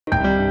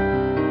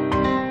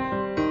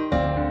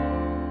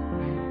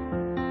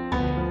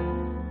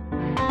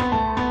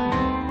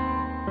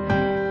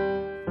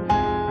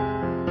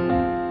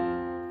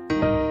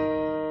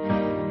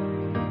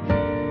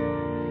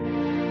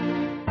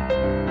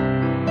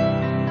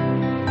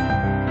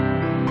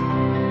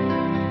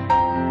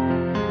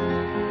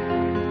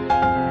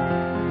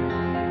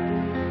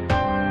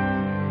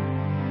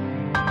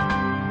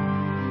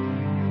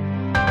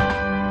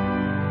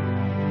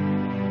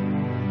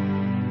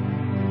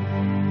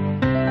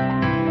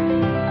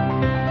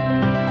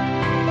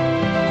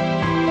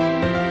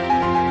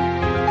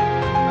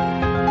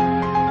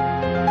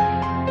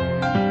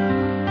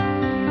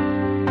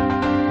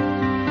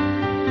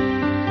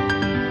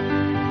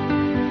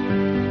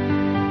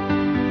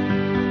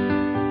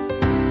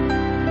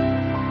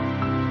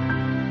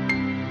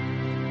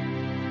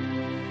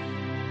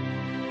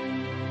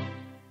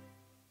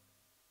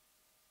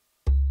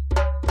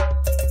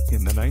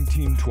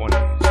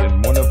1920s,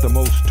 in one of the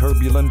most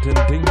turbulent and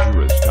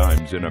dangerous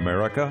times in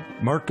America,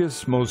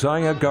 Marcus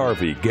Mosiah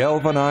Garvey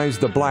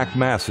galvanized the black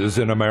masses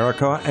in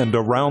America and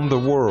around the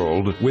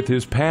world with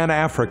his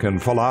Pan-African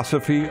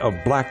philosophy of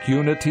black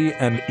unity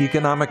and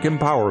economic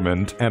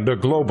empowerment and a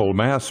global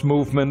mass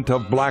movement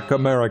of black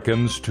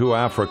Americans to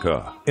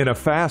Africa. In a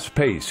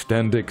fast-paced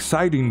and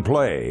exciting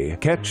play,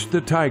 Catch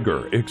the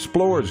Tiger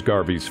explores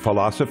Garvey's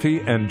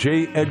philosophy and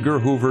J. Edgar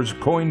Hoover's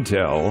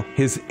COINTEL,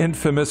 his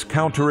infamous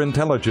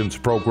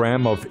counterintelligence program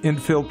of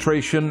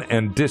infiltration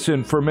and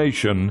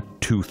disinformation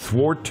to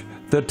thwart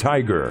the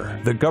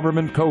Tiger, the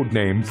government code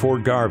name for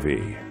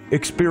Garvey.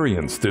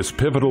 Experience this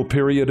pivotal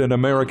period in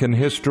American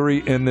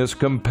history in this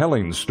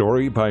compelling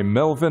story by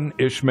Melvin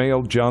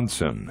Ishmael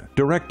Johnson,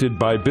 directed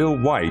by Bill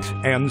White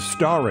and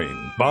starring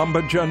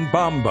Bamba John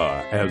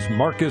Bamba as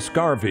Marcus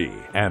Garvey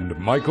and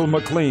Michael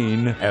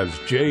McLean as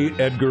J.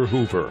 Edgar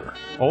Hoover.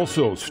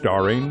 Also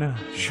starring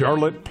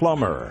Charlotte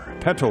Plummer,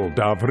 Petal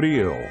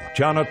D'avril,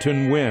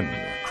 Jonathan Wynn,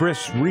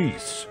 Chris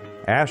Reese,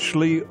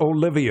 Ashley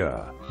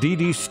Olivia, Dee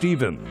Dee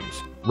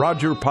Stevens,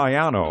 Roger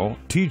Payano,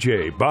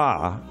 TJ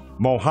Ba,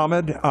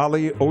 Mohammed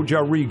Ali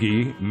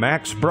Ojarigi,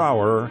 Max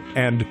Brower,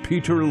 and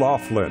Peter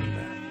Laughlin.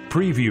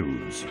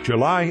 Previews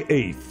July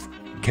 8th.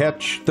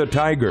 Catch the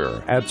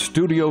Tiger at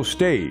Studio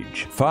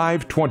Stage,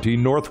 520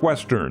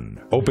 Northwestern.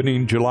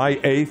 Opening July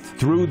 8th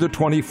through the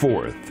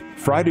 24th.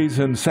 Fridays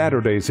and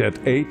Saturdays at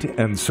 8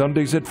 and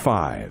Sundays at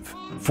 5.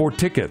 For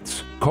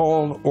tickets,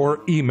 call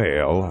or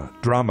email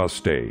Drama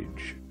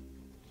Stage.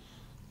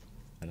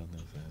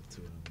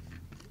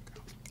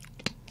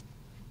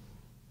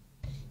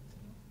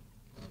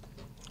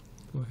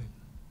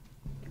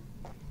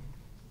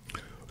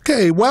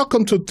 Okay,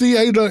 welcome to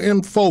Theater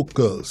in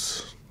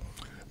Focus.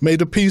 May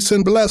the peace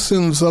and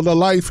blessings of the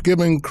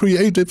life-giving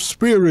creative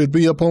spirit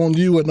be upon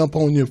you and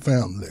upon your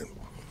family.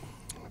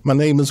 My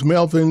name is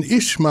Melvin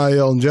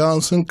Ishmael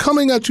Johnson,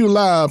 coming at you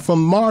live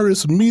from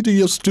Morris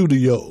Media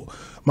Studio.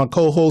 My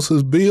co-host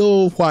is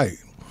Bill White.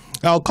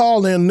 Our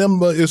call-in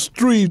number is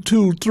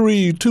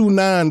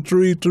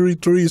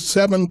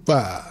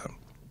 323-293-3375.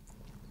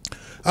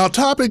 Our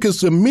topic is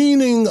the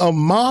meaning of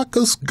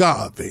Marcus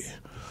Garvey.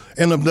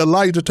 And I'm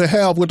delighted to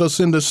have with us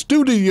in the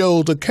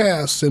studio the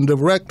cast and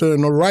director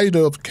and the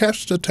writer of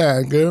Catch the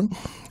Tiger,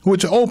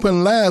 which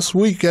opened last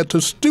week at the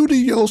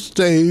Studio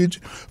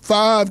Stage,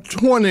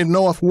 520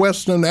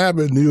 Northwestern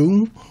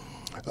Avenue,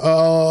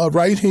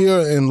 right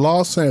here in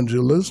Los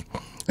Angeles.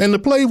 And the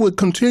play will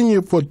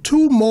continue for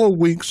 2 more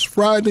weeks,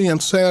 Friday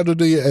and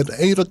Saturday at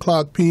 8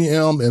 o'clock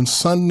p.m. and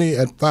Sunday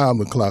at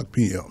 5 o'clock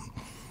p.m.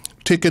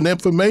 Ticket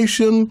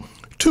information,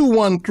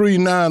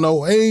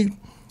 213-908.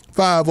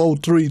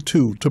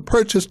 5032. To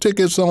purchase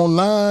tickets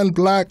online,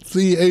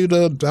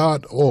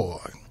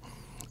 blacktheater.org.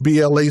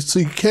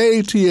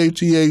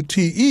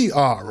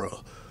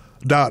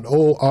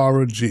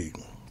 BLACKTHEATER.org.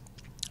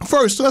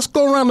 First, let's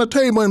go around the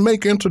table and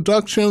make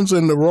introductions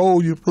and the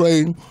role you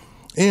play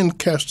in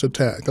Catch the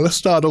Tiger. Let's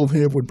start over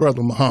here with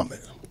Brother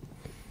Muhammad.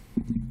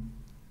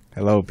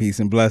 Hello, peace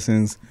and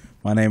blessings.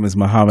 My name is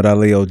Muhammad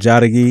Ali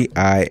Ojadagi.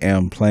 I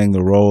am playing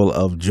the role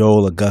of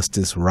Joel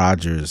Augustus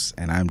Rogers,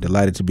 and I'm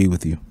delighted to be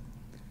with you.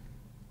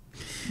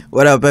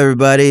 What up,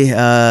 everybody?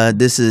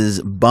 This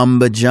is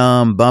Bamba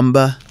John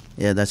Bamba.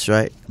 Yeah, that's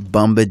right.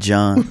 Bamba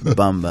John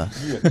Bamba.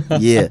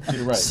 Yeah.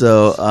 Right.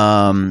 So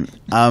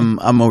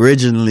I'm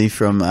originally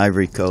from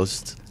Ivory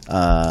Coast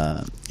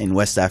in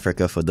West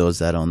Africa, for those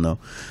that don't know.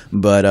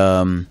 But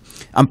I'm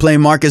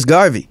playing Marcus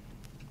Garvey.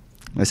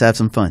 Let's have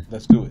some fun.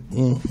 Let's do it.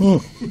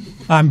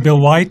 Mm-hmm. I'm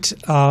Bill White.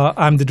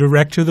 I'm the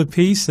director of the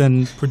piece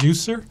and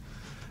producer.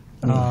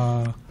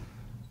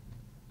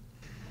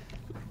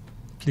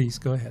 Please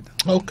go ahead.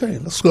 Okay,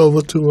 let's go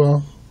over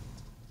to...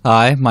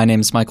 Hi, my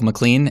name is Michael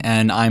McLean,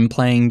 and I'm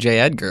playing J.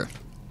 Edgar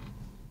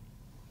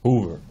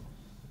Hoover.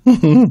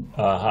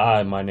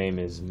 Hi, my name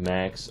is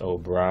Max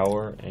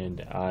O'Brower,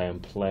 and I am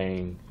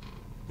playing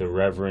the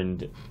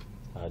Reverend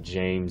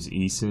James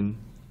Eason.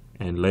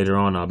 And later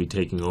on, I'll be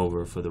taking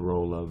over for the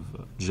role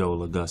of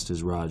Joel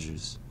Augustus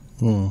Rogers.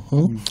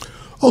 Mm-hmm.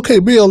 Okay,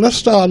 Bill, let's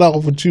start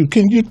off with you.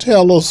 Can you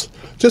tell us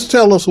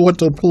what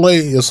the play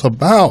is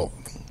about?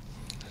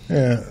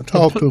 Yeah,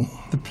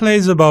 The play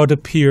is about a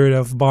period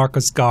of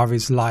Marcus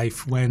Garvey's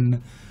life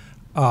when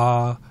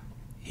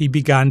he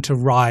began to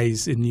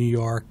rise in New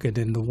York and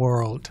in the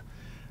world,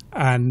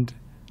 and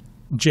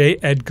J.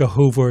 Edgar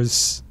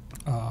Hoover's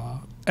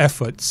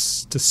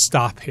efforts to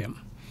stop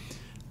him.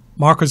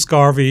 Marcus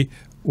Garvey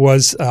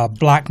was a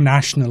black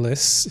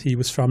nationalist. He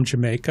was from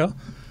Jamaica,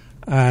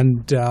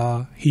 and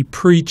he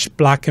preached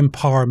black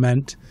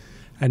empowerment,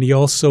 and he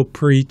also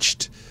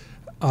preached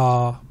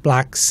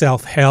black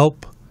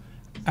self-help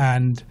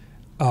and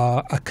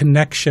a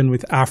connection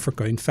with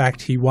Africa. In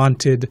fact, he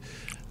wanted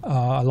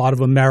a lot of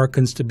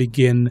Americans to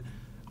begin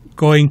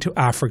going to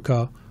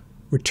Africa,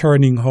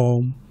 returning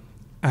home,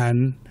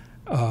 and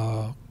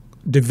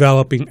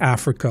developing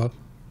Africa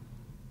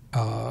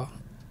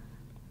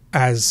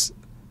as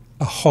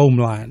a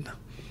homeland.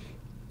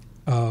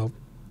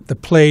 The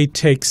play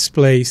takes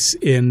place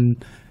in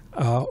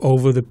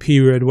over the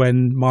period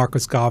when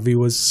Marcus Garvey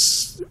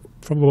was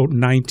from about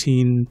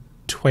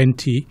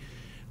 1920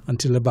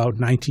 until about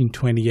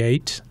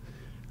 1928.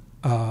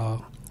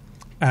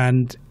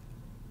 And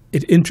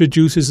it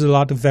introduces a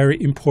lot of very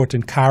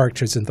important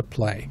characters in the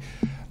play.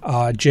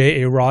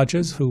 J.A.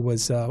 Rogers, who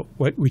was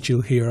which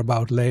you'll hear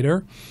about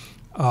later.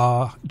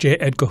 J.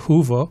 Edgar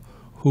Hoover,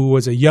 who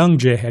was a young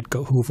J.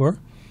 Edgar Hoover,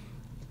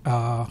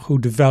 who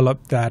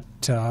developed that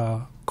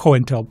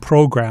COINTEL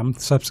program,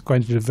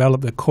 subsequently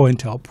developed the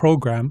COINTEL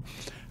program.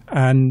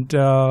 And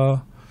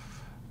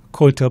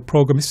COINTEL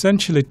program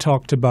essentially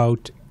talked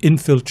about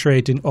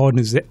infiltrating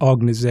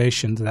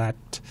organizations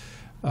that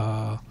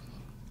the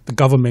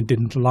government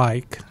didn't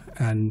like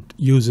and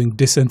using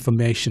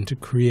disinformation to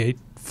create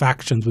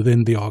factions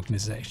within the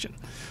organization.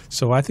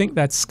 So I think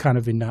that's kind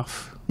of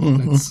enough.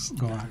 Let's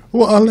go on.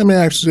 Well, let me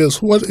ask you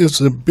this. What is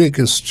the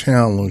biggest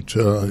challenge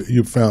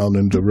you found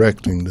in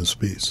directing this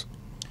piece?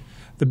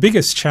 The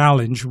biggest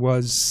challenge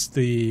was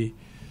the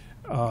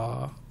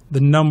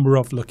number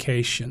of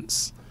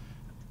locations.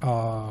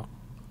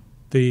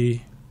 The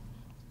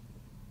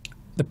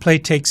play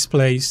takes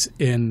place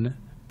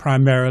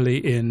primarily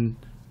in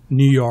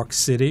New York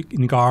City,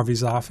 in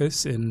Garvey's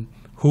office, in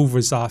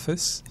Hoover's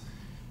office,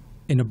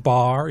 in a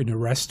bar, in a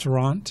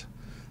restaurant.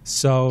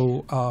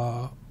 So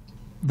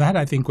that,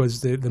 I think,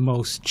 was the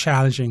most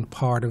challenging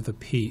part of the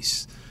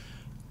piece.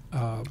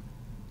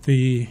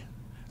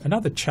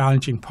 Another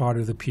challenging part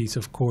of the piece,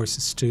 of course,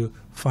 is to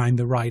find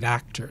the right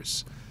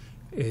actors.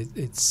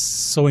 It's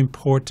so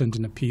important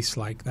in a piece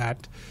like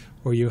that,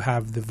 where you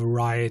have the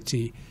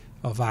variety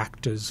of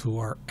actors who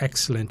are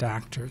excellent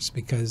actors,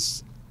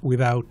 because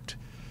without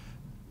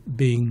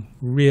being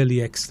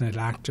really excellent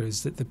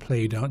actors, that the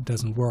play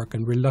doesn't work.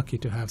 And we're lucky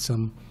to have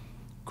some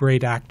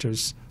great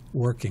actors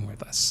working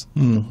with us.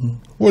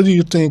 What do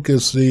you think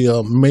is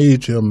the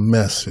major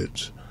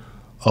message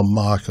of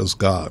Marcus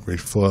Garvey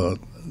for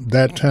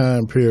that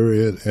time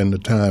period and the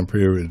time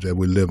period that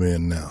we live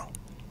in now?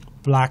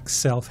 Black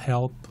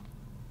self-help,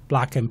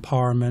 black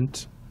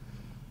empowerment,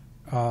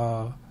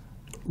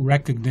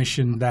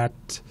 recognition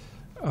that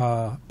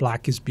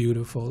black is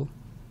beautiful.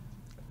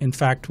 In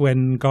fact,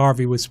 when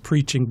Garvey was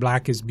preaching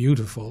black is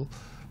beautiful,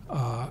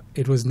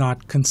 it was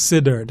not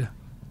considered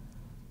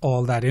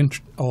all that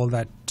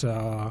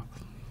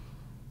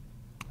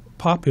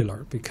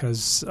popular,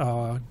 because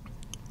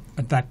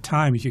at that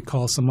time, if you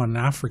call someone an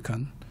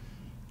African,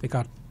 they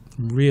got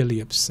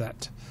really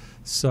upset.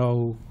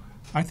 So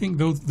I think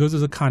those are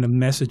the kind of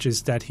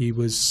messages that he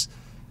was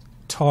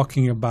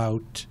talking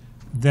about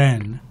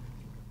then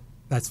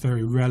that's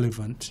very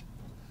relevant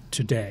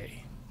today.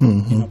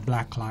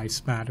 Black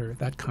Lives Matter,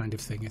 that kind of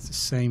thing. It's the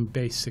same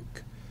basic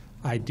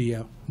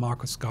idea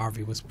Marcus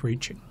Garvey was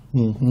preaching.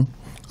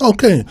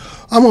 Okay,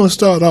 I'm going to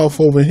start off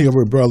over here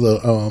with Brother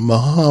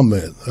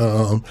Muhammad.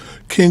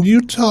 Can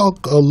you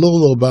talk a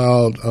little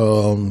about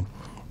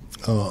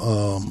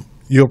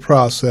your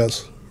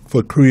process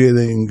for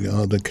creating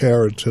the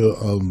character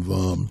of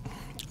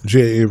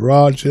J.A.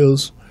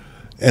 Rogers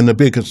and the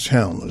biggest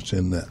challenge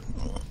in that?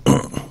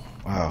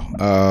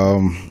 Wow.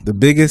 The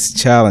biggest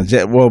challenge,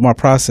 well, my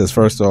process,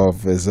 first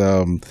off, is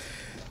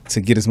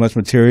to get as much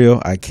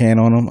material I can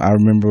on him. I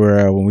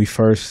remember when we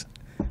first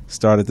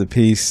started the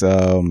piece,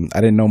 I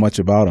didn't know much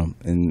about him.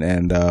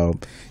 And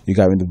you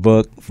got me the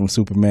book, From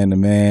Superman to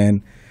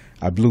Man.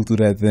 I blew through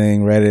that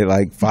thing, read it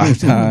like 5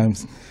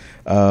 times.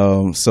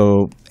 And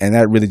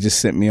that really just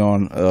sent me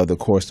on the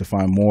course to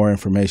find more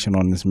information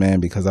on this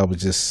man, because I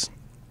was just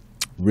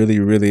really,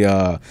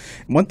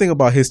 one thing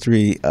about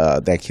history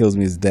that kills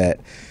me is that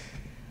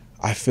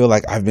I feel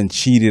like I've been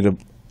cheated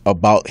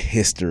about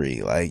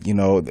history. Like, one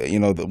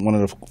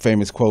of the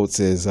famous quotes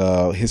is,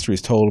 history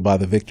is told by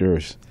the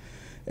victors.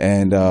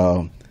 And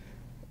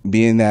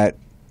being that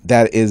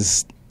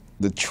is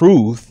the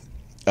truth,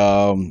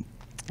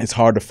 it's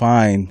hard to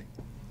find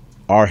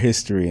our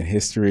history and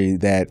history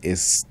that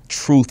is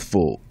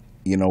truthful,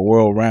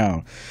 world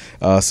round.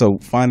 So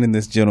finding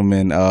this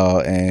gentleman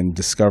and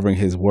discovering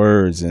his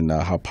words and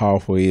how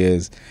powerful he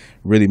is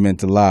really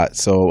meant a lot.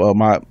 So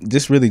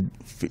just really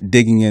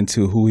digging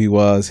into who he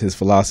was, his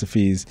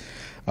philosophies,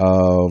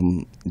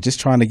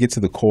 just trying to get to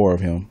the core of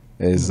him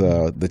is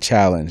the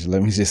challenge.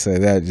 Let me just say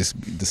that, just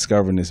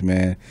discovering this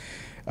man.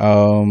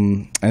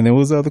 And then what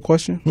was the other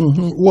question?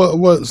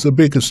 What's the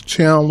biggest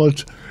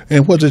challenge,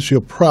 and what is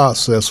your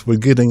process for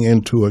getting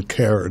into a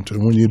character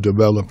when you're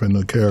developing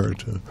a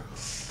character?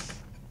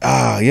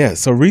 Yeah.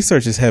 So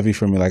research is heavy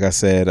for me, like I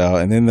said,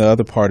 and then the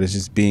other part is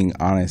just being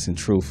honest and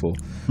truthful.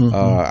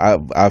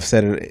 I've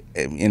said it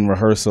in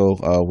rehearsal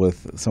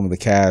with some of the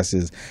cast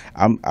is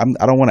I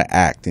don't want to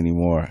act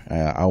anymore.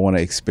 I want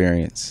to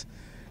experience.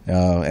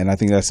 And I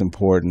think that's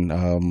important.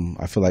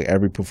 I feel like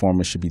every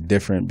performance should be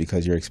different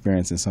because you're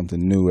experiencing something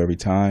new every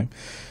time.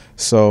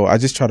 So I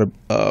just try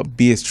to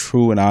be as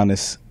true and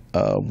honest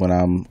when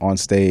I'm on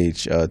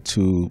stage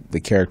to the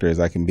character as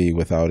I can be,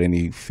 without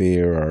any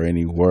fear or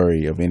any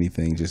worry of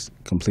anything. Just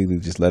completely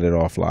just let it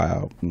all fly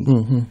out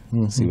and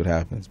see what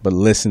happens. But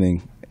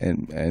listening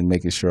and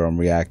making sure I'm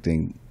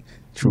reacting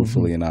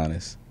truthfully and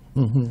honest.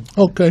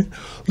 Okay,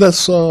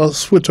 let's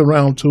switch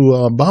around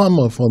to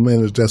Bomber for a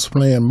minute, that's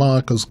playing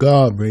Marcus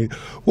Garvey.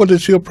 What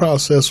is your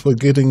process for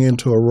getting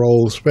into a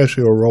role,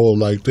 especially a role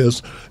like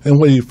this, and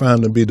what do you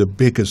find to be the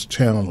biggest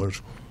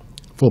challenge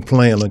for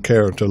playing a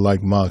character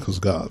like Marcus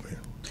Garvey?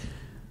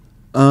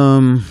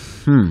 All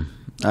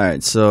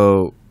right,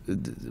 so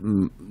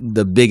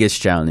the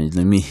biggest challenge,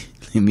 let me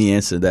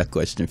answer that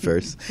question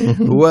first.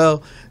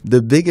 Well,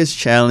 the biggest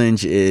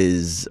challenge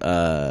is,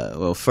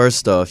 well,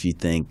 first off, you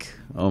think,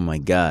 oh my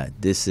God,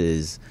 this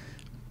is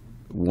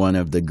one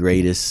of the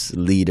greatest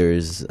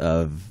leaders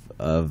of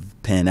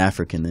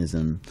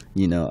Pan-Africanism,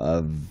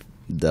 of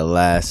the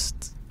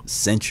last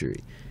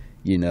century.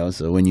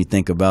 So when you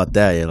think about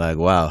that, you're like,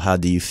 wow, how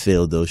do you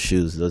fill those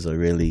shoes? Those are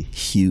really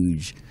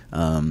huge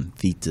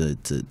feat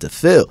to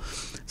fill.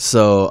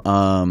 So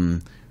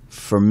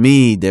for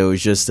me, there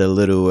was just a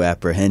little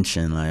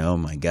apprehension, like, oh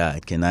my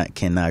God, can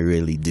I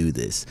really do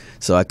this?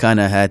 So I kind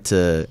of had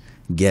to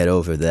get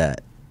over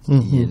that,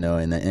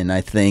 and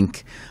I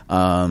think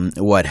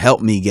what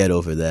helped me get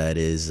over that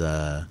is,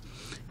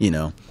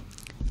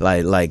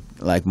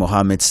 like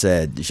Mohammed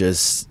said,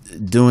 just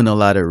doing a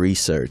lot of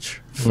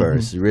research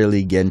first,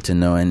 really getting to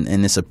know, and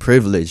it's a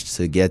privilege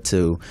to get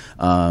to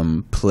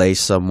play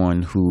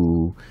someone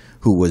who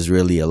was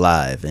really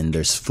alive, and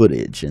there's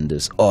footage, and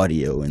there's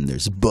audio, and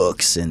there's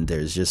books, and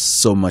there's just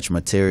so much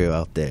material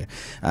out there.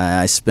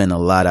 I spent a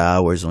lot of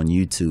hours on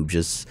YouTube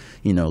just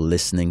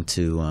listening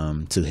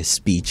to his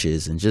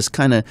speeches and just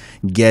kind of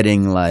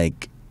getting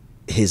like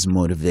his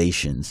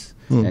motivations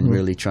and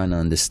really trying to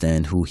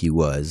understand who he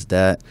was.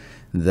 That's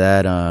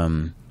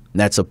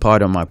a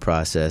part of my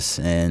process.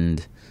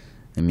 And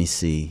let me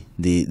see.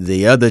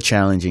 The other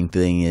challenging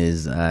thing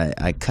is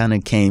I kind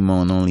of came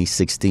on only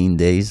 16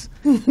 days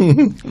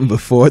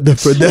before the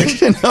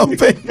production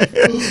opened.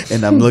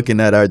 And I'm looking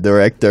at our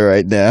director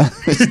right now,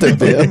 Mr.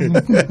 Bill.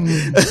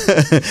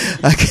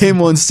 I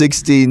came on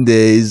 16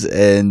 days,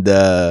 and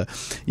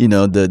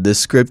the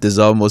script is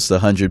almost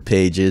 100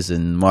 pages,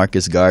 and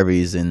Marcus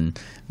Garvey's in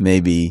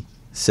maybe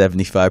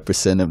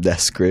 75% of that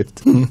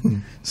script.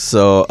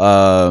 So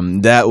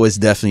that was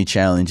definitely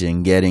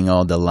challenging, getting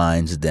all the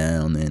lines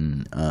down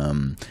and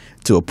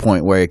to a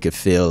point where it could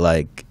feel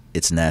like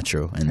it's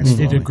natural. And you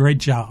did a great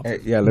job.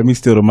 Yeah, let me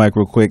steal the mic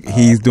real quick.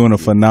 He's doing a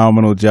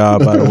phenomenal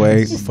job, by the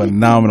way.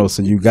 Phenomenal.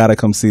 So you got to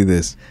come see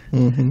this.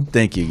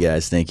 Thank you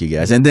guys.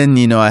 And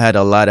then, I had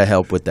a lot of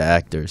help with the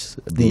actors.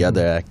 The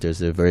other actors,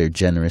 they're very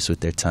generous with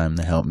their time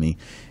to help me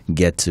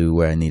get to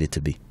where I needed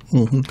to be.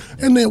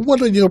 And then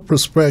what are your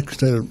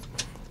perspectives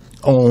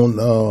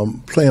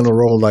on playing a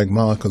role like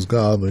Marcus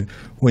Garvey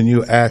when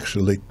you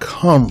actually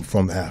come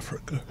from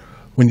Africa?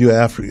 When you're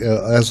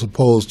as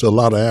opposed to a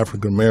lot of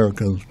African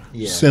Americans,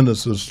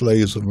 descendants of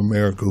slaves of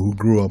America who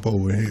grew up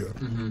over here.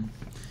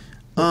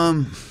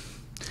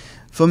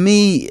 For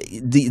me,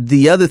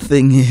 the other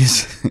thing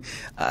is,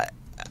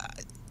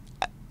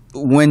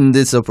 when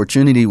this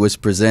opportunity was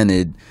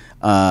presented,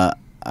 I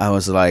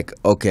was like,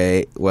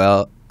 okay,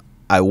 well,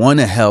 I want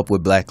to help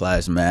with Black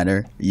Lives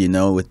Matter,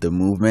 with the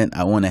movement.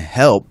 I want to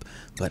help,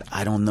 but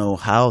I don't know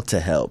how to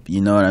help,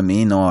 you know what I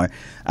mean? Or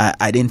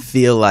I didn't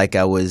feel like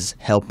I was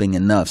helping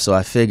enough. So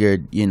I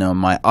figured,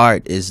 my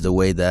art is the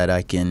way that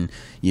I can,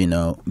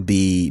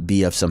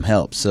 be of some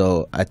help.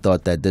 So I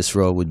thought that this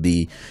role would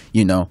be,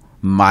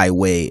 my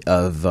way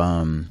of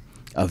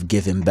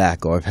giving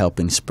back or of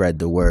helping spread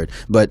the word.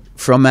 But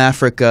from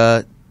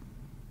Africa,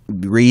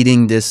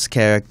 reading this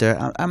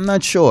character, I'm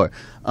not sure.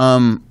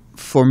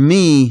 For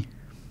me,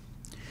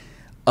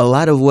 a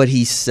lot of what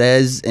he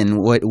says and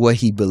what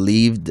he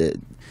believed,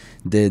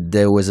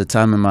 there was a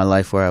time in my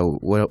life where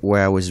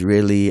I was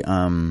really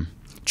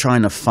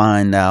trying to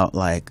find out,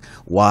 like,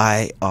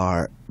 why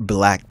are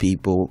black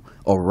people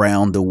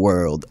around the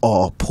world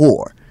all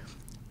poor?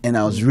 And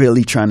I was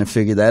really trying to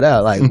figure that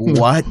out, like,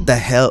 what the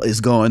hell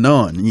is going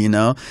on,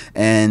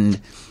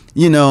 And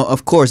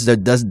of course,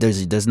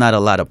 there's not a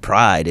lot of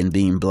pride in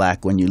being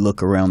black when you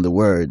look around the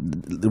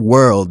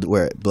world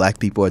where black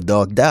people are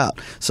dogged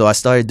out. So I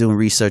started doing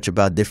research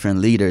about different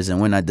leaders, and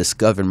when I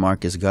discovered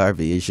Marcus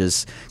Garvey, it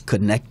just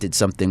connected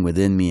something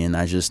within me, and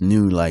I just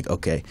knew, like,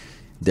 okay,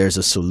 there's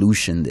a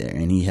solution there,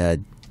 and he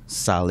had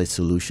solid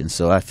solutions.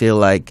 So I feel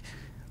like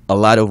a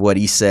lot of what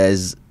he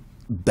says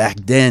back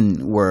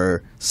then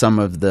were some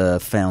of the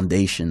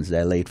foundations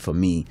that laid for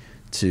me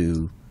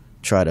to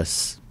try to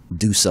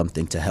do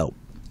something to help.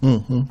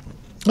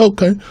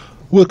 Okay,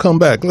 we'll come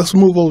back. Let's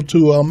move over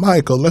to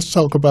Michael. Let's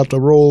talk about the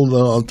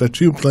role that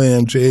you play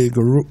in J.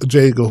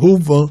 Edgar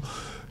Hoover.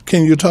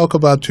 Can you talk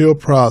about your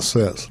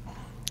process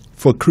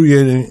for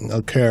creating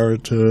a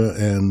character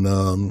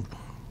and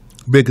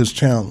biggest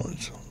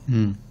challenge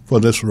for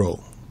this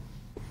role?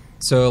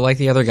 So like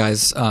the other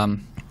guys,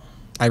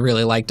 I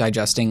really like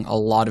digesting a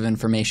lot of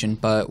information,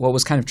 but what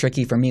was kind of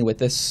tricky for me with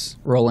this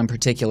role in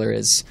particular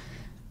is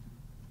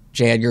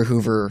J. Edgar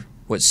Hoover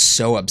was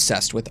so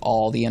obsessed with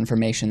all the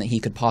information that he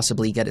could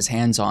possibly get his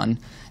hands on,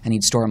 and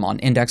he'd store them on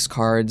index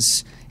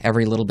cards,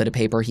 every little bit of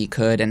paper he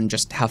could, and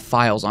just have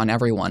files on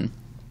everyone.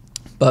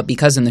 But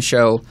because in the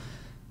show,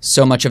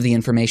 so much of the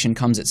information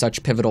comes at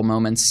such pivotal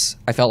moments,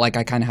 I felt like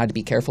I kind of had to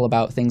be careful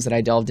about things that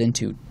I delved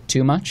into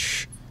too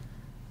much,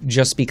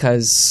 just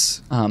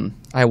because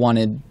I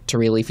wanted to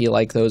really feel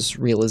like those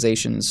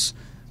realizations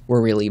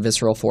were really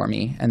visceral for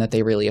me and that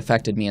they really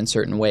affected me in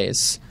certain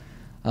ways.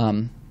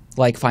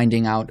 Like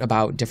finding out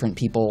about different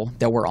people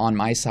that were on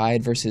my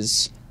side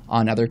versus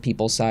on other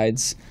people's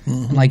sides.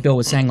 Mm-hmm. And like Bill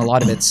was saying, a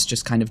lot of it's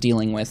just kind of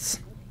dealing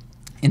with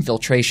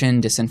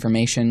infiltration,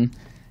 disinformation,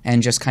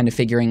 and just kind of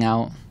figuring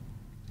out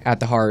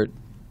at the heart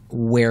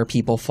where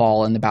people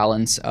fall in the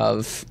balance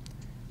of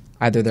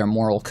either their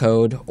moral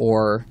code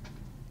or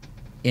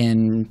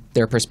in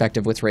their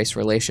perspective with race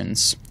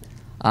relations.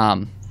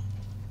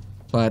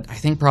 But I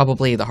think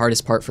probably the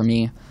hardest part for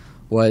me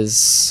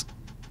was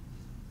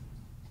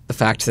the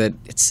fact that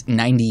it's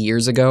 90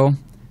 years ago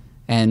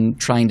and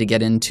trying to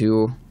get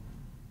into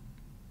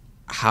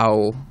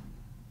how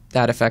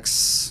that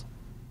affects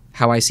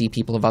how I see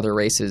people of other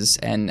races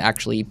and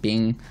actually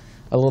being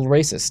a little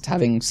racist,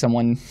 having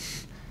someone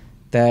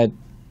that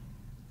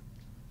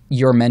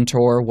your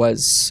mentor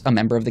was a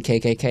member of the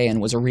KKK and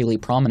was a really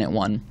prominent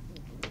one.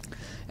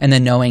 And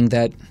then knowing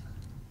that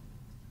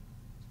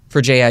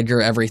for J.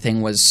 Edgar,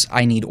 everything was,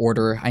 I need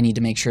order, I need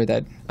to make sure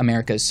that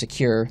America is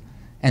secure,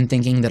 and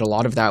thinking that a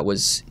lot of that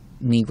was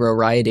Negro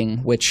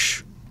rioting,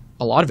 which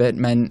a lot of it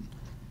meant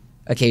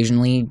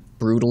occasionally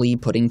brutally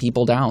putting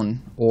people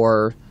down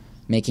or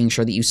making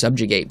sure that you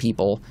subjugate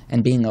people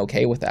and being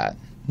okay with that.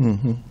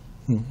 Mm-hmm.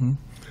 Mm-hmm.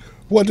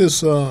 What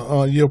is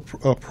your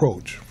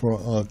approach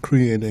for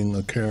creating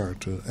a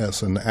character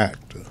as an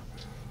actor?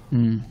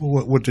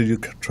 What do you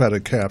try to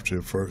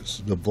capture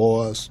first? The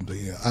voice,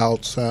 the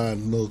outside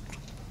look?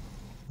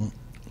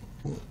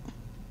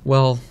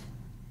 Well,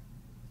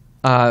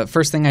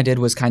 first thing I did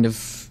was kind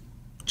of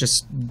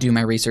just do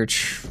my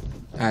research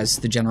as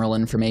the general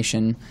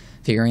information,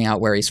 figuring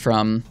out where he's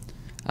from,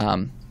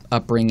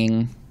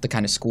 upbringing, the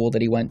kind of school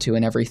that he went to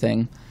and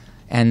everything.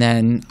 And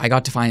then I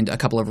got to find a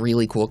couple of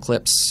really cool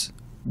clips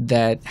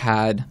that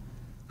had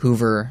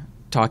Hoover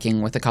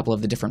talking with a couple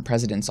of the different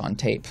presidents on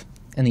tape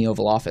in the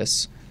Oval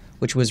Office,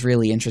 which was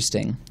really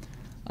interesting.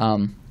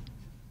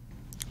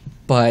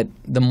 But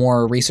the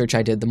more research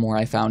I did, the more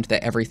I found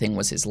that everything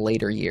was his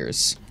later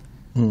years,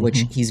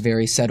 which he's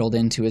very settled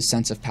into his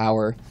sense of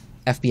power.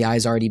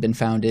 FBI's already been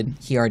founded.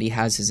 He already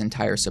has his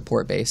entire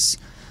support base.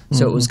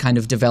 So it was kind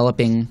of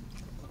developing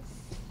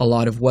a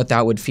lot of what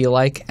that would feel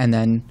like and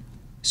then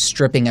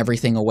stripping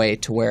everything away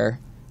to where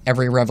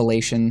every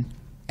revelation,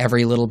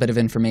 every little bit of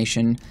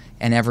information,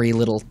 and every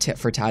little tit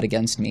for tat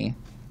against me,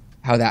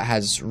 how that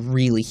has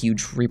really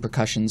huge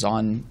repercussions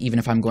on even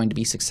if I'm going to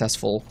be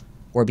successful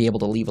or be able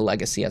to leave a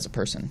legacy as a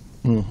person.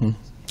 Mm-hmm.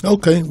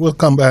 Okay, we'll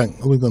come back.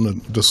 We're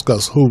going to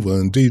discuss Hoover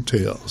in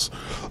details.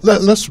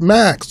 Let's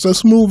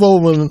move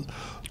over and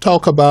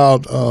talk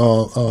about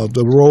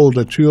the role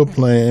that you're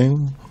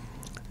playing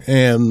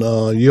and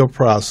your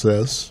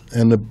process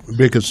and the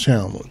biggest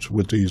challenge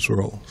with these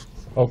roles.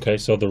 Okay,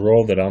 so the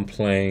role that I'm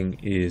playing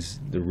is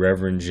the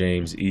Reverend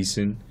James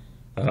Eason.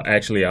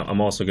 Actually,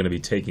 I'm also going to be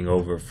taking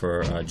over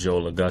for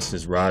Joel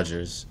Augustus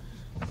Rogers.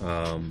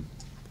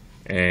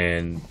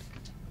 And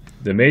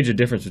the major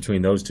difference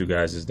between those two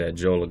guys is that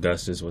Joel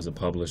Augustus was a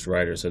published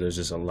writer, so there's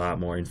just a lot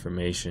more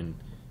information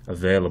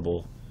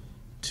available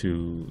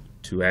to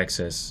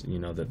access,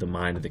 the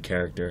mind of the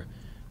character.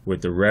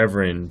 With the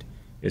Reverend,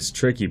 it's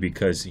tricky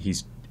because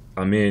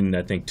I'm in,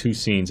 I think, 2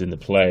 scenes in the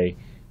play,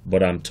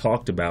 but I'm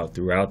talked about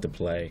throughout the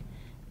play,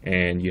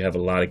 and you have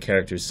a lot of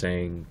characters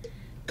saying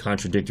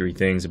contradictory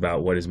things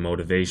about what his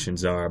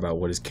motivations are, about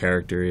what his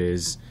character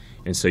is,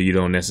 and so you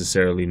don't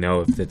necessarily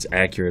know if that's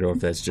accurate or if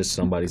that's just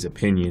somebody's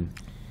opinion.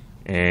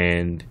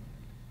 And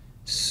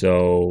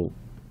so,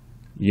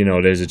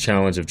 there's a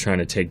challenge of trying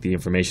to take the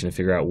information and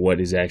figure out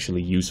what is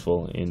actually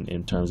useful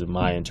in terms of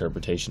my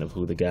interpretation of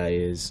who the guy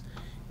is.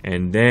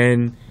 And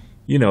then,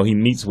 he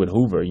meets with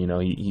Hoover.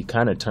 He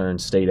kind of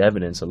turns state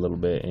evidence a little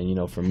bit.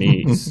 And, for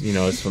me,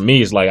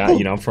 it's like,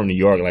 I'm from New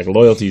York. Like,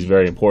 loyalty is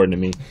very important to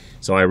me.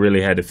 So I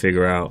really had to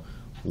figure out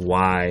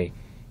why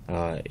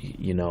I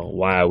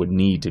would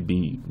need to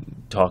be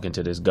talking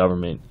to this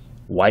government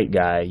white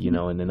guy, in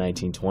the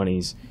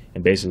 1920s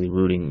and basically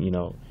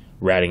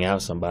ratting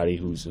out somebody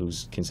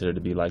who's considered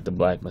to be like the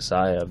black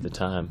messiah of the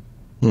time.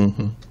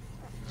 Mm-hmm.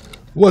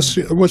 What's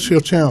your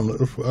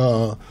challenge?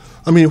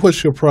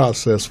 What's your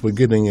process for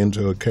getting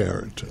into a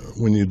character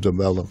when you're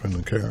developing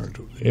a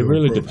character? It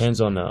really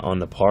depends on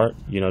the part.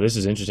 This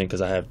is interesting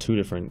because I have 2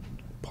 different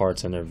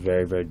parts and they're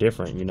very, very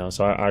different.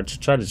 So I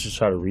try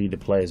to read the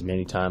play as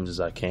many times as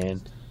I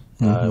can.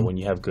 When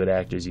you have good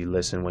actors, you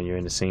listen when you're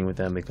in the scene with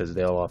them because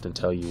they'll often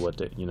tell you what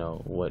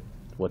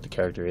the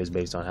character is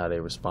based on how they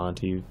respond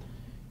to you,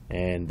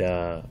 and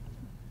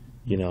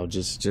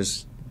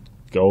just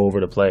go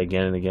over the play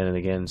again and again and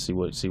again and see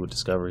what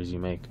discoveries you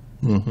make.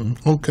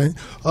 Mm-hmm. Okay,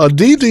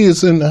 Dee Dee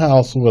is in the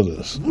house with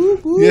us.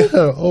 Woo-hoo.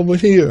 Yeah, over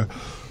here.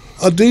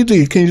 Dee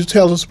Dee, can you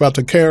tell us about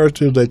the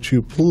character that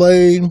you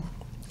play,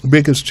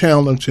 biggest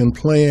challenge in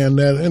playing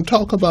that, and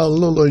talk about a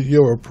little of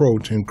your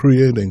approach in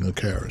creating a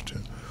character?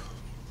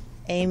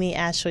 Amy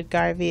Ashwood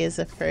Garvey is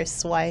the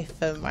first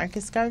wife of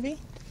Marcus Garvey.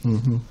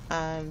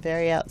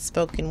 Very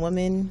outspoken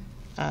woman.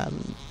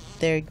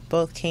 They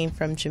both came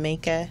from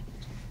Jamaica.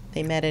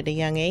 They met at a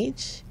young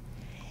age,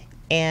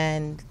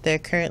 and they're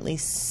currently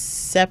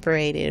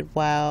separated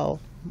while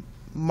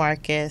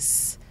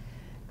Marcus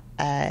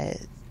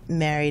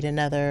married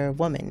another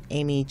woman,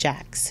 Amy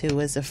Jacks, who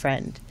was a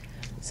friend.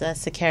 So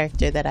that's the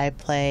character that I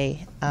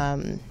play.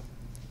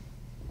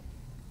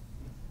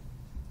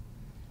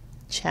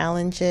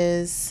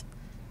 Challenges,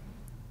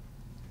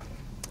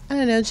 I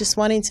don't know, just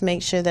wanting to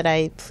make sure that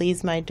I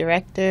please my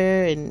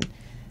director, and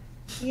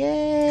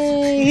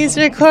yay, he's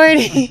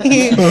recording.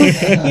 You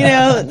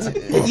know,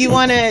 you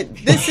want to,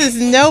 this is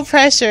no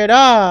pressure at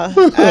all.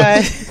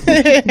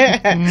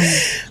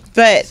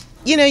 But,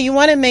 you know, you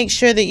want to make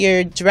sure that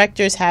your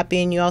director's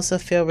happy and you also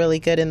feel really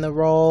good in the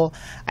role.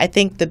 I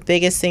think the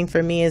biggest thing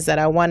for me is that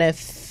I want to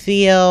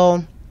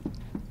feel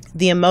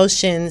the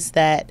emotions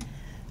that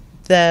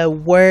the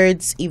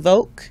words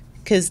evoke,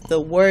 because the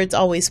words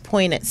always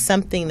point at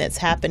something that's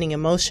happening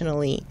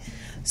emotionally.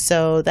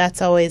 So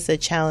that's always a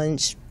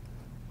challenge,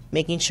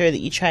 making sure that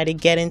you try to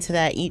get into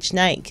that each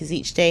night, because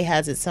each day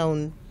has its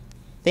own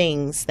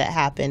things that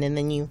happen, and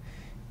then you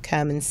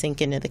come and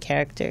sink into the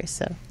character.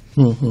 So.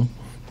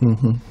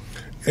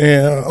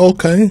 Yeah.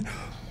 Okay.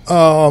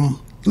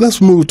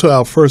 Let's move to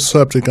our first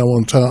subject. I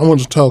want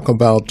to talk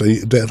about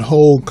that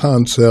whole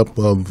concept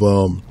of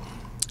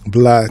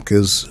black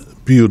is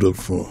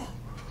beautiful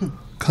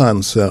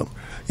concept.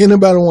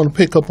 Anybody want to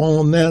pick up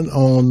on that,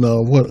 on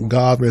what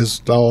Garvey's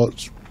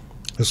thoughts,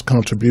 his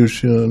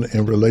contribution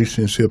in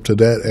relationship to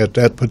that at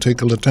that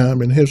particular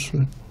time in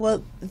history?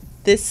 Well,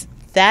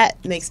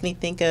 that makes me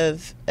think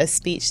of a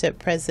speech that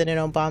President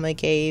Obama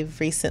gave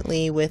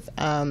recently with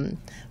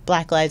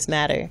Black Lives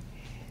Matter,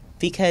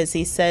 because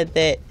he said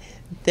that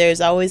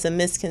there's always a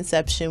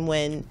misconception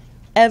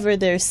whenever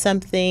there's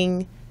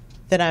something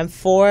that I'm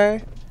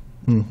for,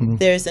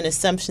 there's an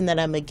assumption that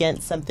I'm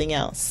against something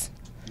else.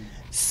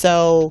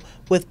 So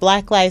with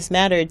Black Lives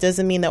Matter, it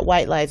doesn't mean that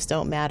white lives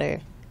don't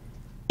matter.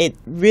 It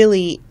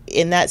really,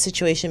 in that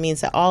situation, means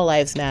that all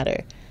lives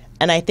matter.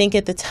 And I think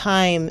at the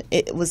time,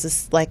 it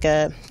was like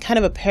a kind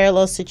of a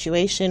parallel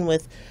situation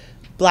with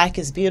Black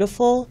is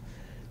Beautiful,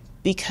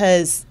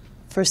 because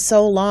for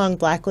so long,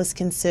 Black was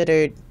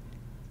considered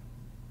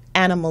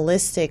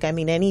animalistic. I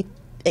mean,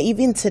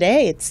 even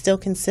today, it's still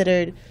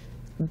considered,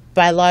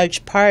 by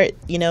large part,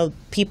 you know,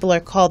 people are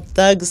called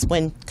thugs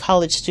when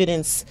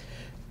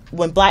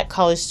Black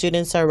college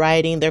students are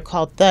rioting, they're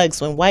called thugs.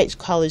 When white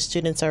college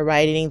students are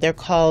rioting, they're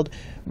called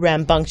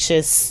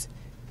rambunctious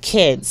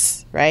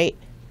kids, right?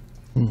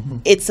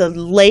 It's a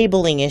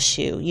labeling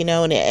issue, you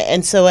know,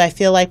 and so I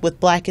feel like with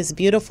Black is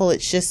Beautiful,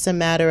 it's just a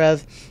matter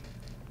of,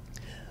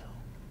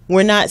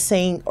 we're not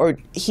saying, or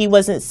he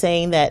wasn't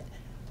saying that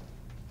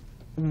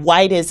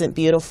white isn't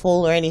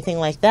beautiful or anything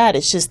like that.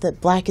 It's just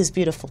that Black is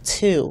beautiful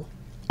too.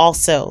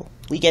 Also,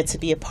 we get to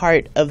be a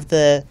part of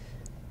the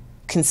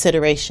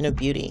consideration of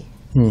beauty.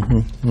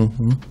 Okay.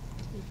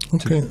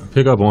 To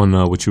pick up on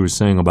what you were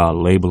saying about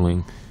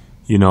labeling,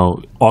 you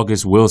know,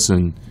 August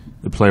Wilson,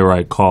 the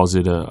playwright, calls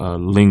it a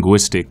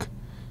linguistic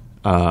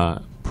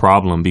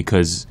problem,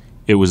 because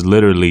it was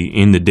literally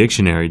in the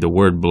dictionary. The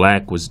word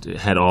black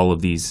had all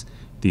of these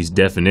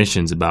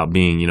definitions about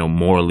being, you know,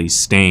 morally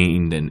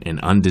stained and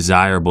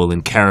undesirable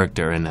in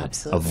character, and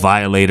a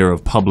violator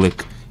of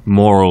public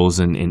morals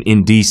and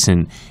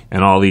indecent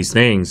and all these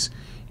things.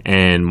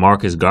 And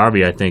Marcus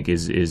Garvey, I think,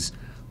 is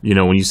you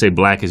know, when you say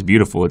black is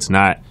beautiful, it's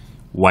not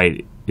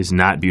white is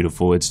not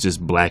beautiful. It's just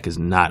black is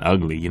not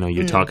ugly. You know,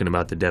 you're talking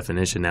about the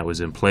definition that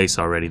was in place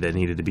already that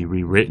needed to be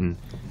rewritten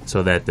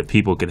so that the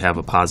people could have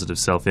a positive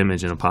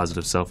self-image and a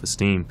positive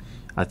self-esteem.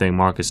 I think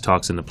Marcus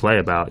talks in the play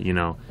about, you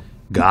know,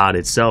 God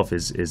itself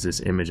is this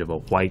image of a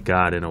white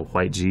God and a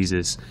white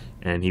Jesus,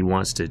 and he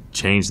wants to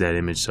change that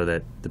image so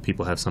that the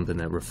people have something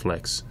that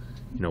reflects,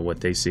 you know,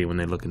 what they see when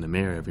they look in the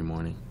mirror every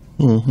morning.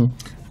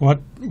 What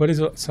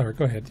is sorry,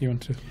 go ahead. You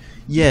want to?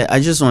 Yeah,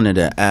 I just wanted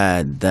to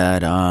add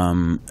that,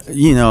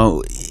 you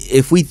know,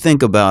 if we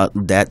think about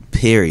that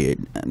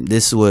period,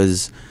 this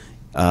was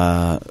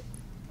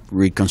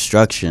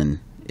Reconstruction.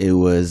 It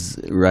was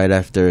right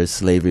after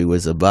slavery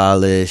was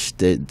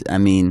abolished. I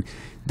mean,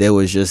 there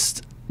was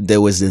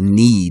a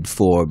need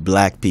for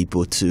black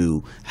people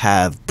to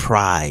have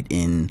pride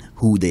in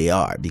who they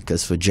are,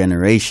 because for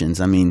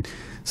generations, I mean,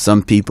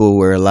 some people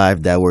were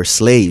alive that were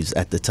slaves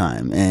at the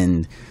time.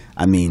 And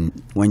I mean,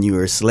 when you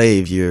were a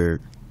slave, you're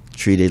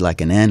treated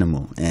like an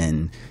animal,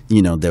 and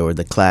you know, there were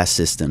the class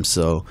systems.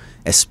 So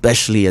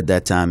especially at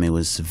that time, it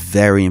was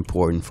very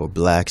important for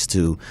blacks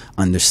to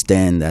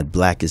understand that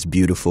black is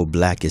beautiful,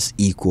 black is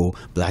equal,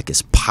 black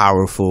is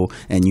powerful,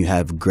 and you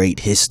have great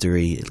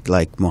history.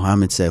 Like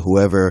Muhammad said,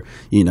 whoever,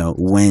 you know,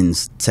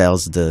 wins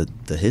tells the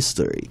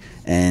history.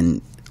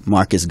 And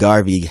Marcus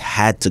Garvey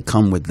had to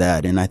come with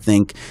that, and I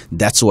think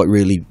that's what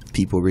really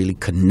people really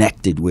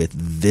connected with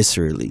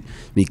viscerally,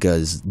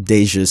 because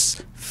they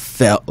just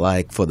felt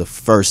like for the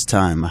first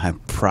time I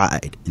have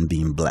pride in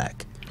being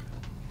black.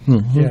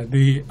 Yeah,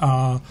 the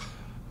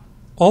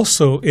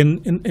Also,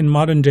 in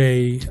modern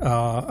day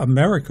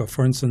America,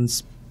 for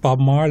instance, Bob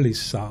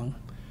Marley's song,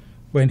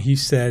 when he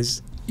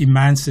says,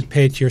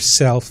 "Emancipate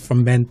yourself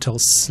from mental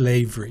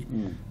slavery.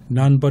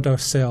 None but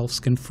ourselves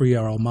can free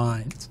our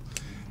minds."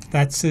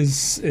 That's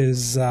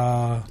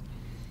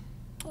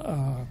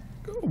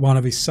one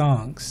of his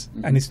songs,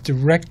 and it's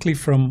directly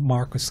from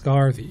Marcus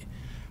Garvey.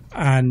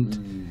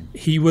 And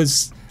he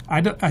was,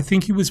 I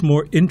think he was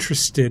more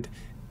interested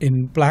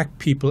in black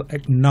people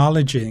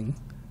acknowledging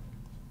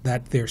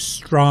that they're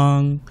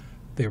strong,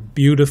 they're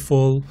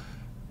beautiful,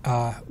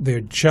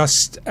 they're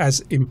just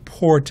as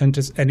important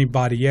as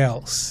anybody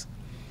else.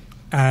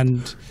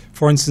 And,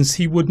 for instance,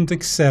 he wouldn't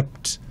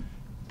accept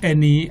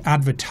any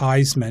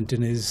advertisement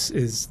in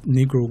his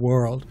Negro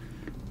world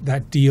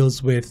that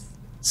deals with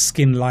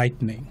skin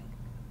lightening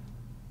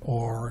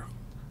or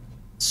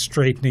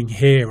straightening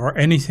hair or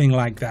anything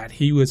like that.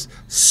 He was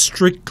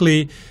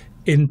strictly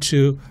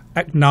into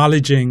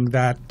acknowledging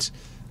that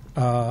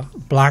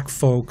black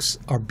folks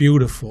are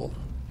beautiful.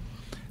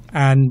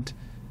 And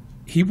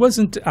he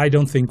wasn't, I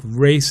don't think,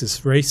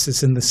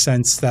 racist in the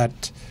sense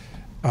that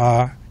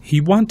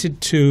he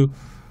wanted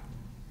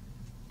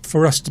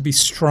for us to be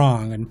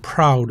strong and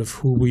proud of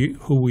who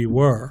we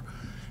were.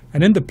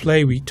 And in the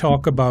play, we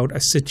talk about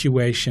a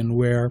situation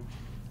where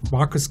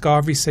Marcus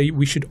Garvey said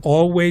we should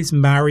always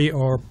marry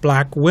our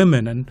black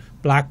women. And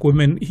black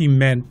women, he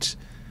meant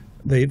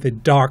the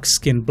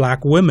dark-skinned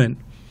black women.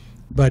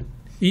 But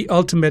he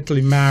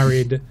ultimately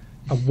married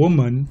a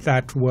woman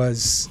that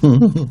was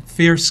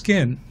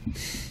fair-skinned.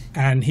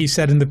 And he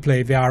said in the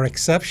play, there are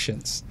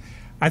exceptions.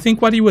 I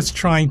think what he was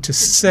trying to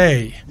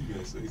say,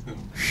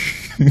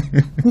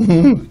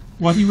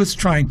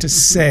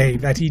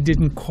 that he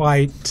didn't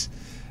quite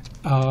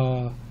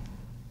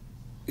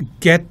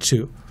get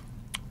to,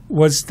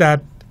 was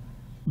that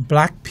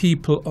black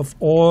people of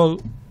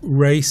all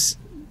race,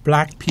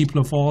 black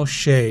people of all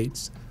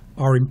shades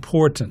are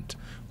important.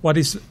 What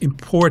is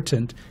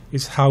important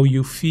is how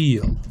you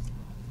feel.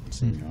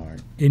 It's in your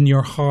heart. In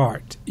your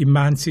heart.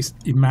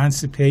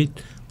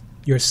 Emancipate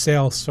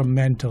yourselves from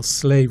mental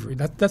slavery.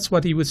 That's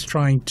what he was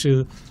trying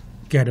to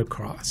get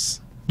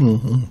across.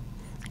 Mm-hmm.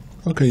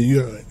 Okay,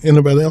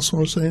 anybody else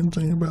want to say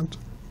anything about that?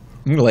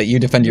 I'm going to let you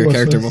defend your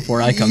character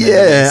before I come in.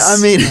 Yeah, I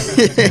mean,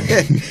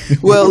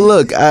 well,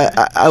 look,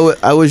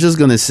 I was just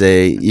going to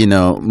say,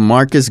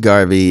 Marcus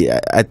Garvey,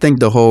 I think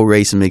the whole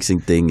race mixing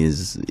thing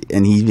is,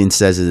 and he even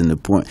says it in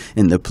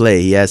the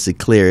play, he has to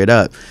clear it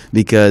up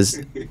because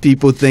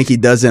people think he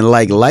doesn't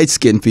like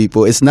light-skinned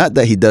people. It's not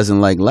that he doesn't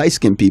like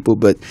light-skinned people,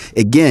 but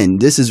again,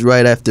 this is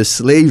right after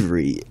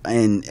slavery,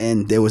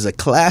 and there was a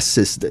class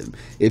system.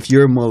 If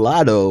you're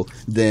mulatto,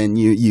 then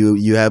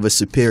you have a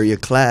superior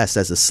class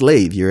as a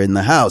slave. You're in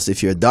the house.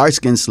 If you're a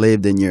dark-skinned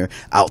slave, then you're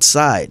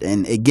outside.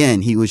 And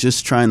again, he was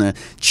just trying to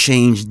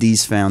change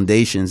these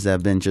foundations that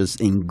have been just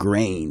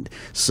ingrained.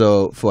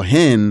 So for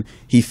him,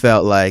 he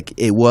felt like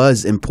it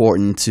was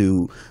important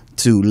to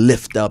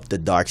lift up the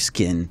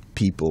dark-skinned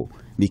people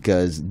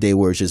because they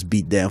were just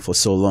beat down for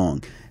so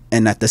long.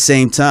 And at the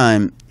same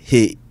time,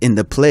 in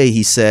the play,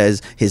 he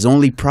says his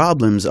only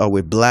problems are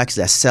with blacks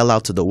that sell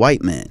out to the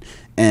white man.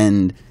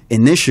 And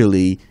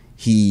initially,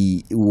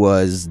 he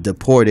was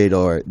deported,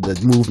 or the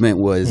movement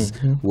was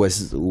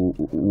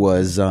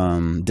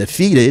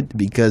defeated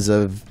because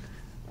of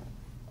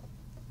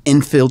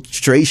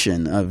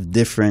infiltration of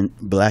different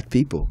black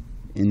people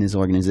in his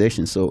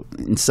organization. So,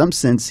 in some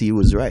sense, he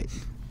was right.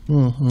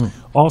 Mm-hmm.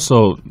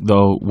 Also,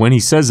 though, when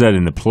he says that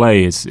in the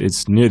play,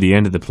 it's near the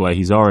end of the play.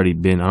 He's already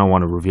been, I don't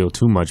want to reveal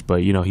too much,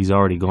 but, he's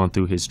already gone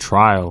through his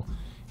trial.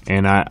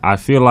 And I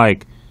feel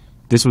like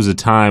this was a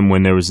time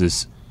when there was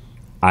this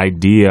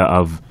idea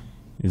of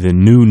the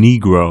new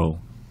Negro,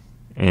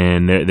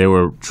 and they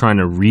were trying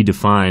to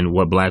redefine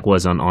what black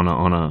was on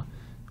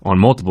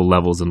multiple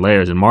levels and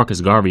layers. And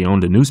Marcus Garvey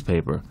owned a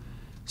newspaper,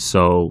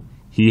 so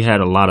he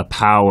had a lot of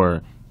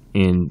power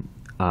in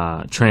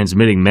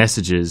transmitting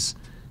messages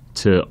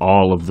to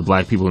all of the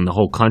black people in the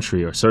whole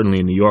country, or certainly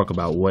in New York,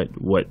 about what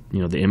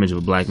the image of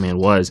a black man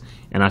was.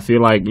 And I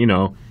feel like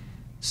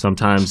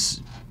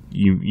sometimes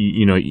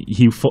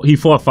he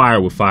fought fire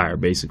with fire,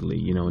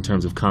 basically, in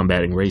terms of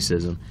combating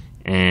racism.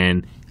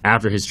 And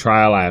after his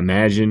trial, I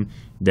imagine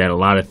that a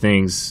lot of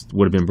things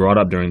would have been brought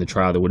up during the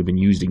trial that would have been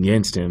used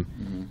against him,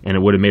 and it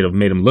would have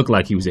made him look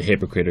like he was a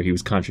hypocrite or he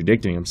was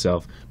contradicting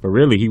himself. But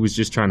really, he was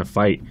just trying to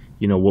fight,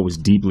 what was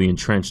deeply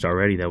entrenched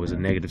already. That was a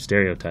negative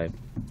stereotype.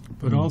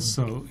 But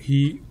also,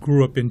 he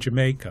grew up in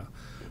Jamaica,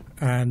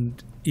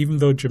 and even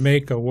though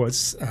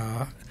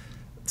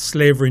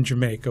slavery in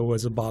Jamaica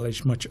was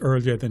abolished much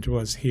earlier than it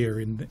was here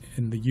in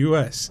the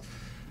U.S.,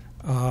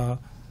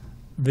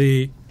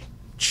 the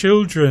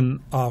children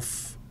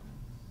of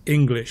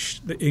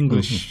the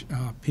English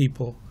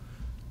people,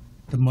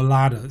 the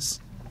mulattoes,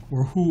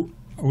 were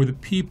the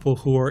people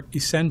who were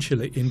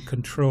essentially in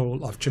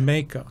control of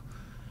Jamaica.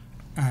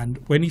 And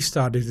when he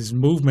started his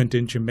movement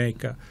in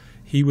Jamaica,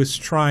 he was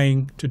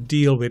trying to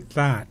deal with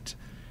that.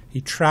 He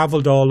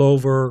traveled all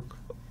over,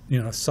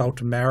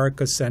 South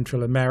America,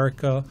 Central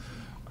America.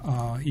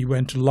 He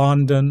went to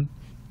London,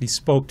 He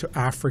spoke to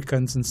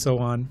Africans and so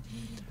on,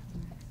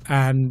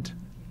 and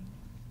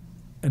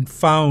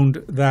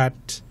found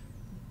that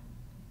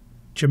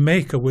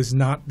Jamaica was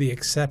not the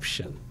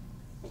exception.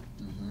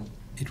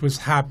 It was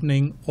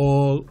happening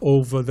all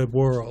over the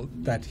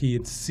world that he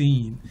had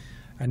seen,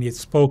 and he had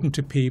spoken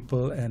to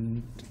people,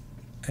 and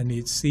he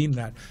had seen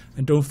that.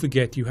 And don't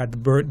forget, you had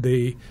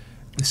the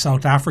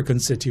South African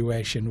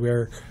situation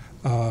where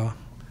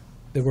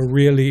they were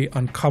really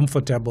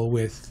uncomfortable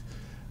with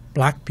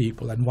black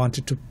people and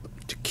wanted to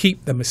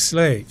keep them as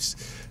slaves.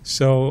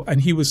 So,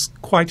 and he was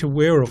quite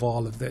aware of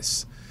all of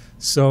this.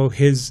 So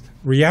his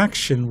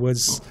reaction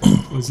was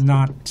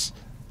not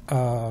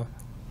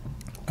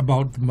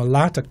about the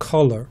mulatto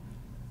color,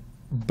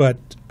 but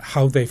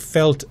how they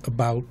felt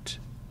about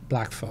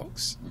black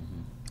folks.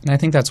 And I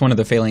think that's one of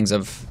the failings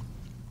of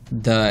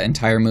the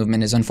entire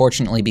movement, is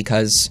unfortunately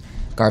because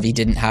Garvey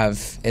didn't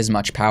have as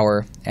much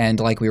power, and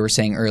like we were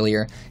saying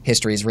earlier,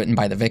 history is written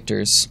by the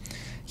victors.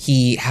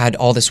 He had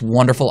all this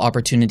wonderful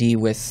opportunity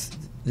with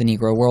the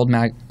Negro World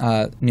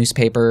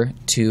newspaper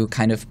to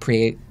kind of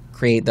create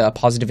the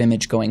positive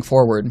image going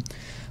forward,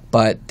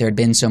 but there had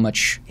been so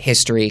much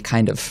history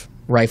kind of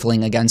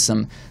rifling against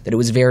them that it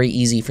was very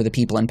easy for the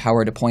people in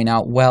power to point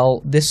out,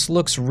 well, this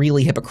looks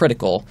really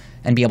hypocritical,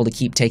 and be able to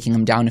keep taking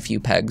them down a few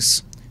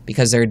pegs,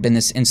 because there had been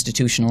this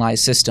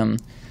institutionalized system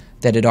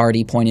that had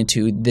already pointed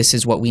to, this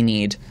is what we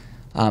need,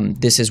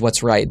 this is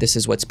what's right, this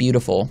is what's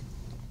beautiful,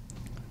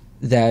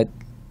 that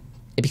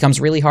it becomes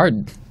really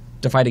hard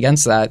to fight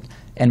against that,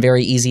 and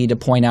very easy to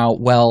point out,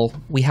 well,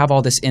 we have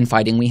all this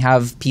infighting, we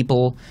have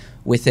people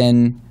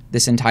within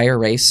this entire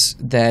race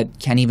that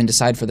can't even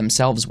decide for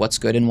themselves what's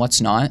good and what's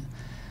not.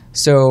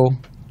 So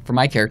for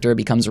my character, it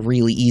becomes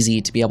really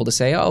easy to be able to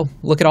say, oh,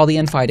 look at all the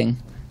infighting.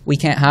 We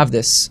can't have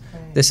this.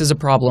 This is a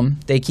problem.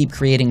 They keep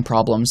creating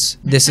problems.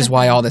 This is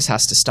why all this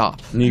has to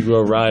stop.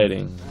 Negro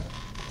rioting,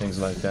 things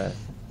like that.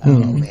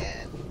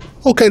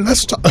 Okay,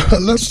 let's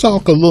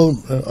talk a little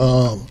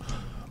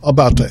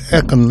about the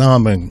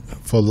economic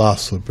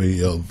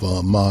philosophy of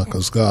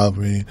Marcus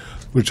Garvey,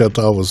 which I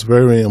thought was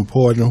very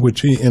important,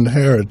 which he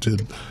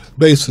inherited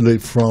basically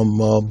from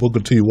Booker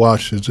T.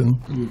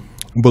 Washington.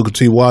 Booker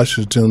T.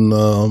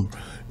 Washington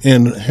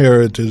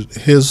inherited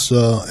his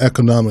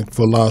economic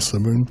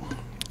philosophy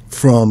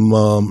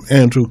from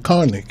Andrew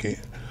Carnegie,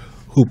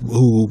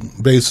 who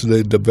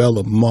basically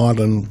developed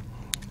modern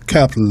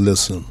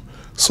capitalism.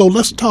 So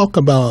let's talk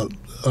about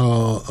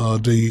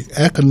the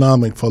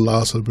economic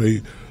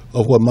philosophy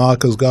of what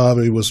Marcus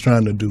Garvey was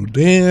trying to do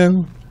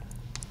then,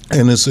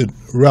 and is it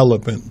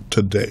relevant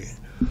today?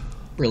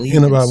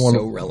 Brilliant.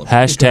 So relevant.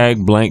 Hashtag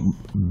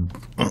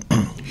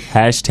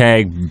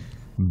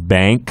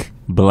bank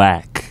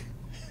black.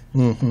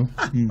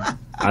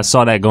 I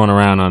saw that going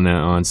around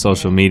on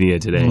social media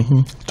today.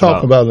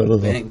 Talk about it a little.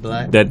 Bank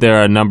black. That there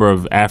are a number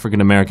of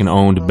African American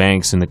owned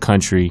banks in the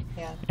country,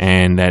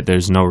 and that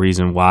there's no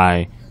reason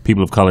why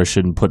people of color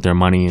shouldn't put their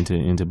money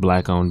into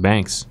black owned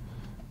banks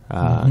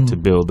to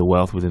build the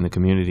wealth within the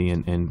community,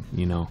 and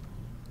you know,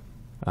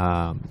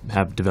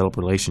 have developed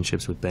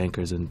relationships with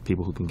bankers and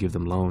people who can give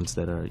them loans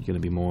that are going to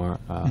be more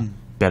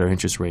better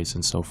interest rates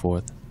and so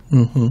forth.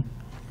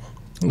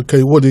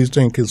 Okay, what do you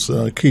think is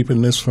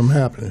keeping this from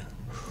happening?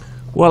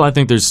 Well, I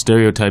think there's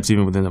stereotypes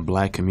even within the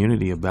black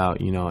community about,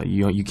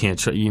 you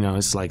can't,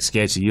 it's like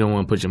sketchy. You don't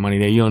want to put your money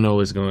there. You don't know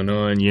what's going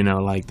on,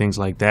 like things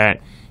like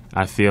that.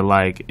 I feel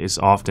like it's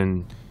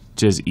often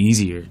just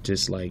easier,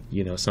 just like,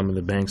 some of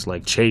the banks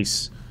like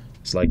Chase.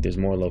 It's like there's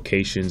more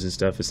locations and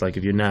stuff. It's like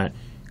if you're not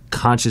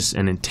conscious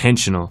and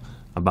intentional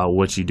about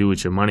what you do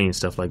with your money and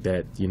stuff like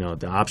that,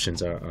 the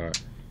options are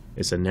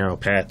it's a narrow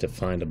path to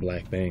find a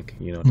black bank,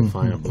 to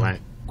find a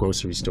black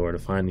grocery store, to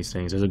find these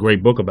things. There's a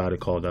great book about it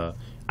called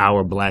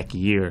Our Black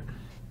Year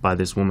by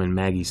this woman,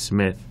 Maggie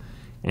Smith,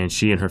 and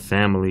she and her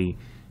family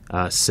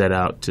set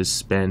out to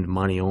spend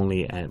money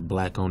only at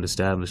black-owned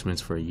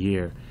establishments for a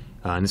year,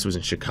 and this was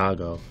in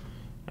Chicago,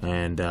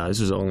 and this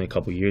was only a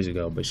couple years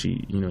ago, but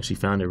she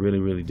found it really,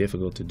 really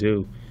difficult to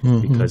do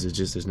because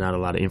there's not a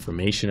lot of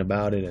information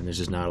about it, and there's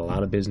just not a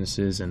lot of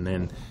businesses, and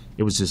then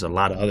it was just a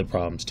lot of other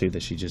problems too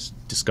that she just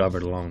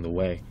discovered along the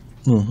way.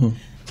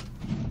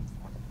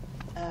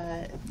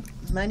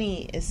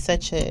 Money is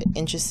such an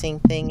interesting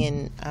thing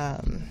in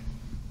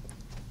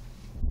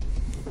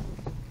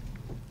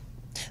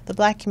the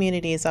black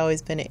community. Has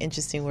always been an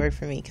interesting word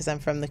for me because I'm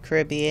from the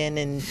Caribbean,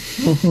 and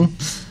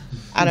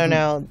I don't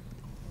know,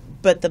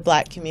 but the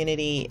black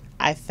community,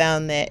 I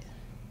found that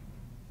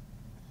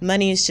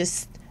money is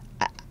just,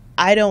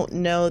 I don't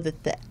know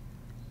that the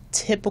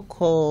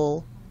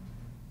typical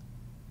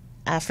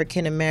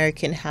African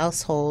American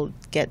household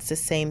gets the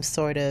same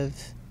sort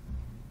of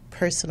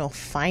personal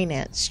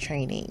finance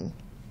training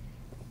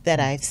that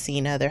I've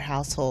seen other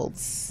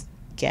households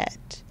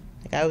get.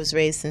 Like, I was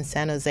raised in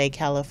San Jose,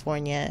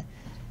 California,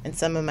 and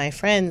some of my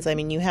friends,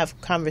 you have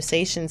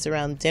conversations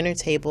around dinner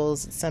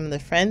tables at some of the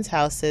friends'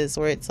 houses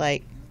where it's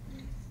like,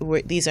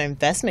 these are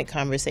investment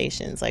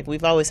conversations. Like,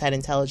 we've always had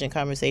intelligent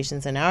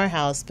conversations in our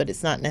house, but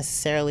it's not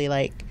necessarily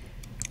like,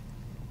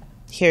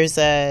 here's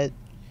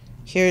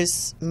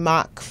here's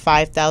mock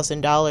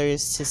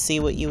 $5,000 to see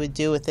what you would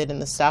do with it in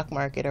the stock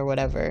market or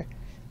whatever.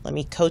 Let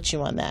me coach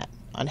you on that,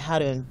 on how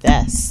to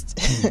invest.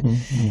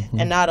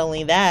 And not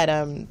only that,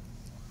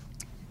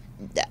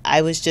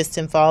 I was just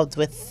involved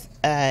with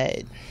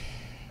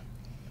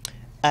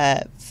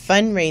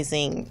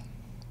fundraising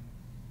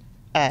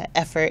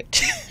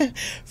effort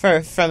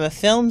from a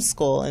film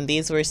school, and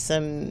these were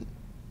some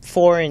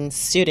foreign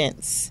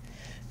students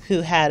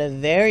who had a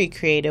very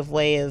creative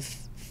way of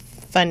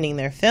funding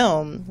their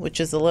film, which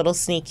was a little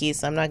sneaky,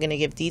 so I'm not going to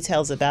give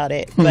details about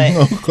it, but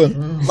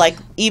like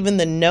even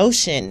the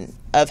notion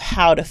of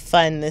how to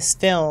fund this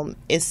film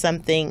is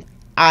something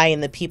I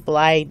and the people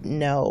I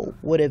know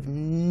would have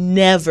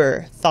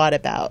never thought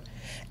about.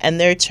 And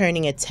they're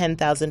turning a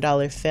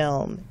 $10,000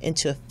 film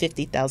into a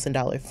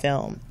 $50,000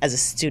 film as a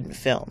student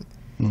film.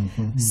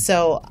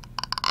 So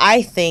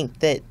I think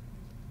that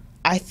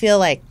I feel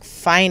like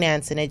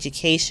finance and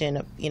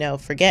education, you know,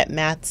 forget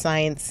math,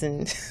 science,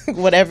 and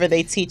whatever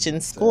they teach in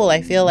school.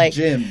 I feel like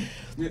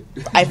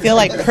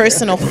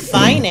personal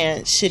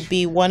finance should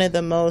be one of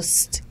the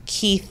most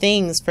key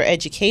things for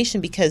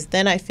education, because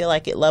then I feel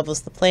like it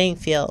levels the playing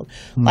field.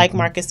 Like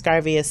Marcus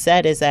Garvey has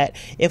said, is that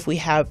if we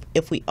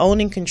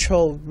own and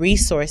control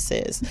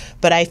resources,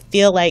 but I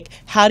feel like,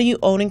 how do you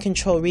own and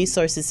control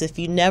resources if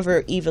you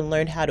never even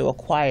learn how to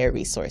acquire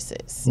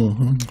resources?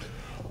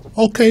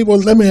 Okay, well,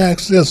 let me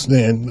ask this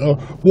then: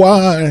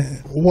 why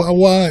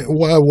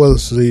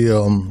was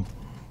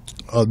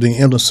the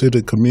inner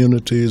city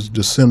communities,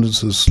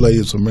 descendants of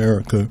slaves,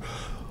 America,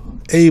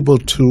 able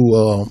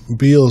to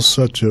build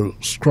such a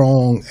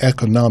strong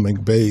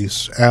economic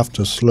base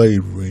after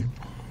slavery,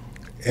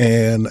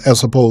 and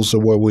as opposed to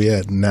where we're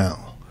at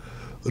now?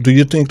 Do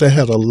you think that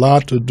had a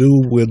lot to do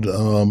with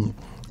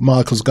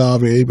Marcus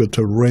Garvey able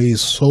to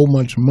raise so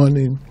much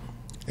money,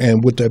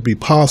 and would that be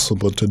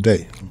possible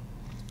today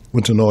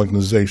with an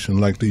organization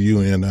like the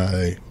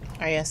UNIA?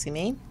 Are you asking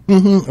me?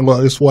 Well,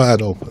 it's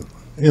wide open.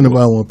 Anybody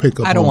want to pick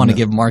up? I don't want to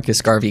give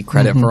Marcus Garvey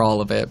credit for all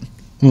of it.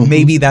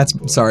 Maybe that's,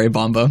 sorry,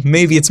 Bomba.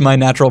 Maybe it's my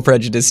natural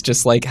prejudice,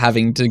 just like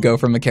having to go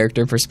from a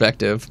character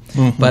perspective.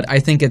 But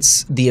I think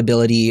it's the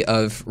ability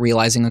of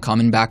realizing a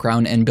common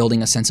background and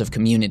building a sense of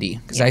community.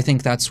 Because I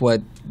think that's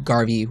what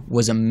Garvey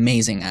was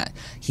amazing at.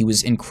 He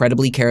was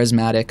incredibly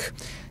charismatic.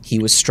 He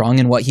was strong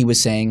in what he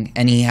was saying.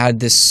 And he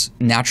had this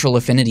natural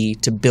affinity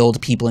to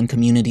build people and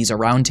communities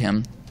around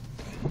him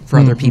for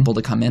other people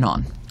to come in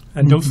on.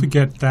 And don't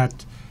forget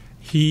that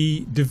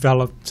he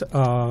developed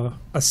a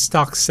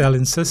stock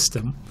selling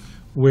system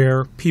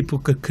where people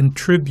could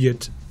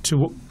contribute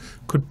to,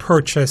 could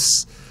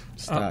purchase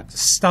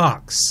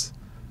stocks.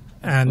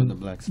 And the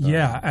black stock.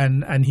 yeah,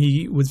 and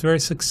he was very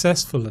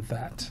successful at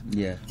that.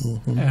 Yeah.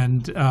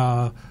 And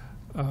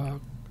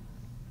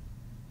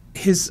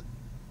his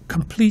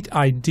complete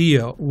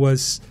idea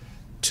was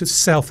to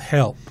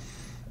self-help.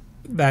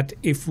 That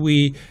if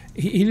he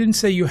didn't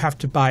say you have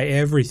to buy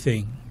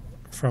everything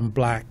from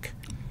black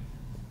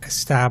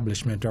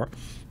establishment,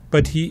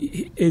 but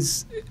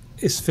his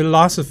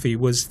philosophy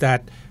was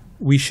that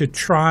we should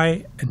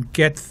try and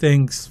get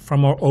things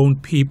from our own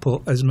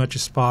people as much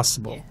as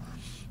possible,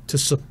 to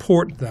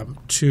support them,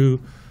 to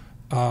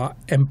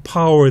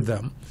empower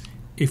them.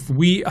 If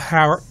we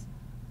are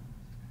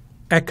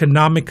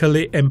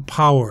economically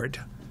empowered,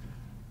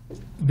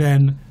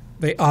 then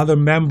the other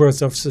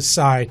members of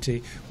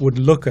society would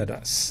look at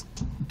us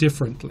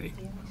differently,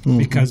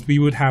 because we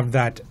would have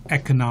that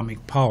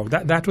economic power.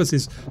 That was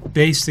his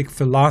basic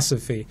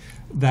philosophy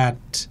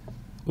that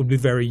would be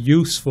very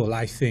useful,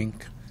 I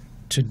think,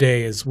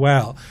 today as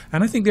well.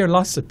 And I think there are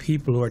lots of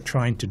people who are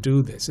trying to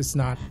do this. It's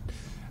not,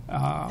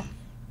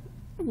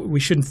 we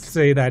shouldn't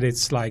say that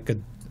it's like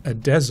a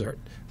desert.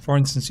 For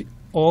instance,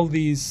 all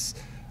these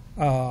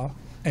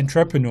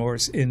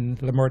entrepreneurs in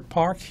Leimert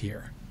Park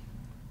here,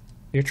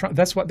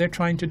 that's what they're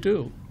trying to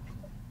do.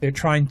 They're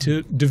trying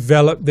to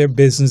develop their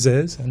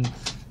businesses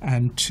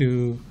and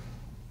to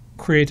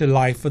create a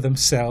life for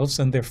themselves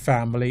and their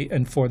family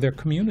and for their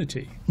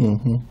community.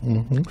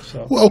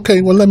 So. Well,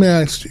 okay, well, let me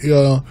ask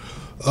you,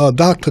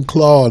 Dr.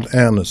 Claude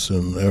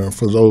Anderson,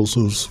 for those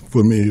who's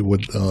familiar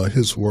with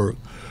his work,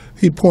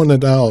 he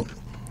pointed out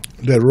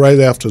that right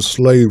after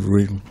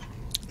slavery,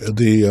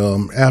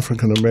 the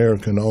African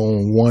American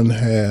owned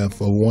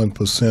 1/2 or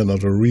 1% of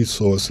the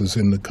resources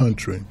in the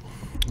country.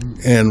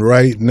 And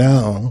right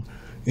now,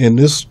 in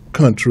this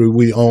country,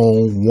 we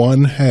own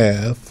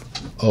 1/2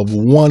 of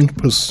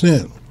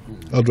 1%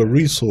 of the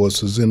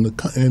resources in the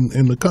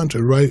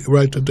country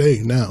right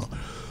today. Now,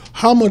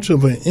 how much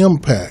of an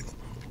impact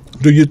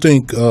do you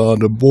think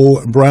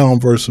the Brown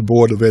versus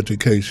Board of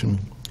Education,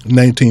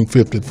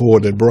 1954,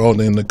 that brought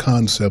in the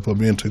concept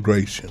of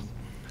integration?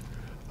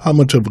 How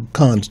much of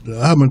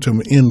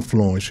an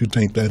influence you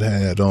think that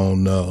had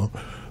on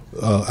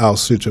our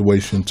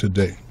situation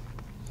today?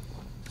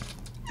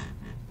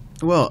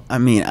 Well, I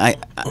mean, I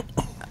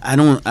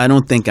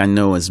don't think I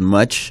know as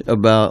much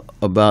about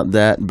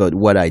that, but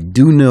what I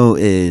do know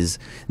is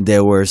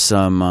there were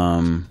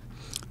some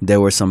there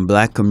were some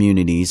black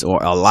communities,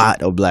 or a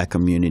lot of black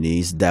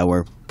communities, that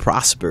were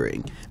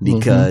prospering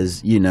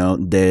because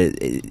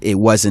it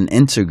wasn't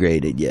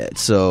integrated yet.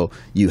 So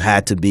you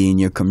had to be in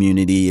your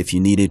community. If you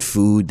needed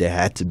food, there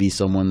had to be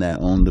someone that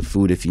owned the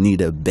food. If you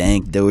needed a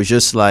bank, there was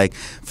just like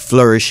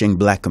flourishing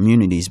black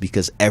communities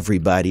because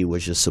everybody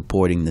was just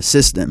supporting the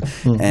system.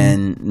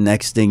 And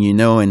next thing you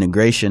know,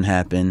 integration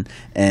happened,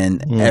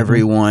 and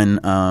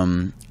everyone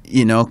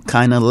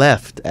kind of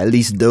left. At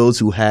least those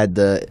who had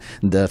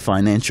the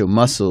financial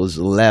muscles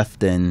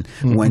left and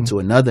went to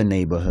another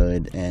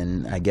neighborhood,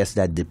 and I guess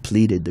that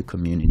depleted the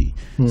community.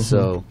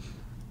 So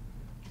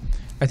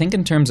I think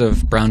in terms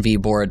of Brown v.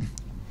 Board,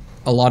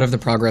 a lot of the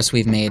progress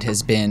we've made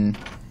has been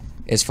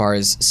as far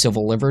as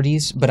civil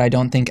liberties, but I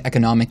don't think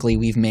economically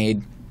we've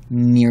made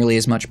nearly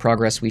as much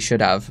progress we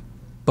should have.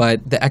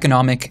 But the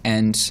economic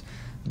and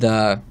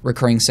the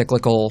recurring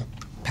cyclical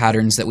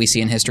patterns that we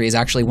see in history is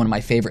actually one of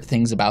my favorite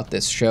things about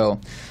this show,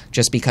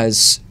 just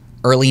because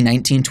early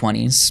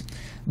 1920s,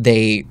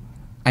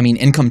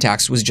 income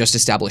tax was just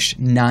established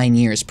 9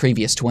 years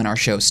previous to when our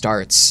show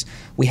starts.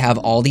 We have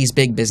all these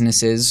big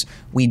businesses.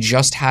 We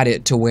just had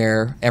it to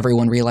where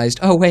everyone realized,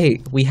 oh,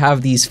 wait, we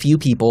have these few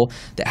people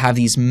that have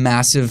these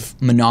massive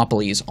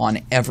monopolies on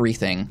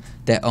everything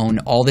that own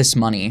all this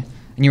money.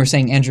 And you were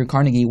saying Andrew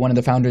Carnegie, one of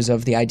the founders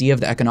of the idea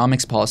of the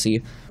economics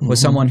policy, was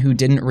someone who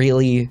didn't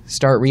really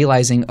start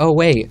realizing, oh,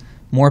 wait,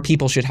 more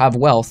people should have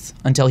wealth,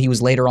 until he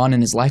was later on in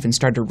his life and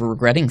started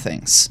regretting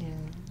things.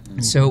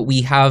 So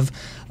we have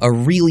a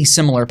really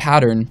similar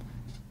pattern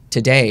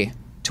today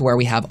to where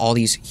we have all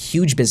these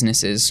huge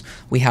businesses.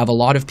 We have a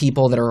lot of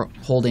people that are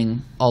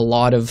holding a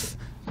lot of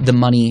the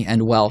money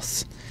and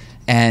wealth.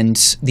 And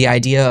the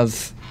idea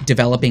of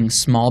developing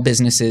small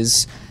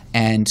businesses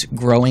and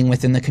growing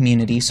within the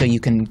community so you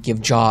can give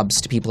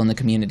jobs to people in the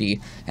community.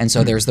 And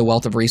so there's the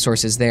wealth of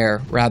resources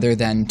there, rather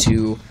than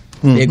to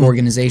big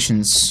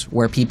organizations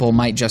where people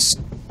might just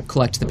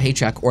collect the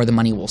paycheck or the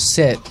money will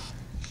sit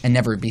and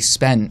never be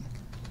spent,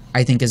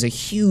 I think is a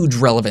huge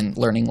relevant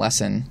learning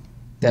lesson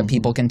that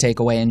people can take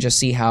away and just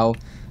see how,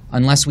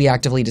 unless we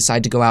actively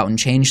decide to go out and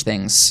change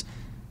things,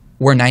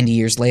 we're 90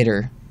 years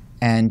later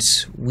and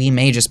we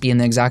may just be in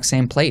the exact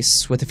same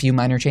place with a few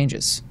minor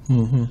changes.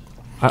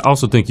 I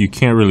also think you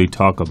can't really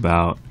talk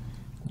about,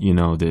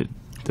 the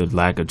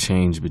lack of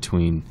change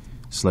between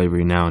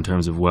slavery now in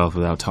terms of wealth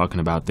without talking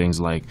about things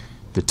like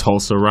the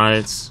Tulsa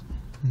riots,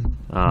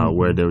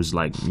 where there was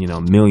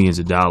millions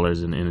of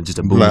dollars in just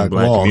a booming black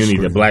community,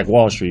 the Black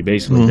Wall Street,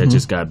 basically, that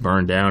just got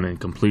burned down and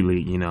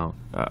completely,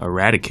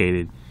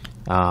 eradicated.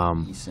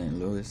 St.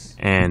 Louis.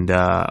 And,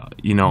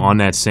 on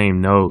that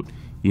same note,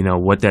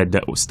 what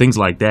that was, things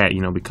like that,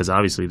 because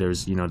obviously there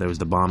was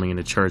the bombing in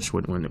the church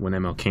when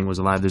ML King was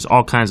alive. There's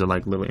all kinds of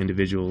little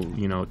individual,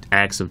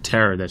 acts of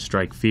terror that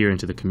strike fear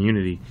into the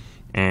community.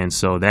 And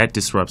so that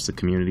disrupts the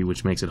community,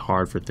 which makes it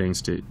hard for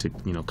things to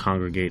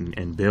congregate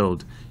and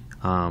build.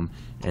 And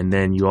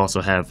then you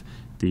also have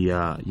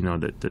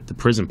the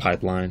prison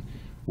pipeline,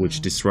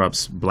 which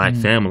disrupts black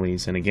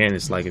families. And again,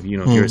 it's like if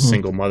you're a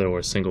single mother or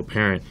a single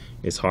parent,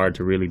 it's hard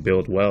to really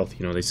build wealth.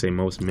 They say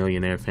most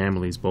millionaire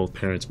families, both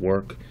parents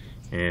work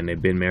and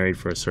they've been married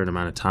for a certain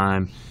amount of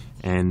time.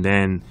 And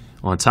then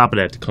on top of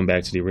that, to come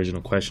back to the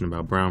original question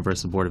about Brown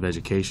versus Board of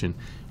Education,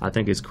 I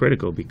think it's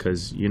critical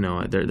because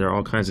there are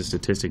all kinds of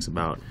statistics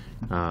about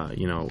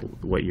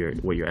what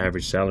your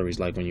average salary is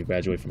like when you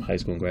graduate from high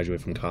school and graduate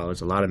from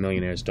college. A lot of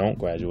millionaires don't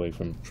graduate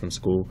from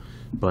school,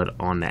 but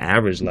on the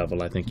average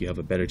level, I think you have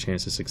a better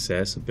chance of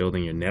success of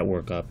building your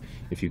network up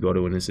if you go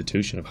to an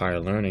institution of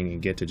higher learning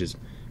and get to just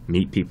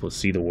meet people,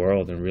 see the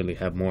world, and really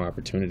have more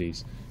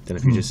opportunities than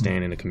if you just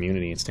stand in the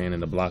community and stand in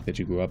the block that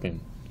you grew up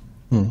in.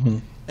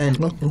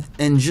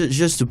 And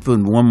just to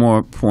put one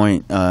more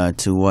point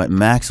to what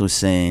Max was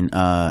saying,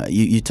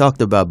 you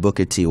talked about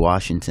Booker T.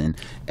 Washington,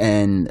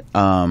 and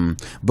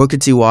Booker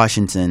T.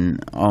 Washington.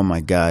 Oh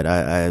my God,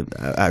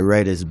 I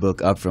read his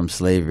book Up From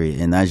Slavery,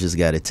 and I just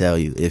got to tell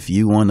you, if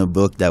you want a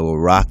book that will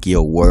rock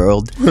your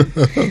world,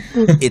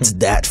 it's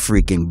that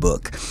freaking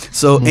book.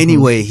 So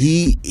anyway,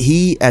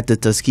 he at the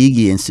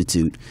Tuskegee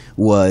Institute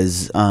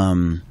was.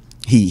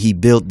 He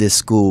built this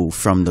school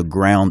from the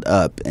ground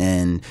up,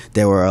 and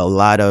there were a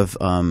lot of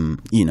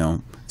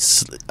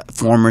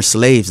former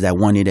slaves that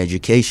wanted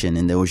education,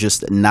 and there was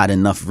just not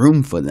enough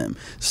room for them.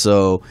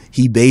 So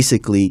he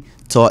basically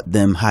taught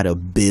them how to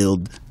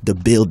build the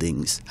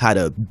buildings, how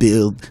to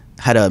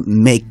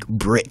make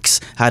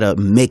bricks, how to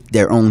make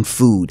their own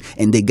food.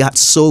 And they got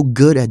so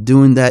good at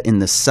doing that in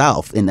the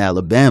South, in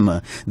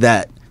Alabama,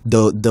 that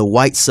the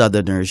white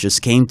Southerners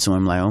just came to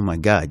him like, oh my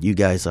God, you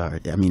guys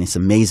it's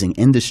amazing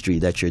industry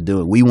that you're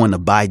doing. We want to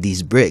buy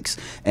these bricks.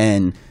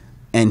 And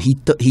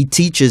he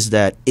teaches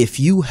that if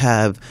you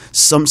have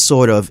some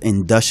sort of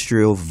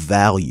industrial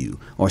value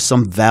or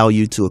some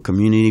value to a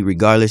community,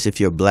 regardless if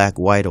you're black,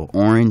 white, or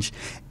orange,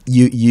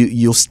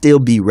 you'll still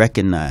be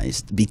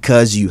recognized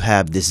because you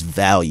have this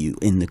value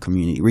in the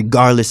community,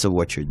 regardless of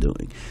what you're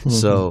doing.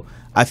 So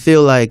I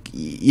feel like,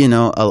 you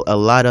know, a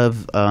lot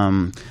of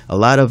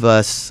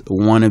us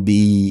want to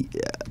be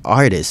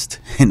artists,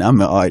 and I'm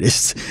an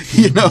artist.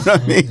 You know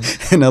what I mean?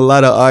 And a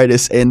lot of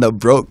artists end up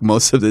broke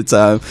most of the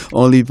time,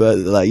 only by,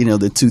 like, you know,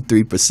 the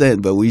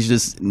 2-3%. But we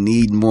just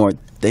need more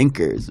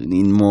thinkers. We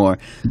need more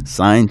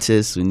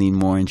scientists. We need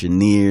more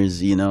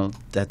engineers. You know,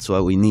 that's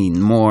what we need.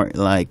 More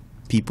like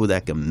people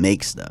that can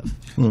make stuff.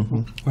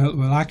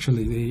 Well,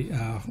 actually,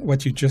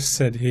 what you just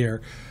said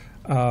here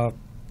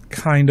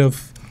kind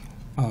of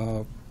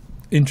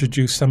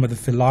introduce some of the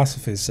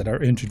philosophies that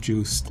are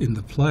introduced in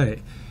the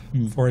play.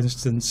 For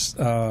instance,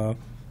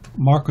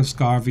 Marcus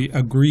Garvey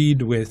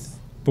agreed with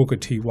Booker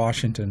T.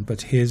 Washington,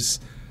 but his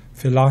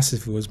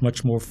philosophy was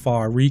much more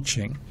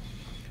far-reaching.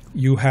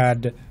 You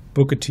had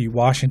Booker T.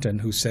 Washington,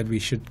 who said we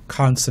should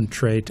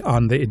concentrate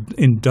on the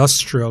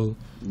industrial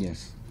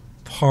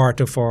part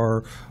of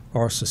our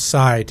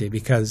society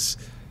because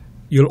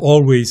you'll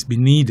always be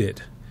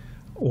needed,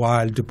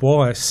 while Du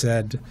Bois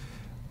said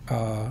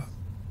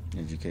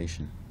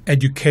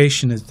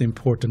education is the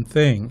important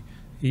thing.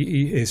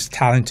 His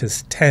talent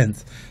is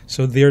 10th.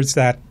 So there's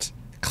that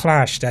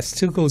clash that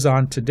still goes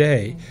on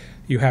today.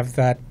 You have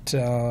that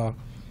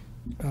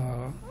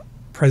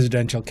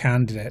presidential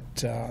candidate,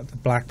 the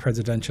black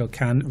presidential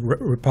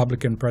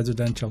Republican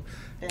presidential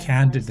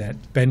candidate,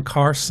 Ben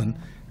Carson,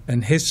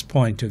 and his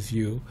point of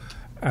view,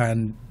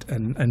 and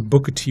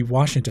Booker T.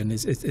 Washington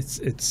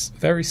it's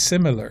very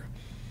similar.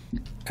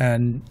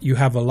 And you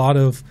have a lot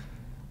of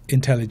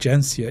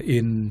intelligentsia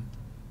in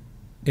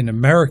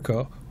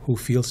America who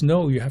feels,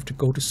 no, you have to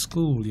go to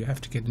school, you have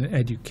to get an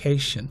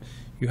education,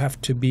 you have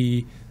to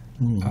be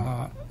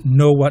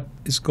know what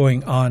is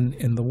going on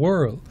in the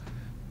world.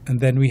 And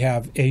then we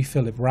have A.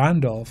 Philip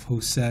Randolph,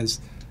 who says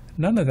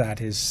none of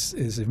that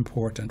is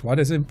important. What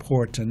is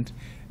important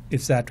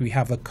is that we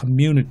have a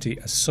community,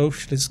 a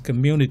socialist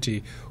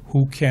community,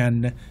 who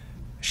can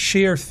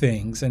share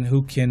things and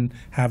who can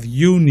have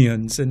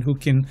unions and who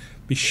can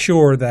be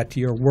sure that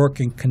your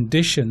working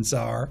conditions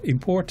are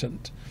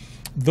important.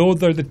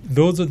 Those are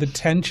the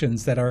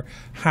tensions that are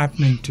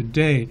happening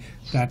today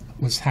that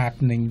was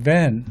happening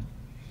then.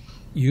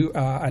 You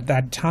at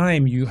that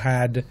time you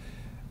had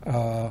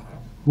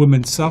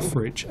women's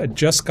suffrage, had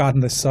just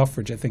gotten the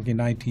suffrage, I think in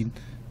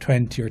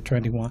 1920 or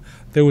 21.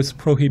 There was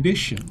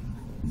prohibition.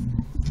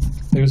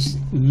 There's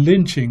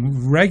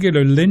lynching,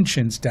 regular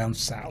lynchings down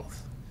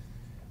south.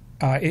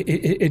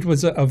 It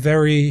was a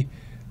very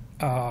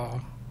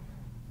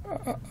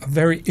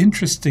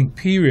interesting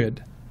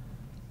period,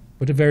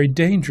 but a very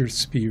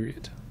dangerous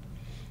period.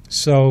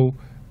 So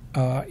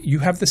you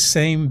have the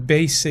same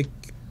basic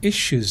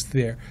issues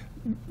there.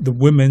 The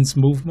women's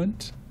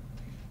movement,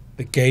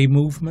 the gay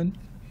movement,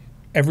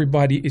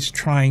 everybody is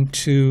trying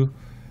to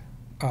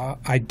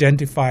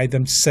identify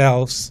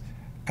themselves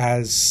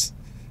as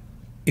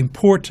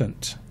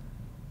important.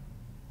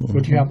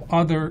 But you have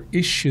other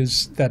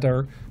issues that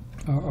are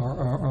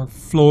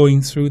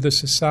flowing through the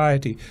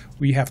society.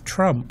 We have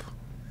Trump,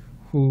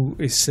 who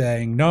is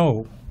saying,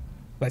 no,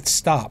 let's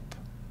stop.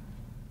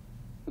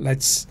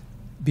 Let's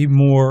be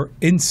more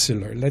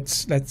insular.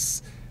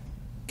 Let's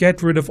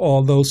get rid of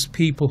all those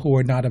people who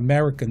are not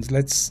Americans.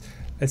 Let's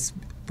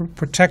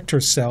protect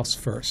ourselves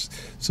first.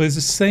 So it's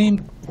the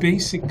same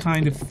basic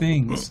kind of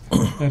things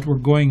that were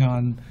going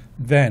on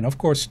then. Of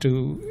course,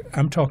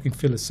 I'm talking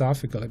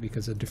philosophically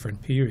because of a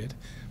different period,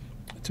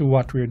 to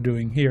what we're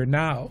doing here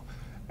now.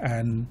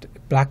 And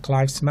Black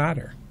Lives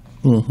Matter.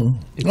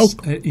 It's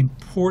an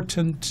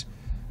important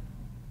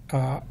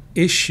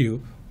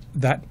issue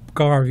that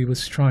Garvey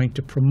was trying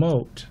to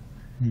promote.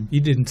 He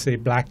didn't say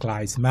Black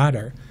Lives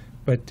Matter,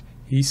 but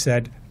he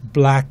said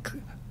Black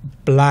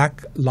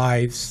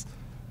lives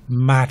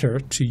matter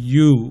to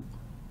you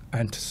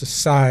and to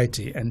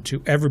society and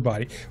to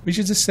everybody, which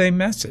is the same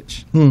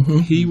message.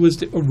 He was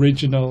the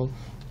original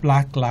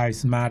Black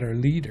Lives Matter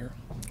leader.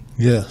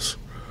 Yes,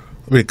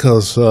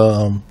 because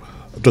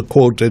the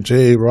quote that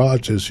J.A.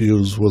 Rogers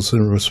used was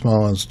in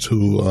response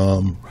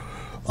to,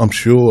 I'm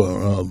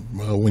sure,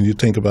 when you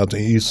think about the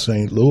East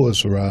St.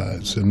 Louis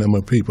riots and the number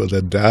of people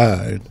that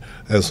died,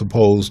 as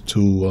opposed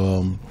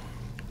to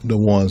the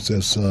ones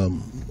that's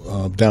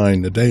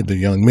dying today, the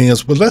young men.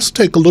 But let's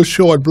take a little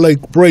short break.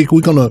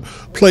 We're going to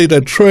play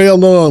that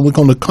trailer, and we're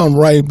going to come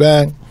right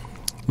back.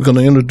 We're going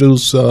to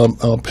introduce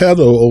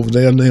Pedro over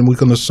there, and then we're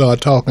going to start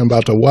talking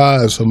about the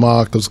wives of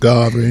Marcus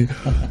Garvey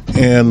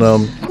and a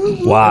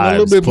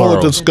little bit more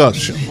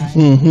discussion.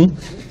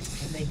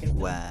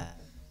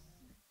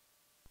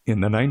 In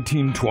the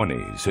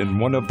 1920s, in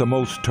one of the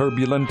most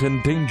turbulent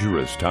and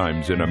dangerous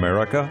times in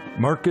America,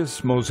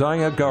 Marcus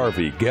Mosiah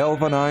Garvey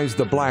galvanized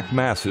the black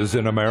masses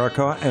in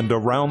America and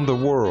around the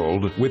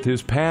world with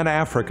his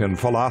Pan-African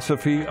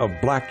philosophy of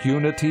black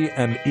unity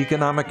and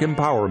economic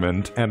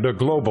empowerment and a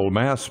global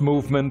mass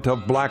movement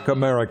of black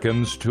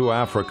Americans to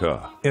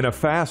Africa. In a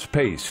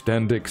fast-paced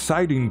and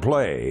exciting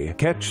play,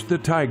 Catch the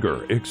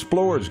Tiger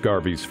explores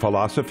Garvey's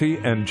philosophy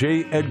and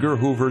J. Edgar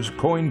Hoover's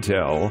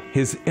COINTEL,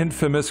 his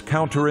infamous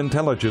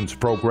counterintelligence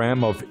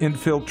program of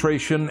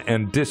infiltration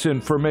and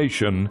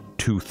disinformation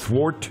to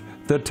thwart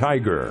the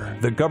Tiger,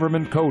 the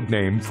government code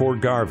name for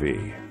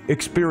Garvey.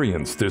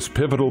 Experience this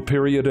pivotal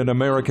period in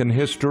American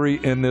history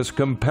in this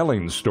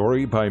compelling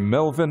story by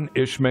Melvin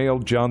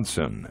Ishmael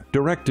Johnson,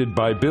 directed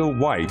by Bill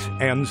White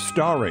and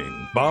starring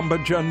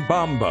Bamba John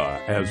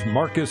Bamba as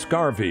Marcus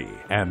Garvey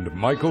and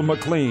Michael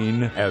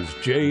McLean as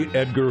J.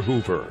 Edgar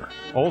Hoover.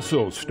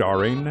 Also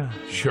starring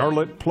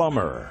Charlotte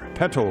Plummer,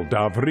 Petal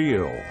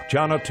D'avril,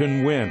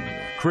 Jonathan Wynn,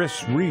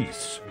 Chris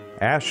Reese,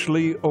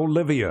 Ashley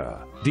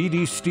Olivia, Dee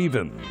Dee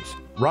Stevens,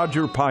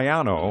 Roger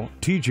Payano,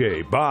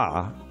 TJ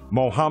Ba,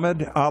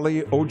 Mohammed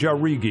Ali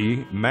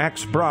Ojarigi,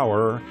 Max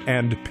Brower,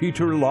 and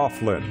Peter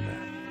Laughlin.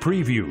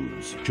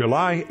 Previews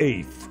July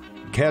 8th.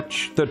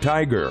 Catch the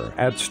Tiger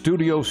at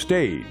Studio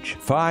Stage,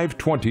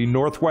 520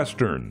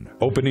 Northwestern,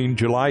 opening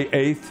July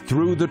 8th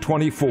through the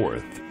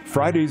 24th.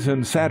 Fridays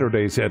and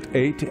Saturdays at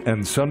 8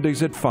 and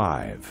Sundays at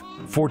 5.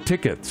 For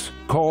tickets,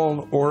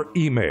 call or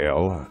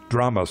email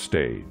Drama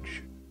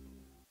Stage.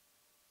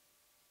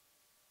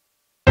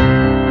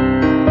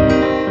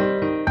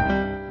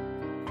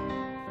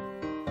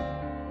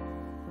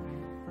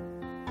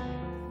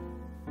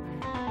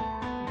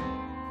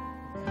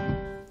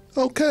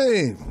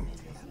 Okay,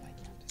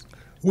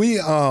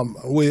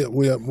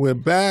 we're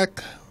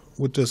back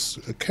with this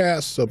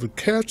cast of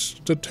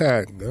Catch the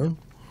Tiger.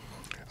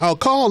 Our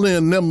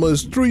call-in number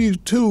is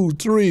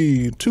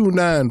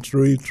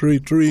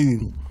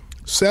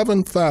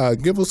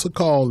 323-293-3375. Give us a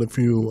call if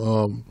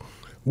you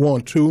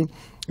want to.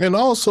 And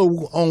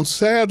also on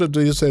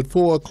Saturdays at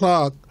 4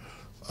 o'clock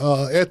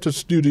at the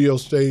Studio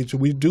Stage,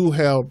 we do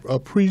have a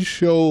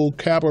pre-show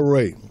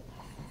cabaret.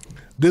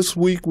 This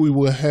week we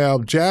will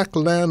have Jack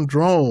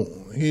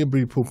Landrone. He'll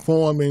be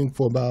performing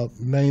for about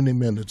 90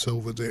 minutes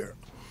over there.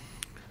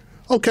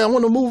 Okay, I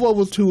want to move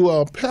over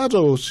to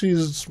Petal.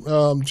 She's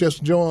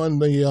just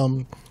joined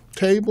the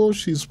table.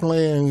 She's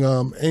playing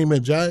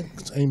Amy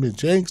Jenks.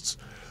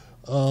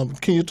 Can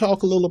you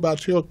talk a little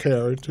about your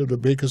character, the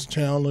biggest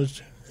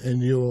challenge,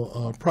 and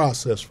your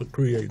process for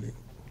creating?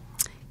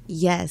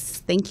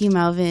 Yes, thank you,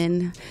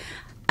 Melvin.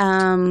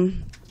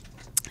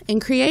 In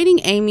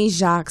creating Amy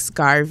Jacques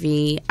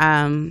Garvey,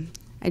 I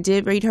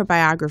did read her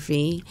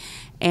biography,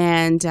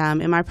 and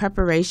in my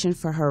preparation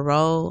for her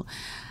role,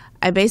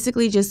 I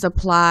basically just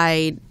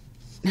applied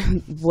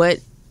what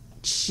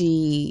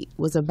she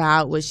was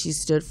about, what she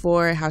stood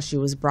for, how she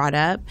was brought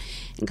up,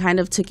 and kind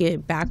of took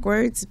it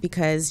backwards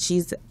because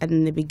she's,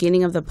 in the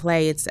beginning of the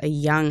play, it's a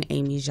young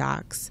Amy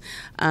Jacques.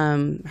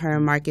 Her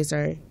and Marcus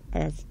are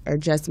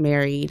just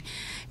married,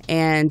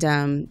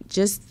 and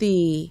just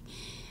the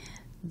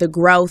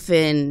growth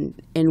in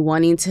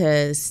wanting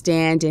to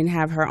stand and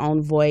have her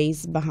own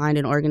voice behind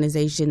an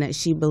organization that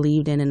she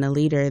believed in and a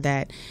leader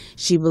that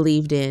she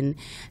believed in,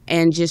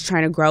 and just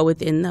trying to grow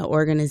within the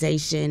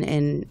organization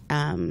and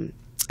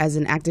as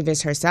an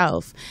activist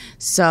herself.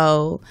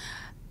 So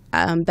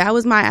that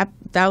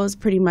was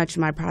pretty much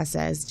my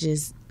process,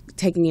 just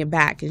taking it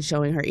back and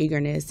showing her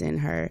eagerness and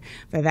her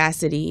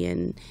vivacity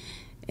and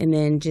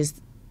then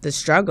just the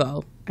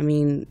struggle. I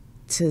mean,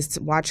 to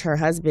watch her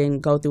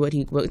husband go through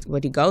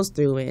what he goes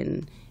through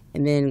and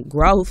then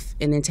growth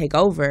and then take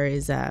over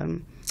is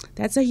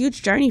that's a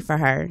huge journey for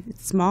her.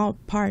 It's a small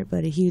part,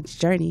 but a huge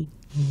journey.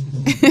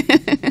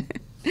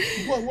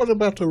 What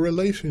about the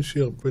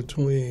relationship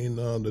between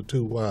the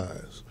two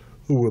wives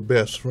who were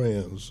best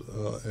friends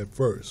at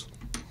first?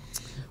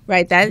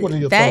 Right,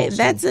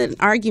 that's an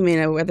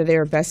argument of whether they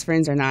were best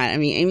friends or not. I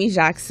mean, Amy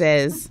Jacques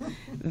says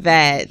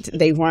that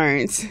they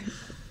weren't,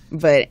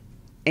 but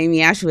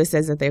Amy Ashwood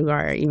says that they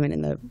were, even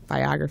in the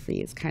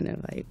biography. It's kind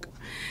of like,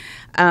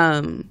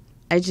 I'm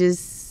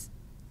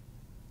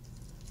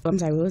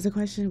sorry, what was the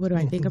question? What do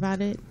I think about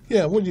it?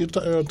 Yeah, what do you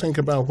think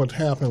about what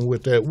happened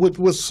with that?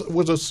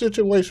 Would a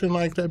situation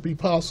like that be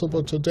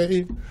possible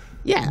today?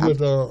 Yeah.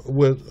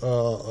 With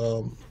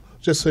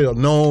just say a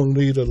known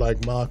leader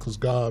like Marcus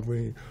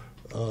Garvey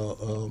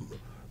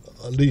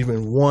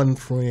leaving one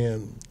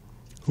friend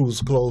who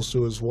was close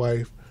to his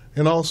wife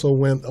and also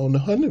went on the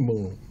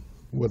honeymoon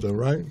with her,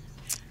 right?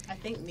 I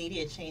think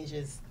media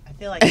changes. I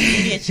feel like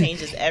media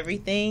changes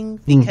everything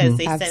because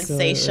they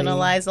Absolutely.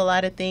 sensationalize a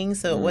lot of things.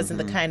 So it wasn't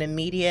the kind of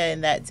media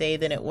in that day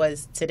than it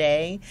was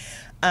today.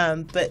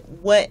 But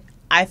what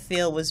I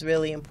feel was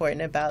really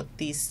important about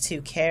these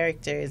two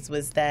characters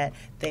was that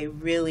they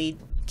really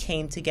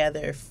came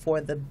together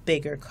for the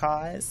bigger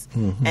cause.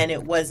 And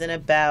it wasn't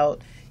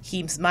about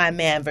he's my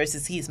man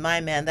versus he's my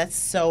man.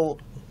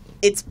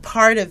 It's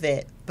part of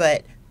it,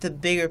 but the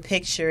bigger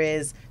picture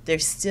is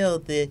there's still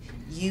the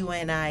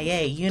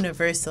UNIA,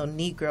 Universal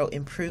Negro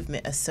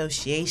Improvement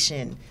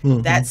Association.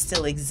 That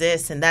still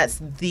exists, and that's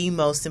the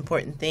most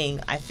important thing,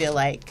 I feel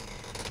like,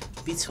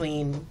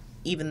 between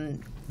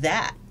even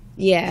that.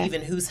 Yeah.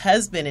 Even whose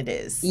husband it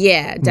is.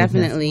 Yeah,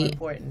 definitely. It's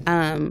more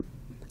important.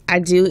 I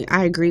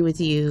agree with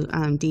you,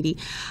 Dee Dee.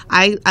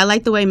 I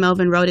like the way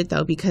Melvin wrote it,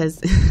 though, because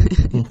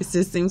it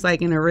just seems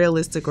like in a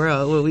realistic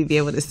world will we be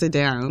able to sit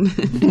down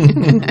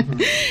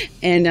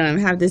and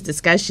have this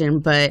discussion.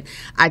 But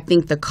I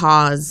think the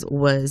cause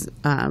was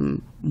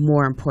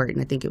more important.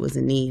 I think it was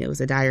a need. It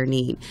was a dire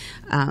need.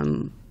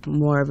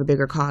 more of a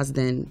bigger cause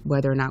than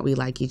whether or not we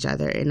like each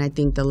other. And I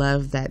think the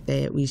love that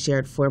we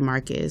shared for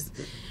Marcus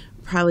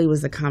probably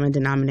was the common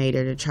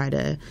denominator to try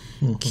to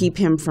keep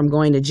him from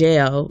going to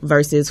jail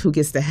versus who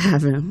gets to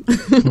have him.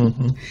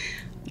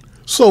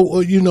 So,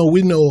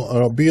 we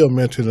know Bill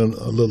mentioned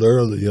a little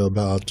earlier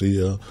about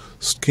the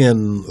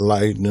skin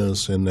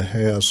lightness and the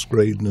hair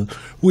straightening.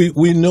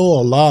 We know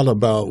a lot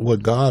about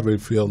what Garvey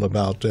feel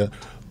about that,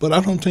 but I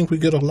don't think we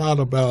get a lot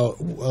about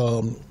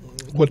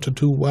what the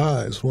two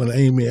wives, when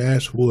Amy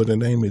Ashwood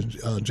and Amy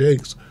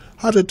Jakes,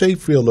 how did they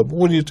feel?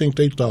 What do you think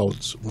their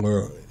thoughts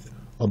were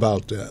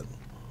about that?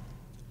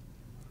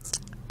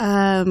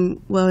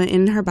 Well,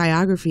 in her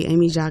biography,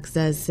 Amy Jacques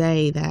does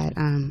say that,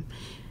 in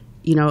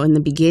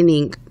the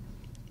beginning,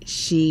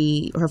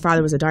 her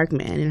father was a dark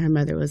man and her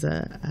mother was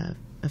a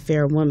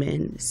fair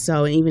woman.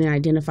 So even in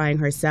identifying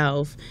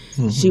herself,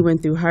 she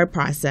went through her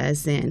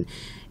process. And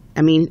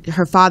I mean,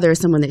 her father is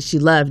someone that she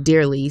loved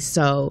dearly.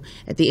 So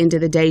at the end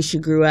of the day, she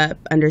grew up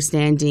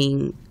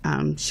understanding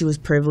she was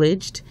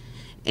privileged,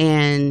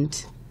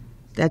 and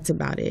that's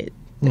about it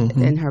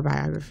in her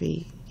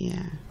biography.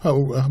 Yeah.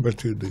 How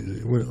about you,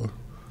 Dee?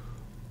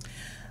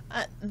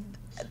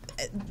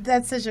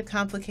 That's such a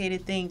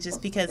complicated thing,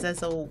 just because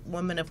as a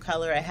woman of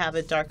color I have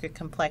a darker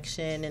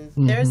complexion, and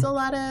there's a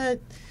lot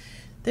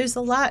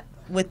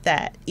with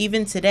that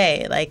even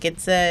today. Like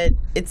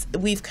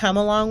we've come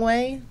a long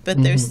way,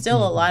 but there's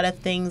still a lot of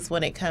things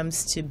when it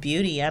comes to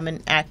beauty. I'm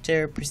an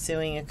actor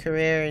pursuing a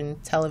career in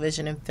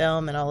television and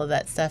film and all of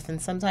that stuff, and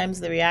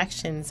sometimes the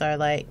reactions are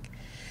like,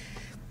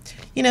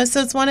 so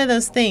it's one of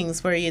those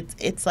things where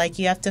it's like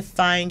you have to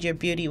find your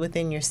beauty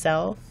within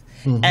yourself.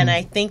 And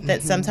I think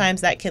that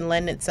sometimes that can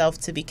lend itself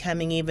to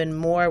becoming even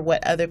more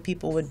what other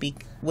people would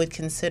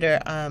consider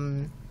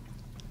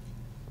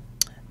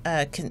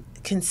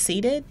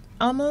conceited,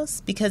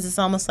 almost, because it's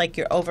almost like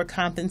you're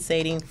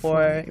overcompensating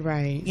for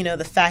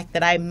the fact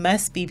that I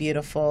must be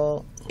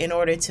beautiful in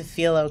order to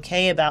feel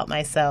okay about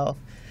myself,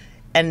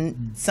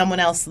 and someone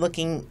else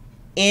looking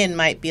in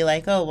might be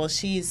like, oh well,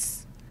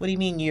 what do you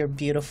mean you're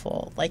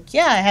beautiful? Like,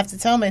 yeah, I have to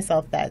tell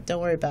myself that. Don't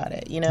worry about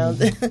it,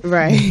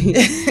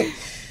 Right.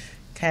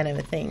 Kind of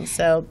a thing.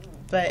 So,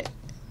 but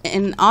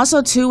and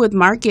also too with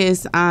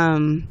Marcus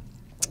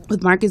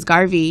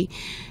Garvey,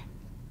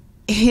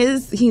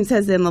 he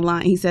says in the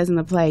line, he says in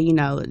the play,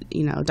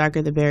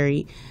 darker the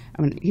berry.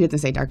 I mean, he doesn't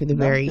say darker the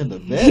berry.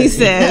 He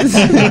says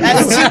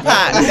that's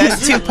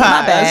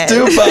Tupac. That's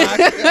Tupac.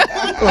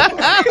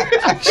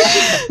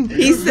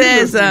 He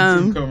says,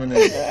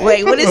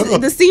 wait, what is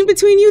the scene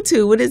between you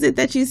two? What is it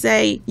that you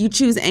say? You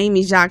choose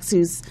Amy Jacques,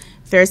 who's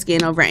fair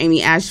skin, over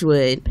Amy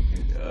Ashwood.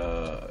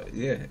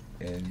 Yeah.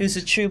 Who's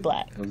a true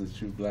black.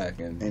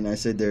 And I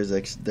said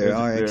there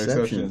are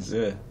exceptions.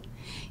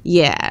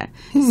 Yeah.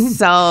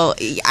 So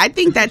I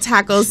think that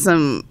tackles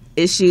some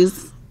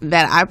issues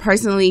that I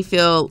personally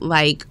feel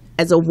like,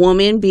 as a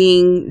woman,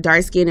 being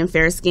dark skinned and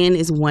fair skinned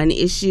is one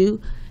issue.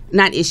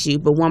 Not issue,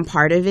 but one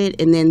part of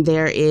it. And then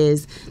there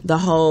is the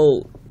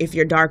whole, if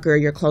you're darker,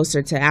 you're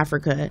closer to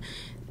Africa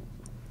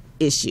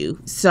issue.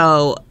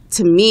 So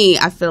to me,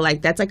 I feel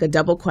like that's like a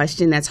double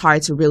question that's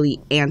hard to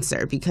really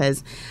answer,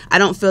 because I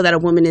don't feel that a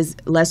woman is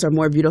less or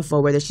more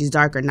beautiful whether she's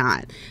dark or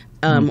not,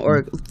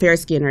 or fair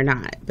skin or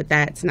not. But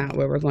that's not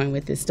where we're going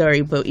with this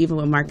story. But even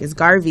with Marcus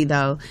Garvey,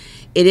 though,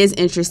 it is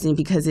interesting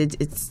because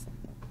it's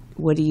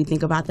what do you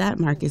think about that,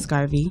 Marcus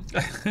Garvey?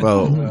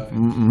 Well,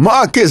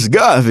 Marcus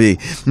Garvey.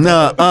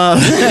 No.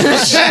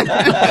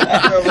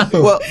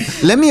 Well,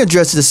 let me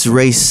address this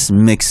race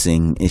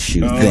mixing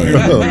issue thing.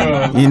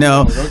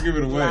 Don't give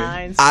it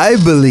away. I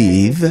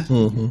believe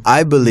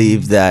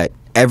that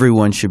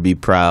everyone should be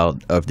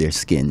proud of their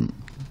skin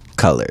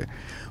color,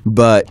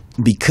 but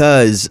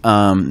because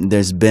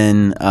there's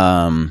been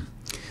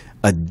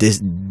a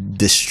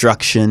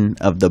destruction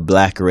of the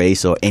black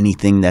race or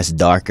anything that's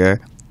darker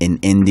in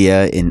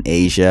India, in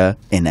Asia,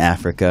 in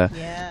Africa.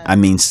 Yeah. I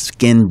mean,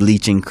 skin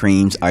bleaching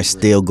creams are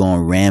still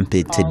going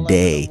rampant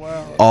today,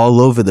 all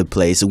over the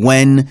place.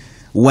 When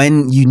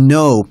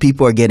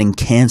people are getting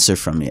cancer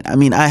from it. I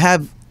mean, I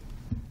have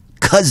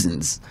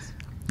cousins,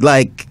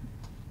 like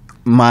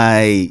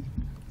my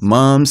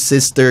mom's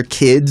sister,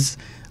 kids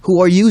who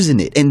are using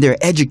it, and they're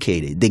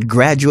educated. They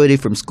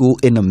graduated from school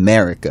in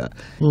America,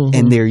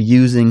 and they're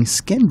using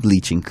skin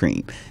bleaching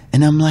cream.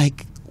 And I'm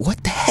like,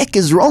 what the heck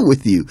is wrong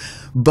with you?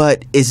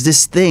 But it's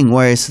this thing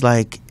where it's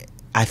like,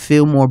 I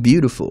feel more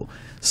beautiful.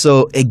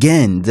 So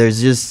again,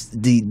 there's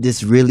just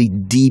this really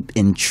deep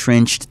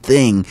entrenched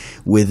thing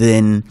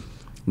within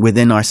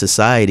our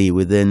society,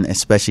 within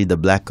especially the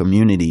black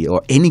community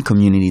or any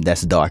community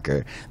that's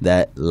darker,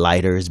 that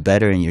lighter is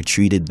better and you're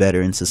treated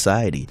better in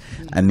society.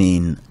 I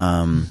mean,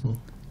 I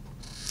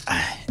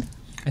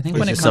think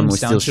when it something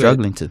comes we're down still to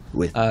struggling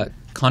with.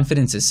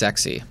 confidence is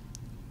sexy.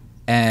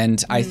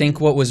 And I think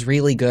what was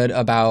really good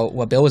about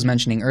what Bill was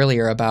mentioning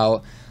earlier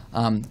about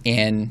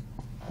in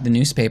the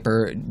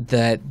newspaper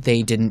that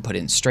they didn't put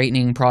in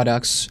straightening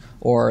products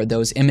or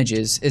those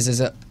images is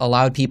it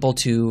allowed people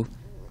to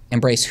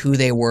embrace who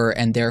they were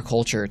and their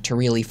culture, to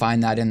really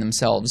find that in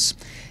themselves.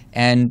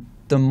 And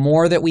the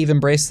more that we've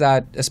embraced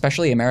that,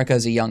 especially America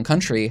as a young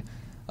country.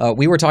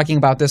 We were talking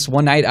about this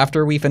one night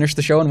after we finished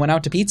the show and went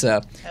out to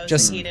pizza. That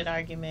was a heated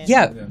argument.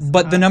 Yeah,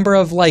 but the number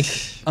of like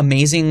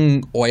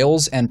amazing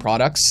oils and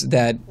products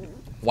that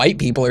white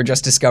people are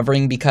just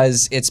discovering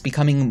because it's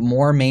becoming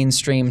more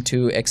mainstream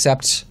to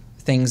accept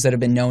things that have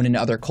been known in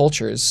other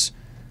cultures,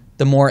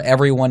 the more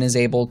everyone is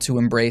able to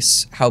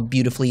embrace how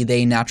beautifully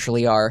they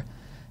naturally are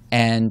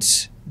and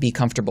be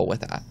comfortable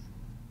with that.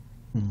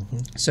 Mm-hmm.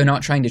 So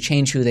not trying to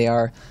change who they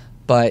are,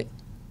 but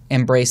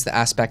embrace the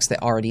aspects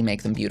that already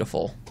make them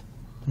beautiful.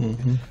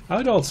 Mm-hmm.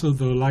 I'd also,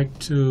 though, like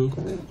to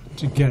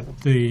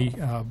get the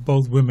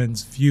both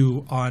women's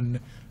view on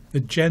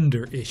the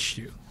gender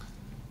issue,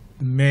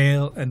 the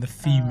male and the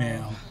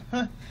female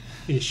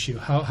issue.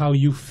 How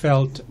you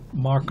felt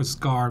Marcus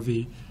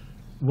Garvey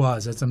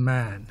was as a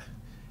man,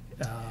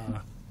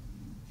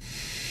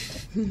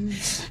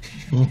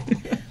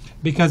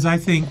 because I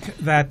think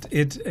that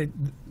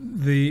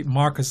the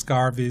Marcus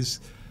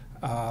Garvey's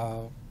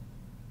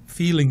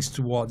feelings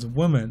towards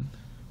women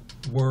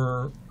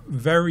were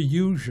very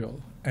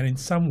usual and in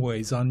some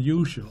ways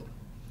unusual.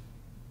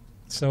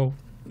 So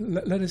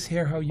let us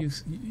hear how you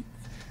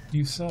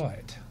saw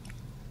it.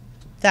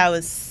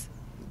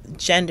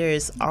 Gender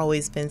has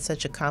always been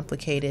such a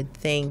complicated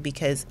thing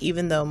because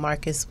even though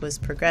Marcus was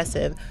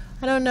progressive,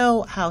 I don't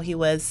know how he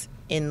was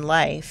in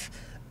life,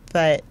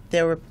 but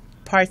there were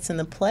parts in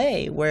the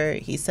play where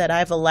he said,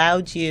 I've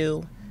allowed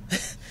you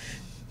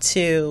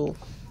to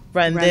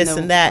run this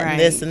and that and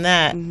this and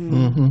that. Mm-hmm.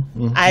 Mm-hmm,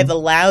 mm-hmm. I've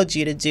allowed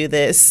you to do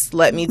this.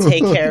 Let me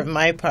take care of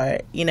my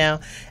part, you know.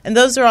 And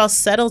those are all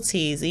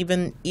subtleties,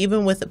 even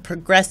with a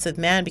progressive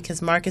man, because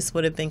Marcus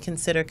would have been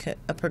considered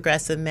a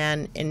progressive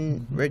man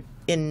in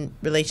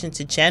relation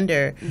to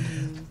gender.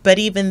 Mm-hmm. But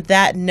even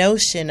that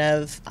notion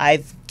of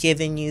I've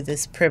given you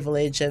this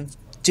privilege of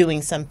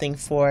doing something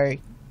for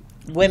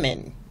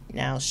women,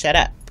 now shut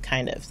up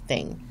kind of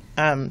thing.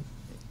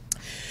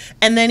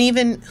 And then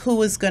even who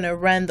was going to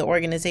run the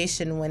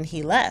organization when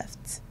he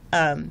left.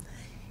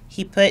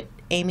 He put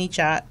Amy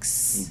Jacques,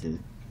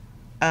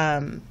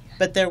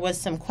 but there was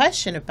some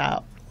question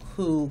about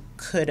who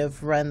could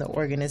have run the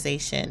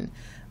organization.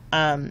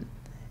 Amy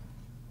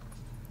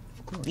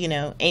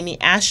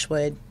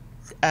Ashwood,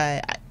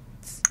 my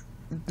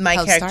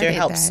character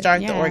helped start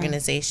the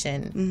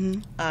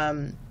organization,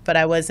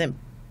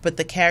 but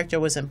the character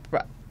wasn't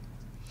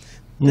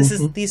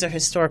these are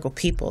historical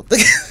people.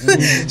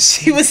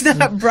 She was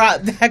not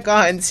brought back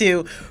on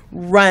to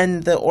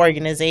run the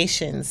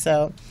organization.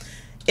 So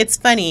it's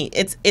funny.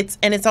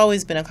 It's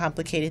always been a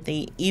complicated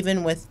thing.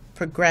 Even with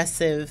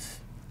progressive,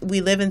 we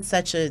live in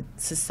such a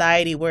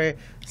society where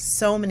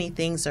so many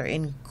things are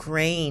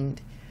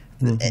ingrained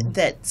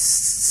that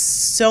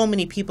so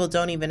many people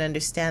don't even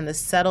understand the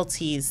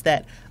subtleties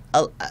that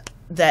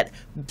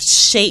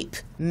shape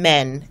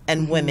men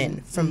and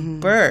women from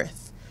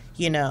birth,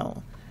 you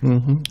know.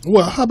 Mm-hmm.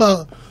 Well, how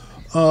about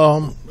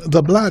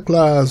the Black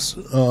Lives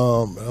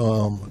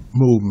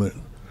movement?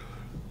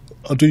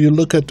 Do you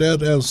look at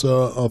that as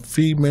a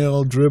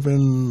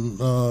female-driven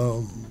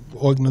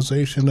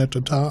organization at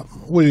the top?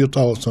 What are your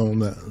thoughts on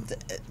that?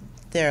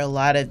 There are a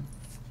lot of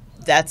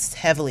that's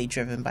heavily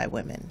driven by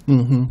women,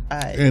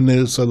 and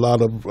there's a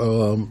lot of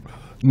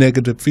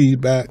negative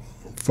feedback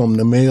from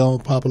the male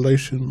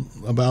population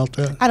about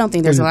that. I don't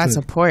think there's a lot of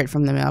support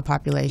from the male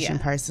population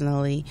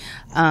personally.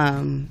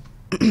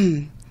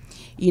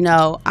 You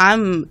know,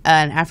 I'm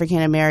an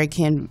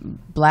African-American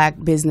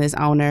black business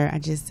owner. I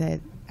just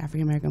said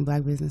African-American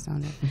black business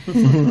owner.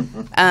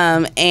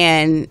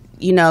 And,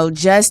 you know,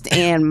 just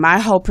in my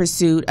whole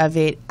pursuit of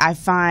it, I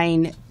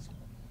find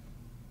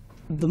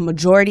the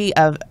majority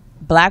of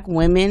black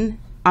women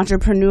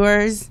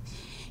entrepreneurs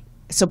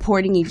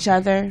supporting each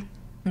other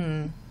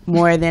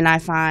more than I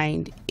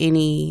find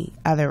any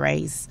other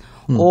race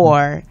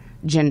or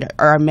gender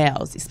or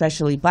males,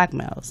 especially black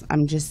males.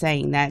 I'm just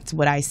saying that's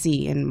what I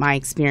see in my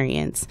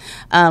experience.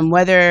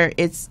 Whether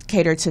it's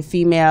catered to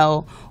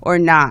female or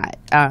not,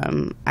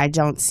 I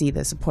don't see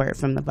the support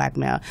from the black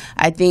male.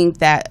 I think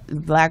that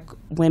black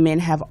women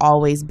have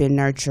always been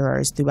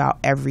nurturers throughout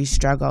every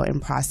struggle and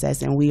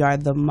process, and we are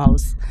the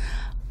most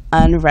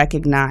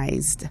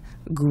unrecognized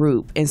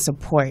group in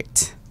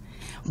support.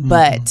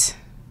 But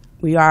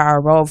we are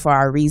our role for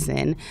our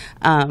reason.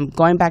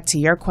 Going back to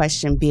your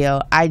question,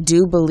 Bill, I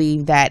do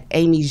believe that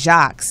Amy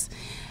Jacques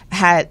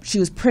she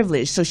was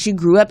privileged, so she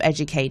grew up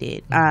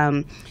educated.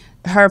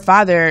 Her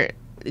father,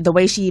 the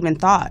way she even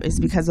thought is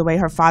because the way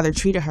her father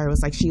treated her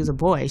was like she was a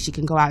boy. She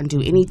can go out and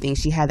do anything.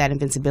 She had that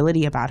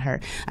invincibility about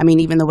her. I mean,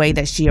 even the way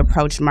that she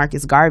approached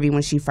Marcus Garvey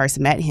when she first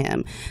met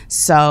him.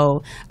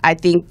 So I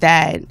think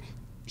that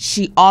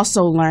she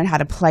also learned how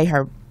to play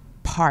her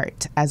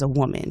part as a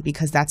woman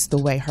because that's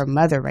the way her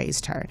mother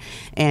raised her,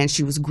 and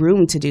she was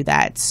groomed to do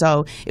that.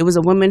 So it was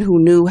a woman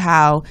who knew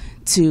how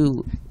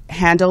to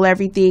handle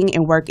everything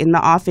and work in the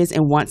office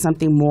and want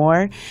something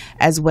more,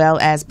 as well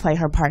as play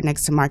her part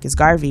next to Marcus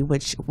Garvey,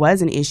 which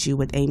was an issue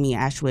with Amy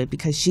Ashwood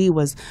because she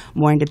was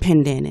more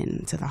independent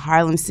and to the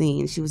Harlem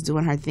scene. She was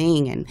doing her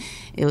thing, and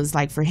it was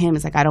like for him,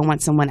 it's like, I don't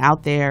want someone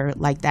out there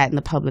like that in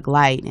the public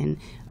light, and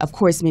of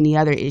course many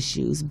other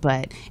issues.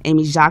 But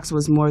Amy Jacques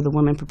was more the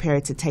woman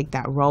prepared to take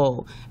that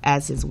role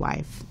as his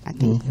wife, I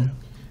think.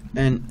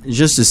 And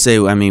just to say,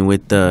 I mean,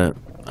 with the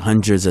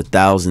hundreds of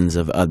thousands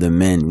of other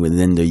men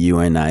within the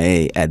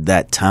UNIA at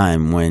that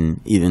time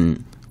when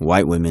even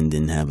white women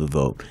didn't have a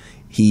vote,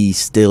 he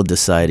still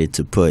decided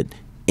to put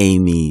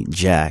Amy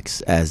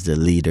Jacques as the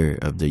leader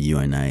of the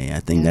UNIA. I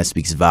think that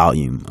speaks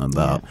volume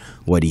about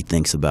what he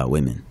thinks about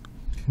women.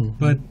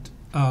 But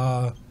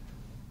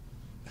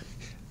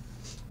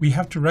we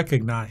have to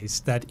recognize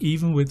that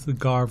even with the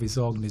Garvey's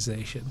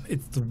organization,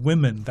 it's the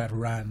women that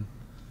ran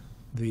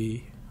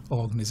the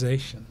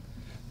organization.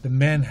 The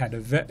men had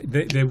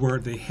they were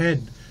the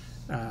head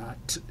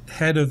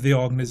of the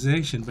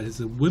organization, but it's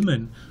the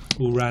women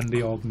who ran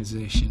the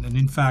organization. And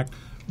in fact,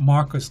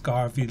 Marcus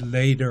Garvey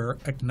later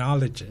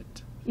acknowledged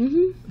it,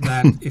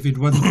 that if it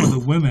wasn't for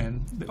the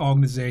women, the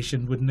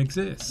organization wouldn't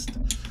exist.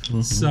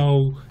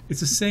 So it's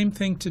the same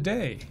thing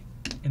today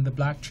in the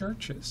black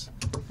churches.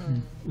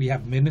 We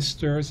have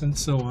ministers and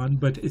so on,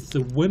 but it's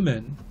the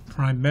women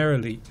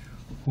primarily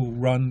who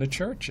run the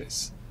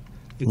churches.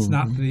 It's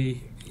not the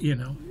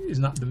is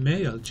not the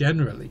male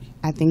generally.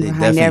 I think They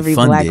behind definitely every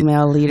fund black it.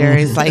 male leader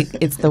is like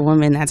it's the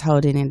woman that's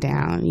holding it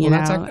down. You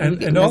Well, know,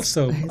 and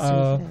also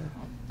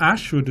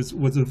Ashwood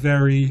was a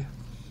very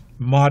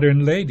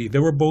modern lady. They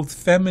were both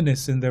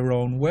feminists in their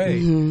own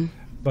way,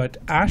 but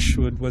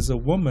Ashwood was a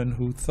woman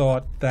who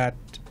thought that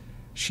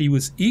she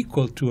was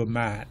equal to a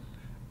man,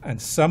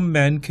 and some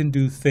men can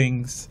do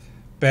things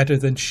better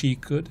than she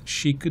could.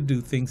 She could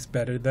do things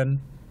better than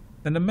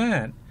a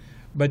man,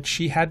 but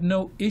she had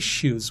no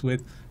issues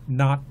with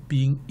not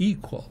being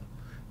equal.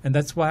 And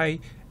that's why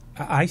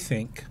I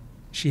think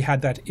she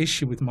had that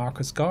issue with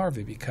Marcus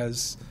Garvey,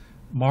 because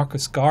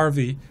Marcus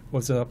Garvey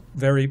was a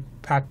very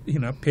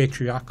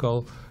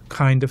patriarchal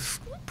kind of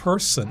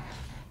person,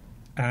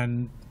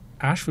 and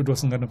Ashwood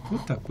wasn't going to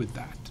put up with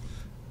that.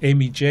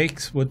 Amy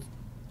Jacques would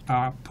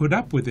put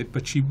up with it,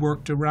 but she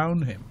worked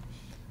around him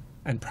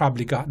and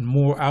probably gotten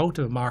more out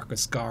of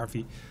Marcus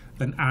Garvey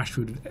than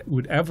Ashwood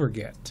would ever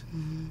get,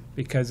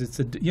 because it's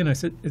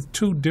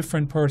two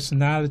different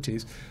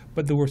personalities,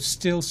 but there were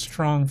still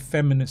strong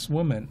feminist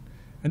women,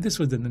 and this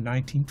was in the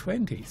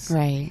 1920s.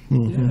 right.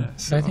 Yeah,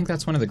 So I think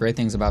that's one of the great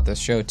things about this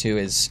show too,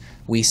 is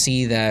we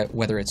see that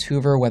whether it's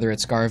Hoover, whether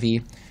it's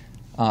Garvey,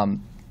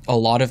 a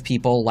lot of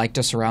people like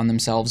to surround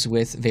themselves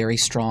with very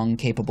strong,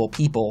 capable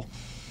people,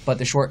 but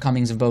the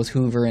shortcomings of both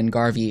Hoover and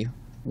Garvey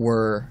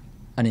were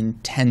an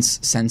intense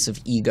sense of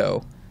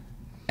ego.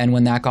 And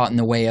when that got in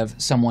the way of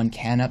someone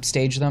can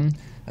upstage them,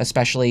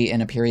 especially in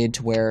a period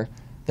to where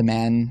the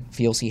man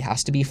feels he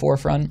has to be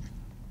forefront,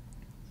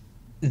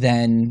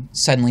 then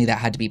suddenly that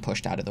had to be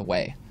pushed out of the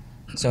way.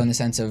 So in the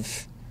sense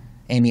of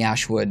Amy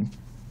Ashwood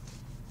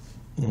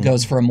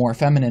goes for a more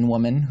feminine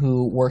woman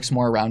who works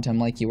more around him,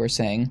 like you were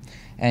saying,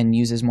 and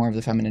uses more of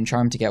the feminine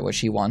charm to get what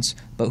she wants,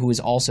 but who is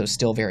also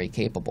still very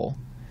capable.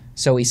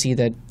 So we see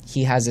that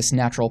he has this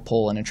natural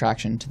pull and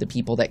attraction to the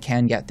people that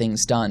can get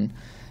things done.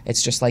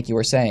 It's just like you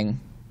were saying,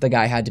 the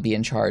guy had to be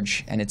in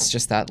charge, and it's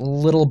just that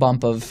little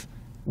bump of,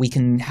 we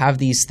can have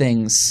these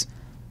things,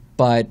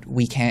 but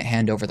we can't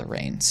hand over the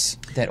reins,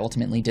 that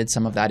ultimately did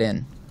some of that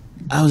in.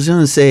 I was going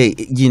to say,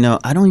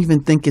 I don't even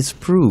think it's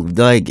proved.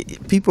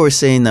 Like, people are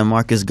saying that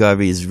Marcus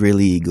Garvey is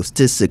really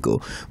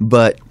egotistical,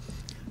 but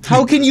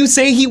How can you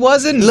say he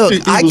wasn't? look,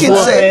 I can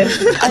say,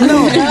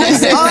 no,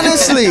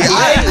 honestly,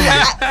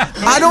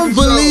 I don't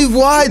believe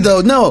why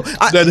though. No,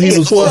 That he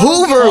was what?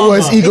 Hoover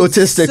was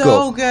egotistical.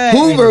 so good.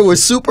 Hoover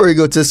was super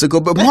egotistical,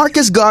 but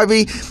Marcus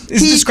Garvey,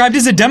 Is described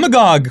as a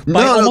demagogue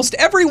by No, almost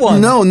everyone.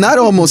 No, not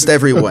almost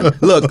everyone.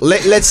 Look,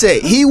 let's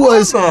say he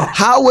was.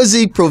 How was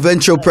he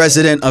provincial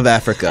president of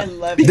Africa?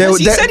 Because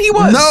he said he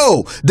was.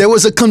 No, there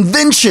was a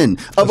convention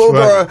of That's over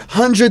right.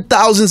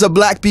 100,000 of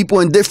black people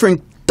in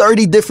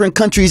 30 different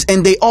countries,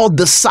 and they all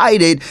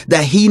decided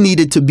that he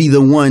needed to be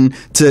the one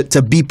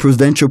to be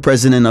provincial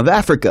president of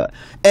Africa.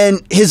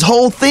 And his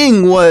whole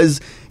thing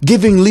was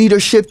giving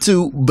leadership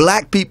to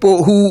black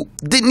people who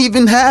didn't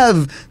even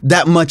have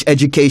that much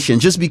education,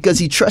 just because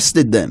he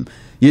trusted them,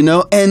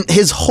 and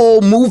his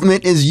whole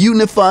movement is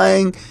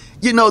unifying,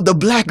 the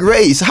black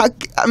race.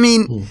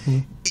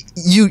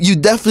 You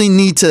definitely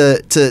need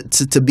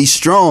to be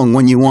strong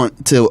when you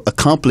want to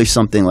accomplish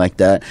something like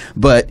that.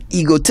 But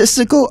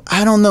egotistical,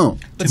 I don't know.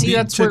 But see,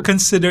 that's where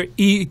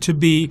To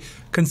be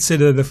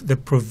considered the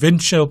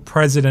provincial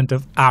president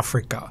of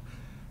Africa,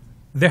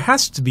 there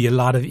has to be a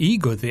lot of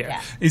ego there.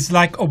 Yeah. It's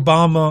like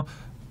Obama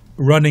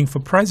running for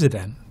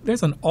president.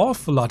 There's an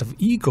awful lot of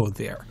ego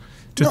there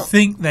to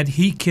think that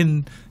he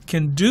can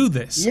do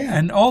this. Yeah.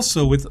 And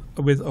also with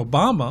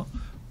Obama,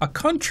 a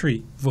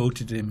country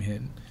voted him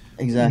in.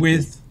 Exactly.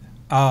 With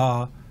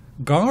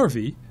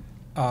Garvey,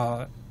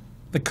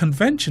 the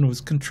convention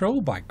was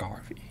controlled by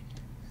Garvey.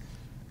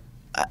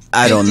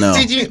 I don't know.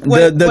 Did you?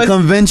 The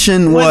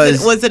convention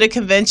was. Was it a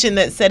convention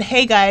that said,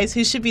 "Hey guys,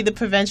 who should be the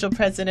provincial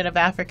president of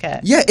Africa"?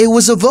 Yeah, it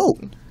was a vote.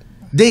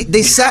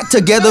 They sat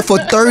together for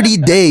 30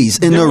 days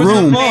in a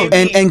room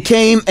and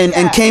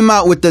came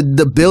out with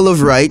the Bill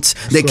of Rights.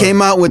 They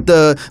came out with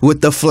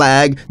the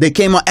flag. They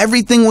came out.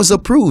 Everything was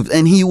approved,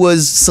 and he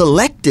was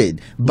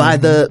selected by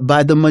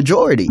the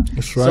majority.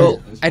 That's right.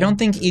 So I don't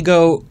think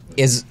ego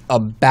is a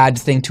bad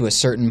thing to a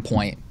certain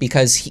point,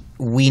 because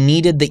we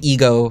needed the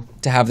ego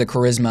to have the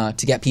charisma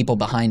to get people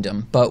behind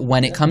him. But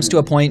when it comes to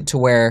a point to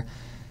where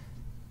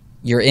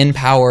you're in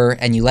power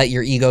and you let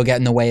your ego get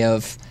in the way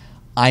of,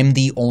 I'm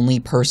the only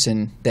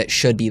person that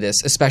should be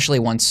this, especially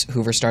once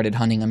Hoover started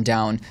hunting him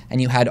down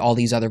and you had all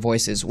these other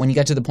voices. When you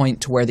get to the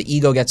point to where the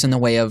ego gets in the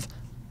way of,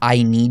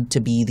 I need to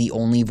be the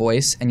only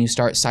voice, and you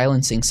start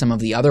silencing some of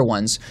the other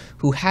ones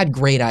who had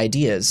great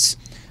ideas.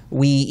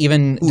 We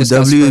even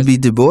discussed W.E.B.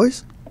 Du Bois?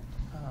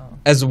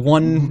 as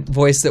one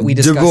voice that we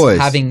discussed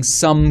having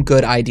some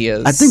good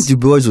ideas. I think Du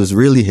Bois was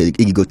really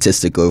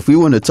egotistical. If we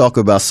want to talk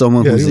about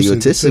someone who's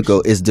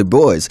egotistical, it's Du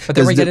Bois. But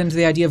then we get into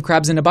the idea of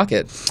crabs in a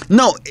bucket.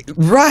 No,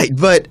 right.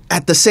 But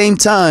at the same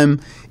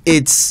time,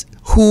 it's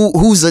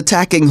who's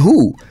attacking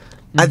who.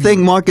 I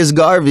think Marcus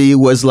Garvey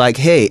was like,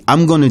 hey,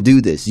 I'm going to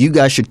do this. You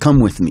guys should come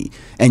with me,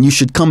 and you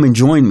should come and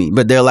join me.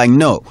 But they're like,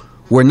 no.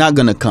 We're not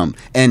going to come.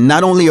 And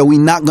not only are we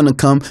not going to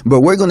come, but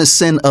we're going to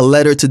send a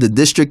letter to the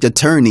district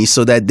attorney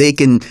so that they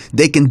can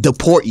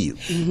deport you.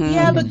 Mm-hmm.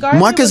 Yeah, but Garvey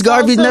Marcus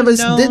Garvey never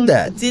did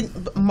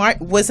that.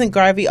 Wasn't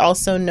Garvey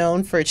also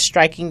known for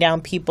striking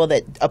down people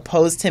that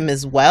opposed him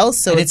as well?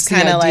 So and it's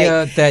kind of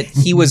like that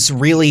he was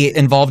really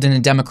involved in a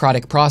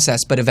democratic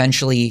process, but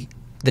eventually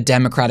the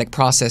democratic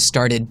process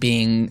started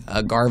being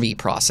a Garvey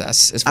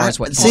process as far as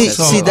what see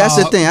that's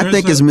the thing. I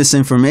think it's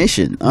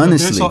misinformation,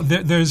 honestly.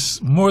 There's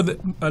more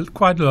than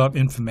quite a lot of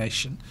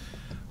information.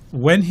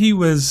 When he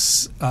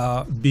was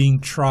being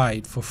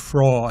tried for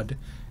fraud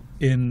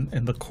in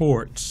the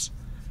courts,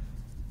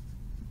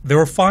 there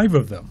were 5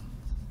 of them,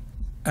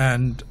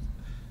 and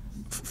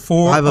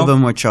 4 of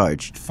them were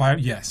charged. 5,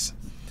 yes,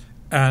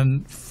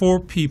 and 4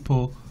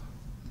 people,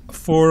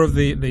 4 of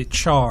the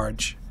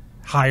charge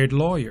hired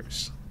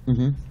lawyers.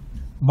 Mm-hmm.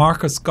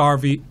 Marcus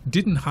Garvey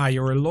didn't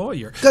hire a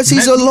lawyer. Because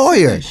he's a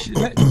lawyer.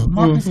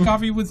 Marcus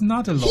Garvey was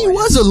not a lawyer. He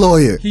was a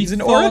lawyer. He's an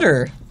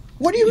orator.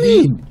 What do you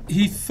mean?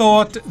 He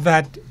thought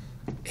that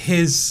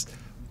his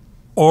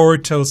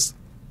oratory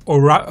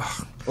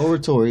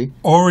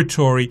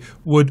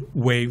would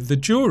waive the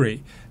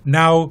jury.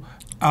 Now,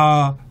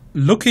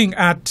 looking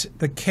at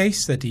the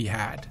case that he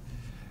had,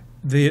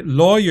 the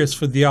lawyers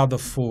for the other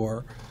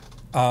 4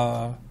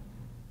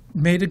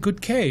 made a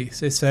good case.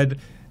 They said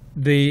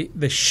the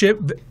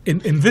ship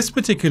in this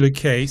particular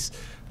case,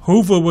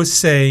 Hoover was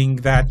saying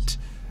that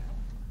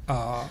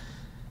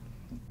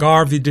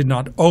Garvey did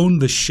not own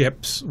the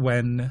ships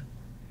when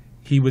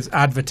he was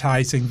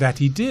advertising that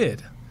he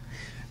did,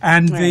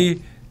 and the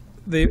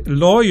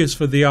lawyers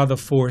for the other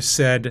 4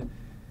 said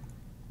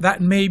that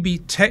may be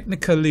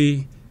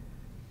technically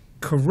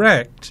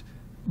correct,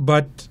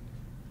 but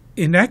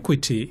in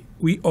equity,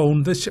 we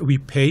own the we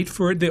paid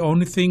for it. The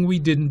only thing we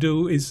didn't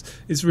do is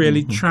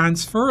really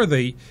transfer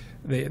the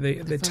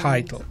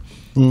title.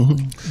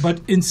 Mm-hmm. But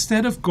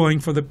instead of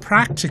going for the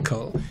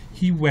practical,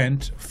 he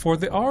went for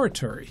the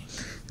oratory.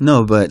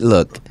 No, but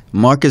look,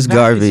 Marcus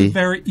Garvey is a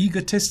very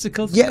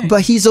egotistical thing. Yeah,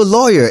 but he's a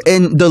lawyer,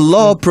 and the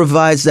law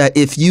provides that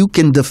if you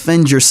can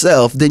defend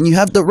yourself, then you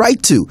have the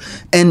right to.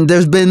 And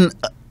there's been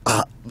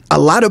a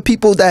lot of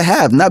people that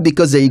have, not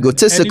because they're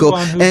egotistical.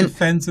 Anyone who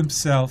defends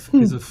himself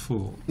is a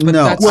fool. But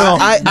no, well,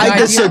 I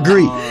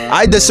disagree.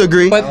 I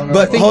disagree.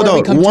 But hold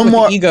on, one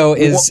more. Ego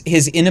is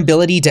his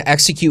inability to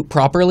execute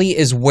properly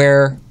is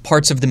where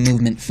parts of the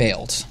movement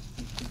failed,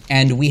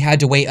 and we had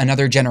to wait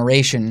another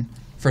generation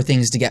for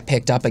things to get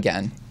picked up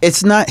again.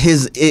 It's not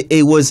his.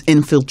 It was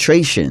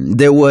infiltration.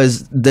 There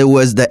was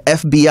the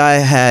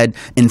FBI had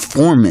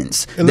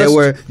informants. And the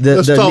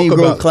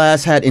Negro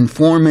class had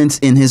informants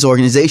in his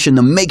organization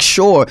to make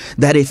sure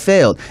that it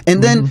failed.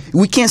 And then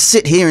we can't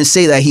sit here and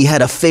say that he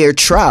had a fair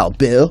trial,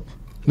 Bill.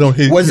 No,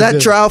 was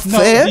that trial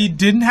fair? No, he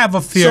didn't have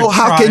a fair trial. So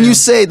how can you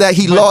say that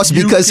he lost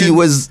because he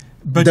was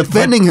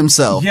defending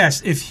himself?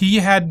 Yes, if he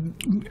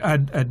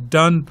had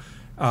done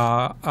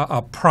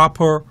a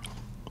proper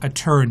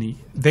attorney,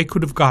 they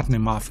could have gotten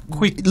him off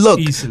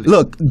easily.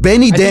 Look,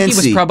 Benny Dancy. I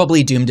think he was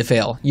probably doomed to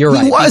fail. You're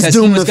right. He was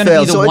doomed to fail. He was going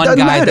to be the one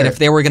guy that if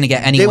they were going to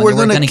get anyone, they were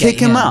going to kick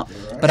him out.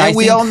 But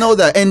we all know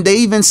that. And they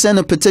even sent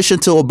a petition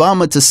to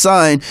Obama to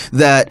sign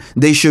that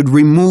they should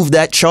remove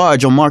that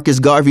charge on Marcus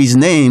Garvey's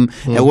name.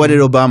 Mm-hmm. And what did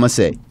Obama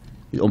say?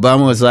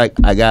 Obama was like,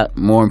 I got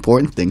more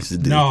important things to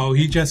do. No,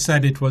 he just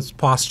said it was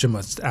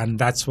posthumous, and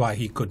that's why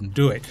he couldn't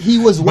do it. He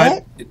was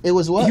what? It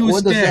was what?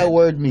 What does that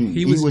word mean?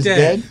 He was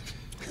dead?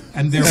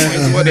 And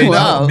therefore,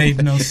 it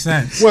made no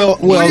sense. What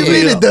do you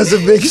mean it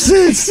doesn't make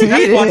sense?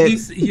 That's what he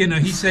said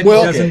he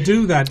doesn't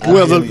do that.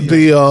 Well,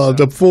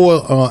 the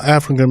 4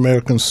 African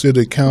American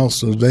city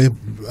councils, they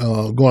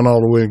going all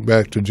the way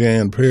back to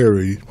Jan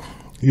Perry.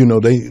 You know,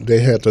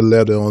 they had the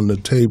letter on the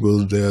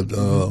table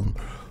that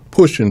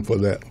pushing for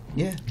that.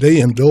 Yeah.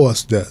 They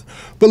endorsed that.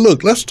 But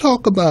look, let's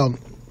talk about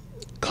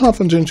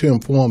confidential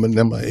informant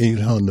number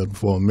 800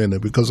 for a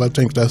minute, because I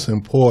think that's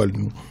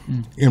important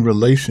in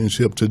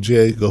relationship to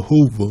J. Edgar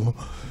Hoover.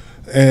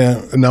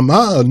 And now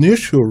my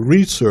initial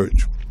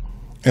research,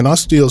 and I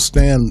still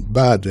stand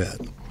by that,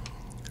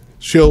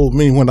 showed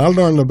me when I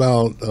learned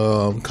about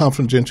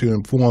confidential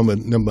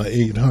informant number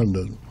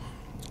 800,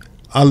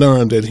 I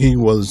learned that he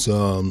was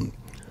a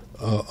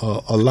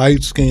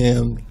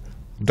light-skinned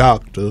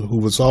doctor who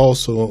was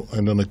also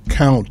an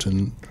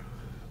accountant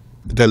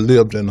that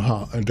lived in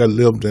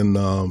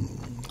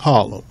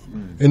Harlem.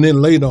 And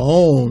then later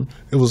on,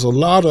 there was a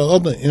lot of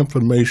other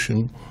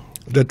information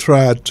that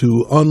tried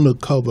to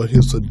undercover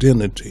his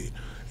identity.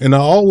 And I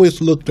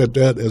always looked at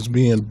that as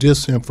being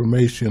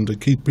disinformation to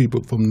keep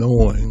people from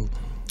knowing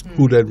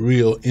who that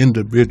real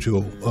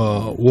individual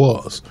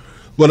was.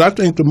 But I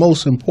think the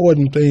most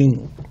important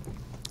thing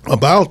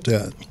about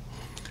that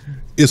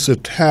is the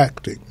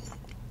tactic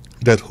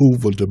that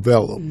Hoover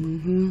developed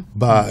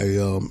by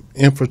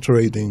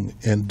infiltrating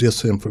and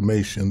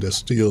disinformation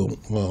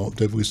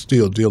that we're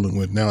still dealing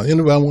with now.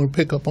 Anybody want to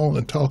pick up on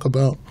and talk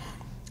about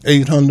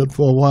 800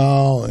 for a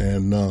while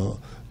and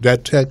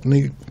that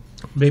technique?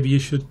 Maybe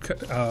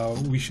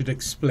we should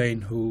explain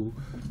who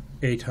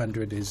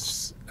 800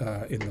 is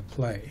in the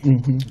play.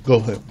 Go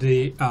ahead.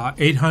 The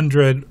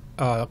 800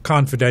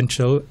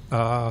 confidential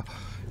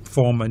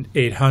informant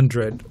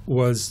 800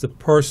 was the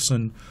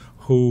person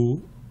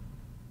who,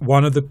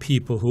 one of the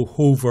people who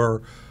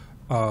Hoover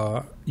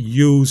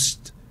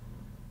used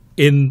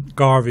in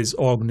Garvey's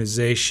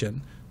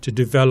organization to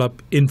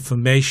develop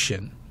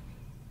information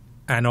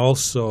and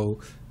also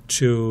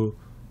to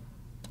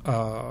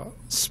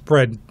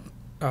spread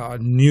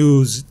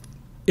news,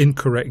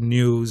 incorrect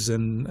news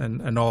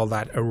and all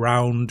that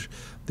around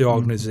the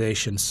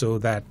organization so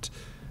that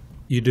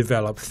you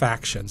develop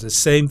factions. The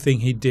same thing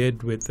he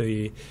did with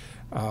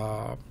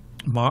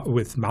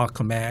with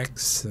Malcolm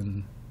X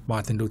and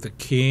Martin Luther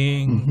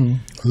King.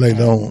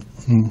 Later on.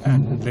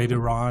 And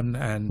later on,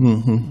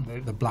 and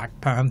the Black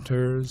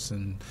Panthers,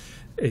 and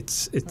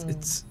it's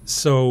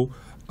so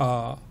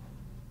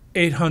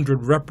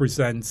 800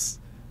 represents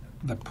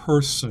the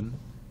person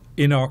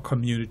in our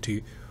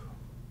community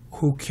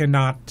who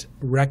cannot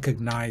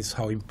recognize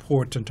how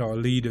important our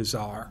leaders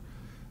are,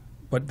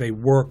 but they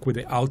work with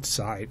the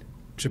outside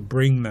to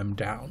bring them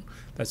down.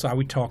 That's why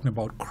we're talking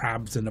about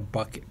crabs in a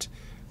bucket.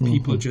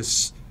 People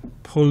just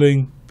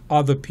pulling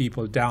other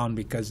people down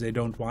because they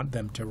don't want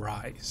them to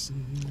rise.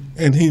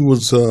 And he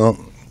was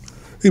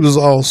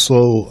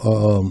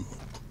also,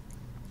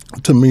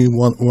 to me,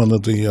 one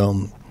of the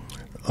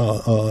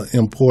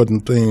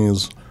important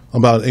things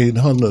about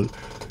 800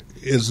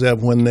 is that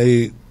when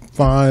they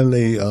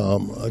finally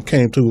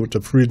came through with the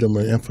Freedom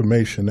of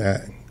Information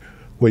Act,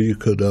 where you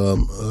could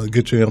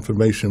get your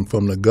information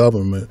from the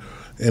government,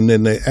 and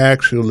then they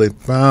actually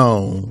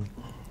found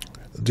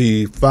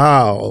the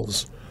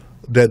files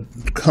that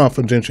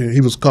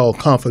he was called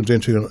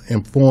confidential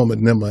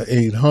informant number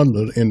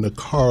 800 in the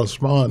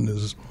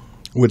correspondence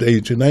with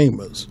Agent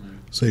Amos.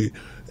 See,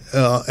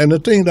 and the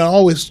thing that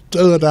always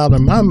stood out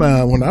in my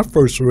mind when I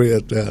first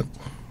read that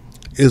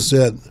is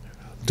that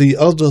the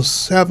other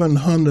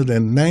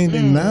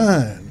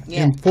 799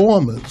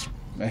 informants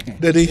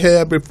that he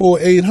had before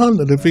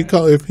 800, if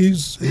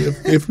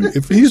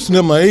he's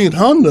number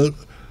 800,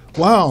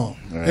 wow!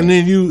 Right. And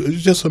then you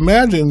just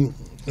imagine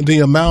the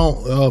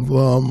amount of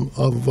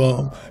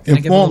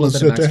informants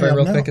that they have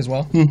real now. Quick as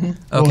well.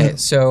 Okay,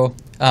 so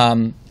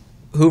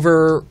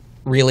Hoover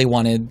really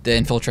wanted the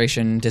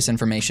infiltration,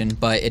 disinformation,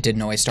 but it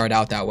didn't always start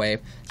out that way.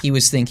 He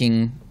was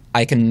thinking,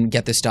 I can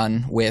get this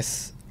done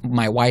with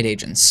my white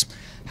agents.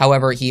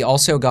 However, he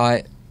also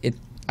got,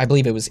 I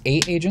believe it was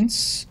 8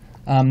 agents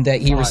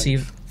that he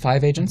received.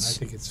 5 agents? I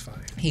think it's 5.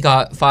 He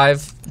got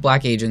 5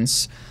 black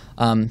agents,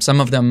 some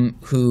of them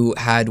who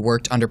had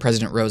worked under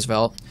President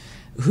Roosevelt,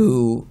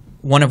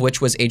 one of which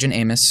was Agent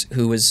Amos,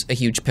 who was a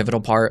huge pivotal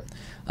part,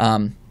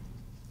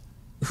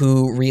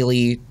 who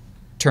really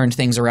turned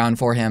things around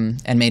for him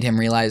and made him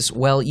realize,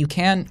 well, you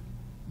can't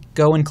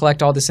go and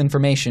collect all this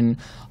information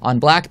on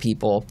black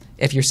people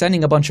if you're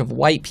sending a bunch of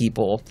white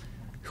people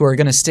who are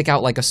going to stick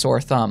out like a sore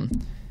thumb.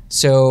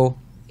 So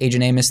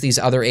Agent Amos, these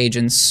other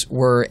agents,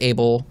 were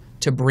able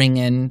to bring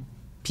in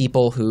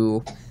people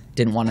who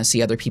didn't want to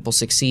see other people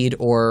succeed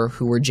or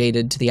who were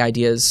jaded to the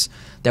ideas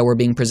that were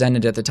being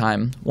presented at the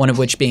time, one of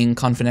which being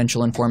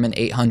confidential informant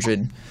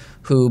 800,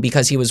 who,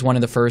 because he was one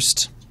of the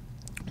first,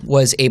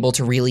 was able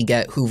to really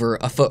get Hoover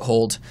a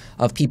foothold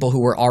of people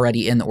who were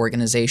already in the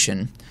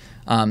organization.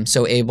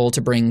 So able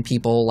to bring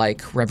people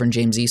like Reverend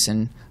James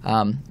Eason,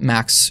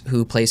 Max,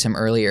 who plays him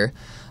earlier,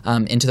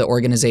 into the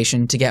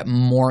organization to get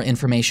more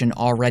information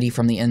already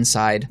from the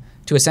inside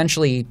to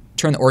essentially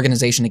turn the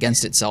organization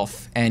against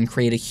itself and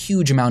create a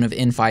huge amount of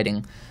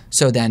infighting,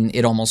 so then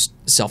it almost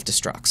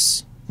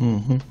self-destructs.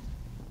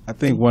 I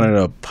think one of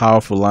the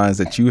powerful lines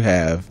that you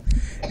have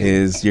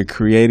is you're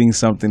creating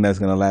something that's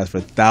going to last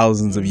for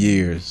thousands of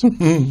years.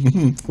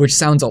 Which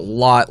sounds a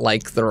lot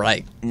like the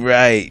right.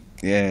 Right.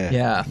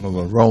 Yeah. Of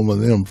the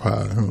Roman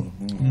Empire.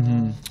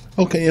 Huh?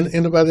 Okay,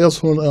 anybody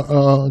else want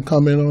to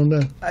comment on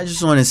that? I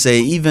just want to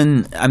say,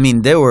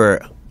 there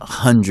were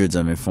hundreds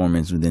of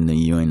informants within the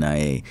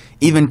UNIA.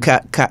 Even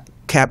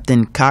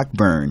Captain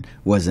Cockburn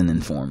was an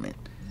informant.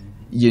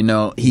 You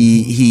know,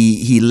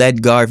 he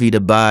led Garvey to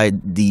buy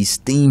these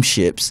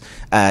steamships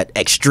at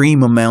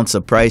extreme amounts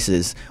of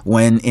prices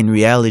when in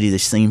reality the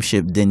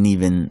steamship didn't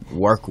even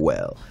work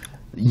well.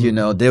 You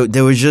know,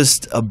 there was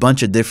just a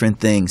bunch of different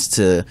things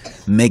to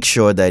make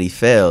sure that he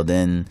failed.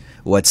 And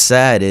what's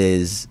sad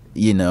is,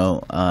 you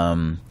know,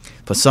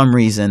 for some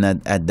reason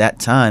at that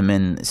time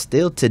and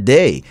still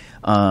today,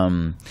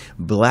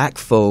 black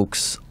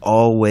folks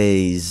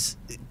always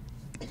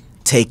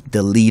take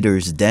the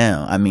leaders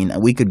down. I mean,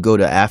 we could go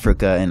to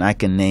Africa and I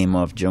can name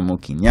off Jomo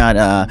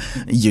Kenyatta,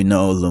 you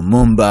know,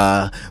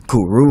 Lumumba,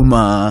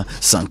 Nkrumah,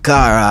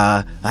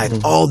 Sankara.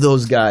 All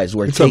those guys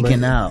were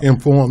taken out.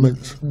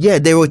 Informants. Yeah,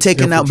 they were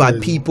taken out by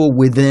people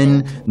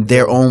within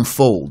their own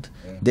fold.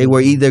 They were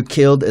either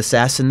killed,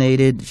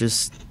 assassinated,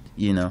 just,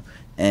 you know,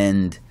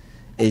 and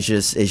it's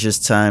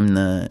just time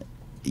to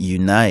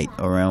unite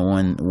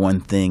around one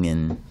thing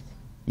and,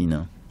 you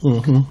know.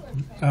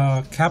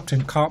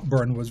 Captain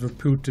Cockburn was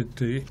reputed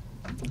to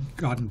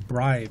gotten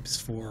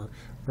bribes for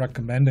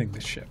recommending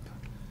the ship.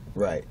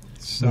 Right.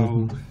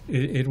 So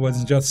it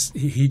was just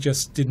he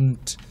just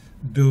didn't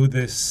do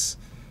this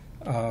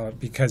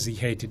because he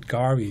hated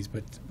Garvey's,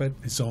 but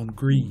his own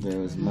greed. There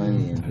was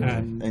money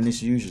and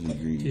it's usually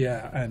greed.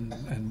 Yeah, and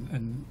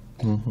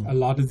a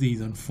lot of these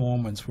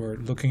informants were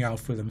looking out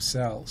for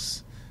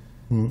themselves.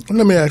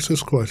 Let me ask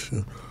this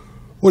question: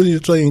 what do you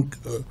think?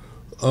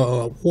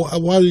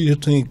 Why do you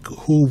think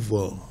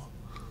Hoover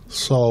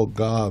saw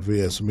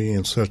Garvey as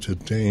being such a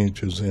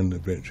dangerous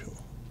individual?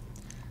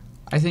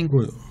 I think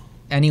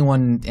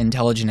anyone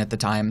intelligent at the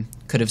time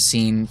could have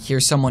seen,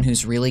 here's someone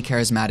who's really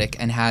charismatic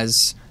and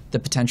has the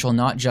potential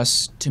not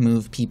just to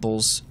move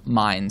people's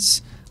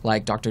minds,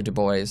 like Dr. Du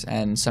Bois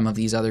and some of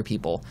these other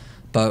people,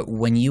 but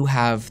when you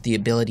have the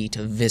ability to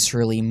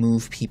viscerally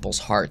move people's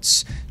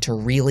hearts, to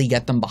really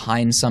get them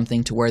behind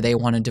something to where they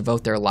want to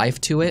devote their life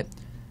to it,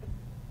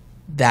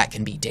 that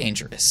can be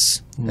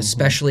dangerous,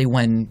 especially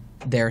when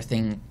their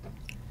thing,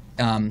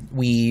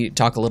 we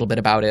talk a little bit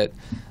about it,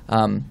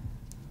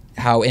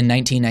 how in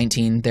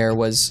 1919 there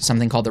was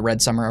something called the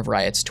Red Summer of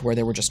Riots, to where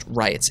there were just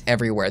riots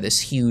everywhere, this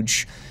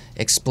huge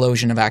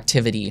explosion of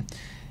activity,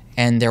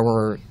 and there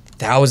were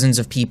thousands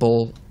of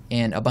people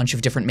in a bunch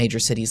of different major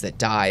cities that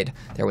died.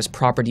 There was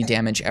property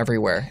damage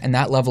everywhere, and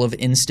that level of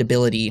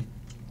instability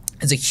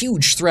is a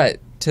huge threat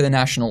to the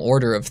national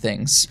order of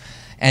things,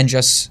 and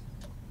just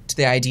to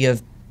the idea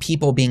of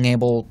people being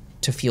able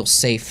to feel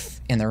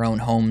safe in their own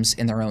homes,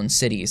 in their own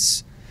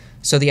cities.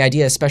 So the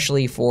idea,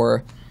 especially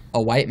for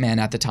a white man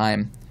at the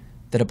time,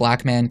 that a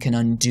black man can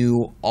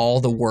undo all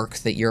the work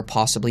that you're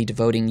possibly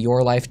devoting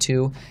your life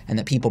to and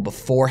that people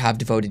before have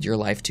devoted your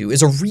life to,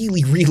 is a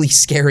really, really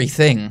scary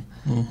thing.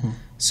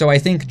 So I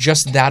think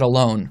just that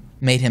alone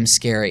made him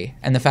scary.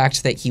 And the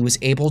fact that he was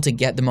able to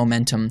get the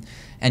momentum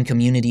and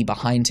community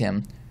behind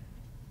him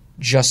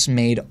just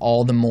made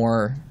all the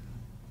more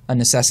a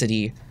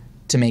necessity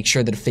to make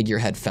sure that a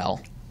figurehead fell.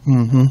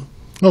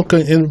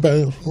 Okay,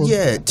 anybody else?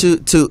 Yeah,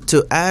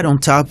 to add on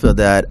top of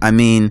that, I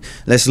mean,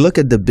 let's look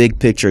at the big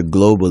picture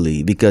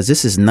globally, because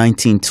this is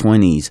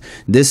 1920s.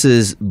 This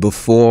is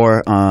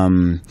before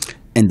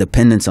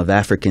independence of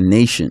African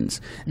nations.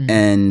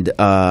 And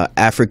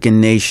African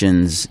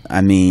nations,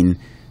 I mean,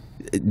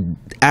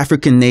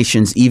 African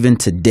nations even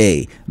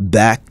today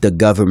back the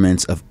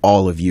governments of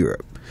all of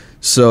Europe.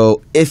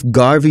 So if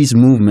Garvey's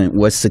movement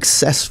was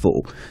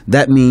successful,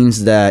 that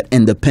means that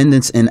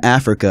independence in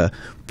Africa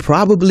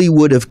probably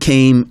would have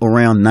came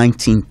around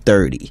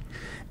 1930.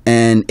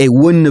 And it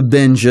wouldn't have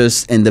been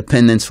just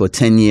independence for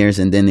 10 years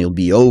and then it'll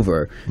be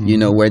over, you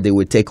know, where they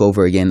would take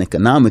over again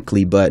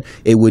economically, but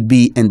it would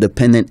be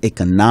independent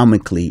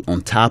economically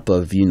on top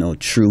of, you know,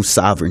 true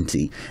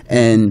sovereignty.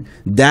 And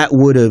that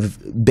would have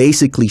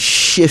basically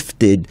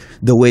shifted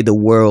the way the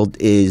world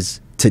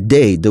is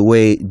today, the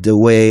way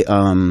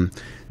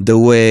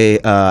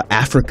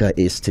Africa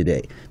is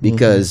today.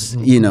 Because,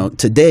 you know,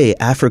 today,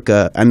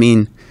 Africa, I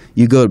mean,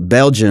 you go to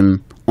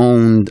Belgium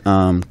owned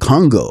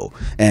Congo,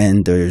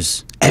 and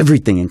there's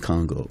everything in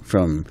Congo,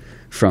 from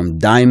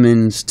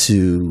diamonds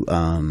to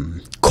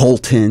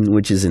coltan,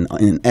 which is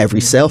in every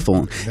cell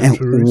phone. And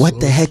what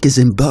the heck is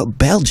in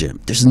Belgium?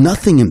 There's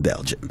nothing in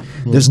Belgium.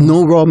 There's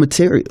no raw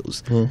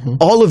materials.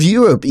 All of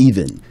Europe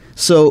even.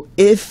 So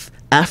if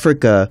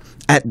Africa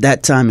at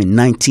that time in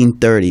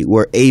 1930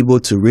 were able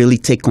to really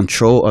take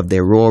control of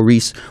their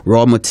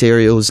raw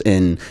materials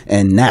and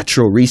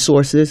natural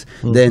resources,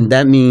 then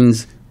that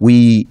means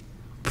we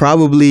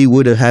probably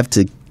would have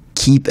to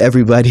keep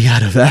everybody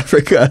out of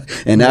Africa,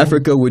 and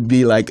Africa would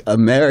be like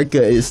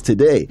America is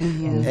today.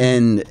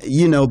 And,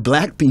 you know,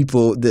 black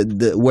people,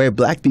 where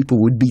black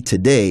people would be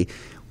today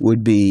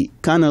would be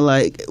kind of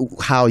like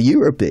how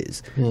Europe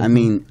is. I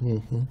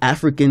mean,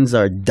 Africans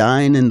are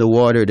dying in the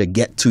water to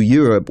get to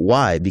Europe.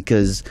 Why?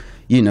 Because,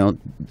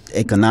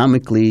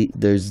 economically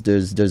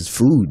there's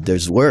food,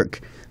 there's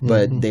work.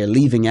 But they're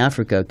leaving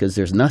Africa because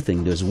there's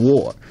nothing, there's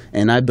war.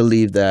 And I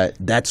believe that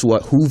that's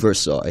what Hoover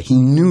saw.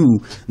 He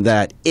knew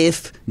that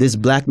if this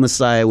black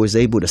messiah was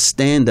able to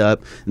stand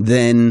up,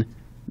 then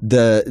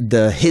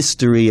the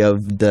history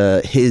of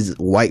his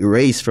white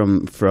race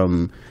from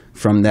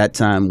that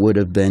time would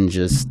have been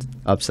just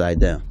upside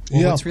down.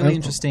 Well, what's really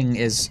interesting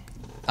is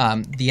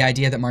the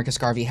idea that Marcus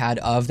Garvey had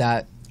of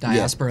that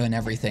diaspora and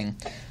everything.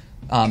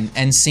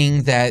 And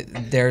seeing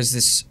that there's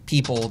this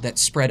people that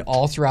spread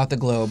all throughout the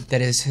globe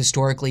that has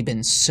historically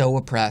been so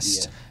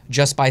oppressed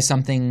just by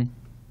something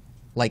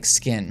like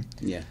skin.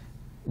 Yeah.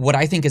 What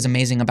I think is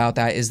amazing about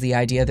that is the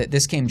idea that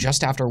this came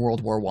just after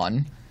World War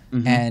I,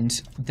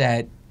 and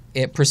that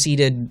it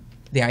preceded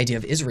the idea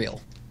of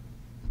Israel.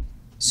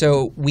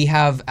 So we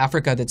have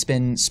Africa that's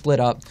been split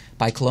up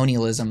by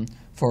colonialism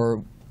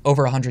for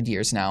over 100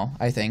 years now,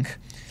 I think.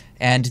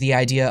 And the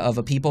idea of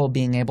a people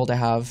being able to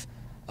have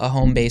a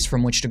home base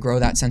from which to grow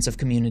that sense of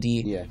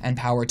community and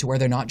power to where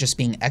they're not just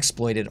being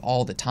exploited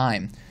all the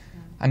time.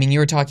 I mean, you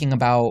were talking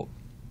about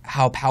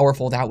how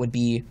powerful that would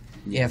be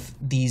if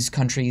these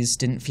countries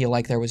didn't feel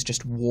like there was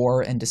just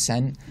war and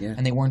dissent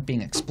and they weren't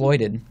being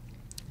exploited.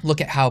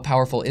 Look at how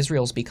powerful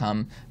Israel's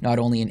become, not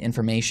only in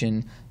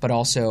information, but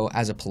also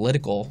as a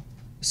political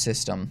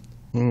system.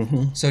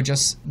 So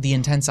just the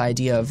intense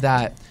idea of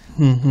that,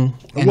 and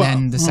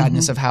then the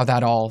sadness of how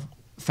that all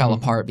fell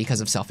apart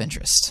because of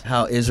self-interest.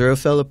 How Israel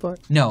fell apart?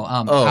 No,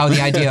 how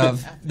the idea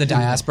of the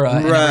diaspora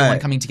and everyone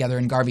coming together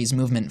in Garvey's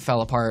movement fell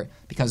apart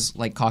because,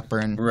 like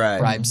Cockburn,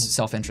 bribes,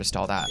 self-interest,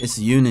 all that. It's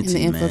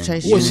unity, and the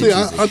infiltration. Well, see,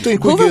 I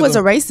think Hoover was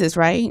a racist,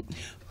 right?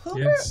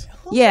 Hoover,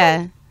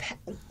 Yeah.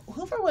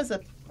 Hoover was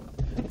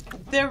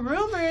there are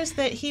rumors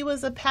that he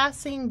was a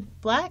passing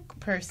black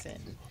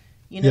person.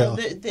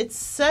 It's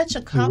such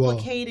a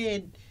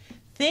complicated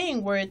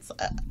thing where it's...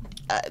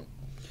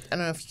 I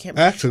don't know if you can.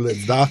 Actually,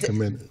 it's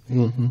documented.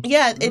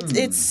 Yeah,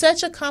 it's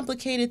such a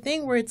complicated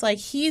thing where it's like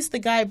he's the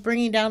guy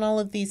bringing down all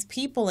of these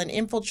people and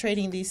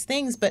infiltrating these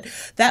things, but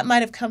that might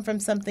have come from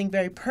something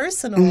very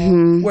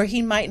personal where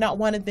he might not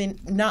wanted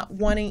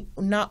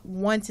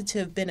to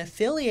have been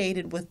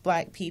affiliated with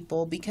black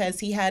people because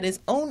he had his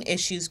own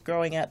issues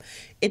growing up.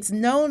 It's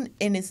known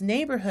in his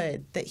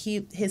neighborhood that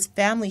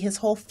his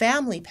whole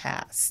family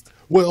passed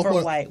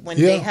for white when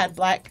they had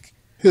black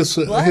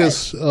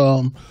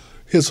blood.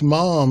 His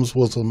mom's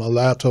was a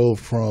mulatto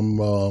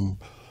from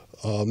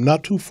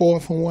not too far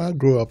from where I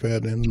grew up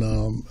at in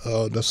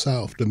the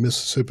South, the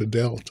Mississippi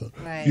Delta.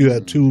 Right. You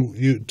had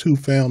two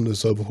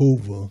families of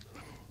Hoover,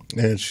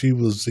 and she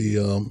was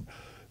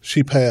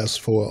she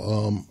passed for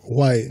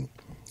white.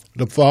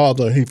 The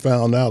father, he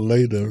found out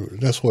later,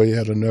 that's why he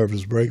had a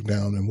nervous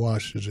breakdown in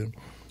Washington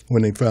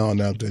when he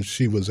found out that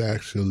she was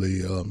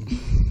actually a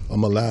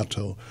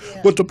mulatto.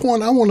 Yeah. But the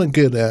point I want to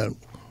get at,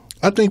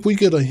 I think we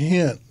get a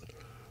hint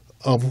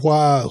of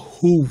why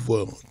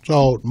Hoover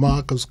thought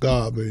Marcus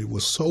Garvey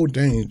was so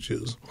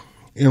dangerous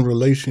in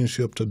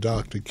relationship to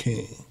Dr.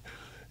 King.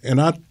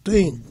 And I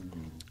think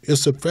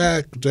it's the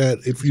fact that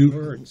if you...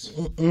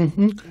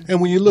 and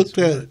when you looked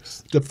at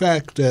the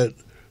fact that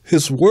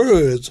his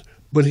words,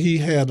 but he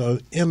had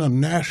an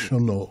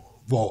international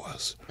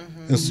voice.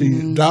 And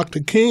see, Dr.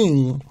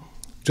 King,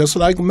 just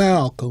like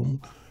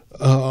Malcolm,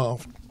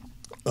 all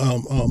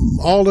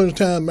of the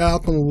time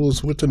Malcolm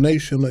was with the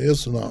Nation of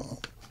Islam.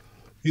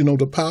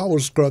 The power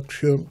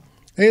structure,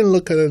 they didn't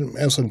look at it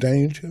as a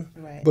danger.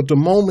 Right. But the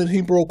moment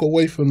he broke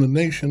away from the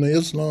Nation of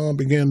Islam,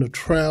 began to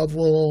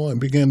travel and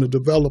began to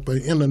develop an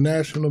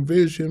international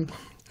vision,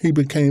 he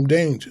became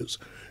dangerous.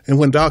 And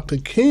when Dr.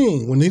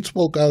 King, when he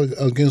spoke out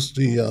against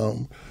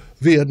the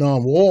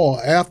Vietnam War,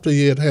 after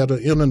he had an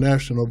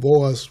international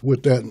voice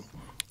with that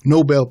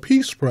Nobel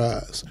Peace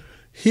Prize,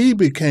 he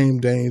became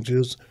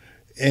dangerous.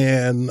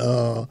 And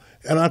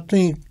I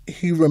think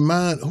he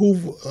reminded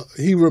Hoover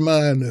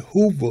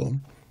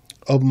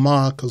of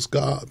Marcus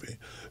Garvey.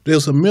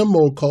 There's a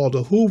memo called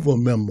the Hoover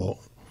Memo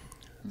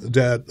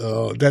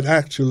that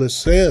actually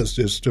says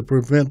this to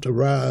prevent the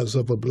rise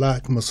of a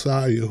black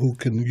messiah who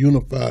can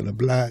unify the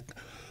black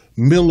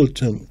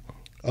militant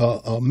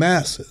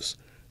masses.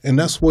 And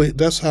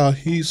that's how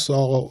he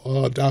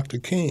saw Dr.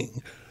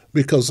 King.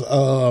 Because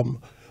I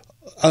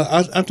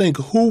think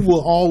Hoover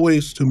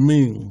always, to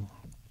me,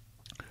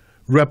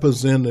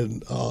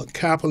 represented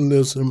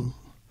capitalism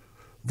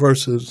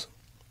versus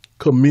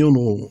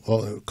communal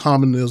or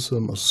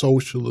communism or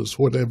socialist,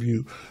 whatever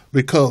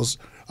because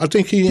I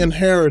think he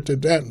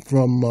inherited that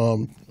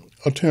from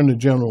Attorney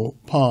General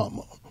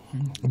Palmer,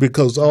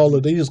 because all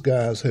of these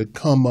guys had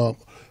come up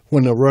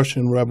when the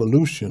Russian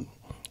Revolution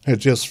had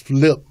just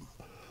flipped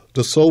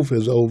the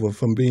Soviets over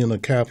from being a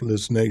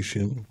capitalist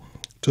nation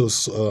to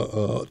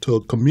a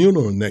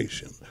communal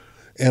nation.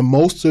 And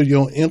most of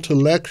your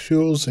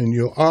intellectuals and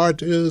your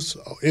artists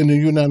in the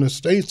United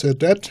States at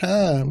that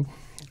time,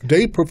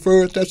 they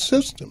preferred that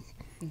system.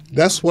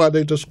 That's why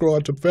they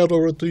destroyed the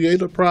Federal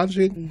Theater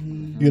Project,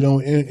 in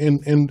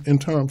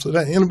terms of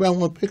that. Anybody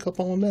want to pick up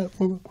on that?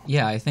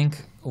 Yeah, I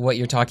think what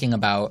you're talking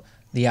about,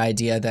 the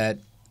idea that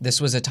this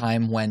was a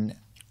time when,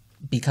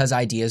 because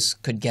ideas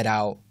could get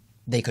out,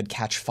 they could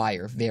catch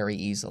fire very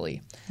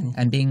easily.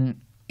 And being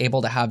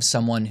able to have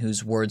someone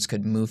whose words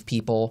could move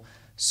people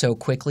so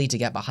quickly to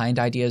get behind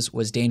ideas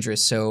was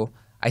dangerous. So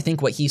I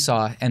think what he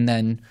saw, and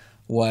then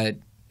what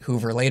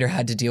Hoover later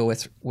had to deal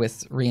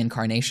with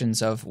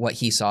reincarnations of what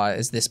he saw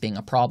as this being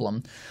a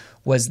problem,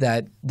 was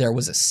that there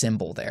was a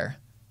symbol there.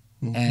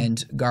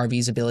 And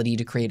Garvey's ability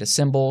to create a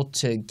symbol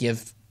to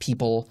give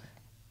people –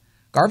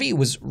 Garvey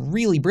was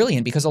really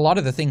brilliant because a lot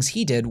of the things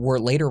he did were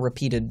later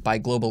repeated by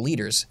global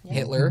leaders.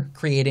 Hitler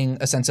creating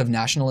a sense of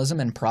nationalism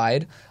and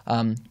pride.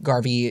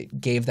 Garvey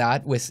gave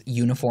that with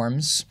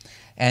uniforms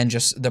and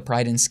just the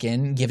pride in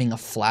skin, giving a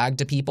flag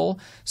to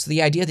people. So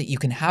the idea that you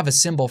can have a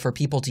symbol for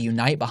people to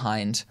unite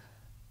behind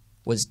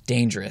was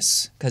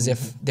dangerous, because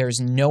if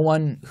there's no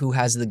one who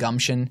has the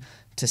gumption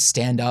to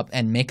stand up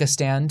and make a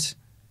stand,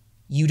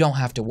 you don't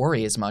have to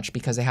worry as much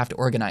because they have to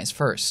organize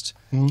first.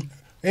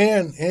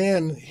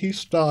 And he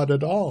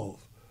started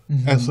off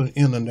as an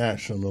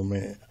international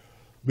man.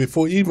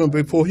 Before he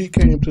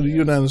came to the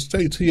United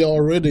States, he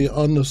already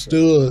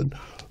understood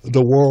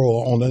the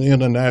world on an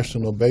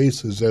international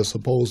basis, as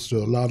opposed to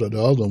a lot of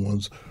the other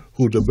ones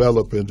who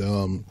developed it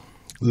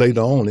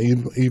later on,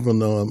 even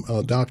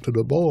Dr.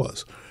 Du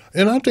Bois.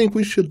 And I think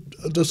we should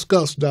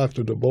discuss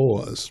Dr. Du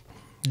Bois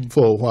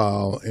for a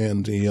while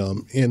and the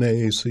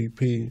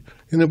NAACP.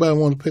 Anybody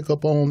want to pick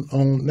up on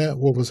that,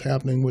 what was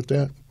happening with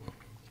that?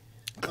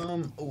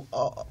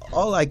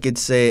 All I could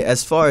say,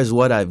 as far as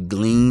what I've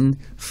gleaned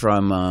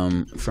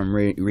from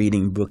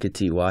reading Booker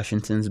T.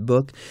 Washington's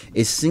book,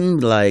 it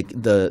seemed like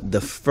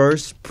the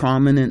first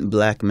prominent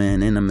black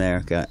man in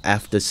America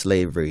after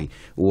slavery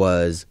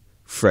was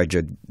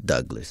Frederick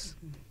Douglass.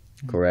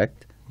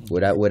 Correct?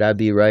 Would I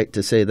be right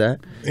to say that?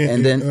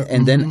 And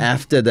then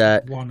after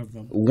that,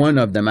 one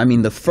of them. I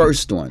mean, the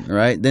first one,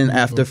 right? Then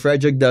after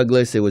Frederick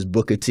Douglass, it was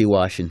Booker T.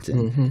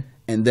 Washington.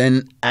 And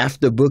then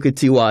after Booker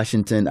T.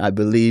 Washington, I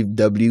believe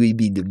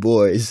W.E.B. Du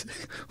Bois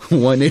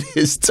wanted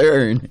his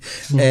turn.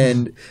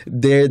 And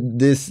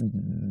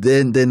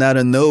then out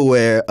of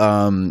nowhere,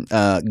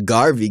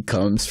 Garvey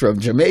comes from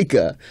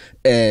Jamaica.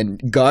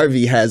 And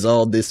Garvey has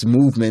all this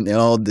movement and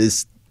all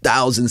this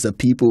thousands of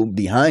people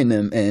behind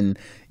him. And,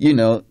 you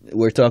know,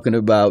 we're talking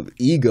about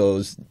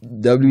egos.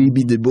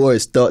 W.E.B. Du Bois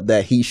thought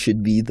that he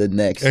should be the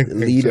next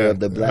leader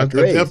of the black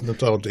race. I definitely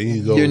thought the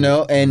ego. You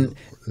know,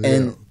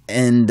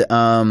 and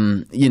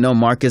you know,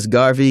 Marcus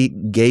Garvey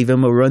gave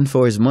him a run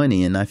for his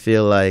money. And I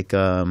feel like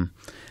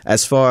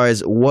as far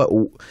as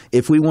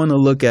if we want to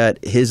look at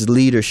his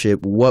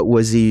leadership, what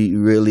was he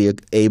really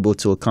able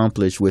to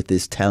accomplish with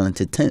his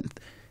talented 10th?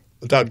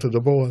 Dr. Du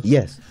Bois?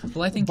 Yes.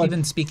 Well, I think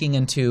even speaking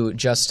into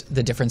just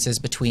the differences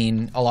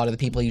between a lot of the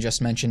people you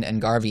just mentioned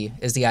and Garvey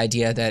is the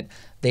idea that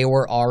they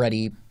were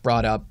already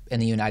brought up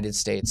in the United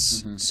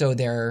States. So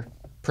their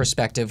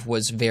perspective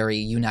was very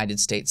United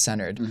States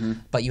centered.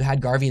 But you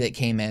had Garvey that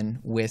came in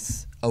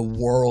with a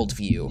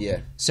worldview. Yeah.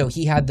 So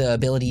he had the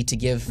ability to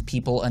give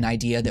people an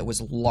idea that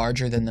was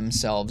larger than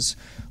themselves,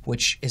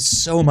 which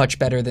is so much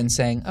better than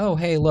saying, oh,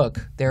 hey,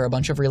 look, there are a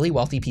bunch of really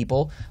wealthy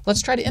people.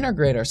 Let's try to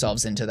integrate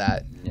ourselves into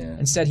that. Yeah.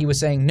 Instead, he was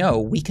saying, no,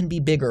 we can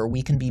be bigger.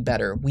 We can be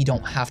better. We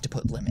don't have to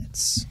put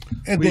limits.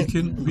 And we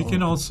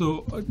can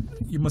also,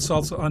 you must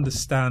also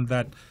understand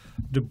that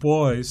Du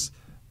Bois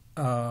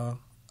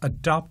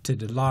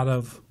adopted a lot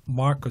of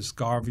Marcus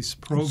Garvey's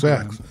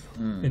program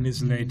in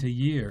his later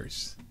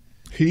years.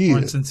 For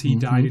instance, he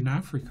died in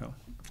Africa.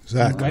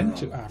 Exactly. He went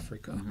to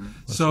Africa.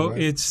 So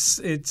right.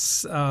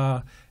 it's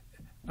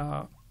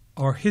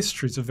our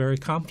history is a very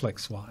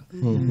complex one,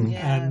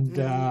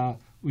 and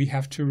we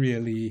have to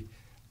really.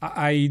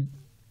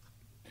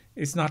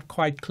 It's not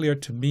quite clear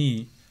to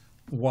me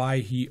why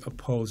he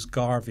opposed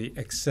Garvey,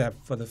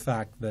 except for the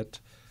fact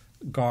that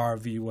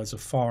Garvey was a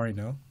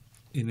foreigner,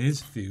 in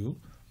his view,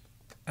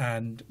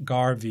 and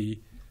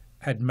Garvey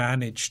had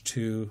managed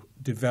to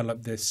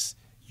develop this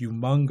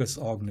humongous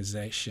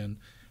organization,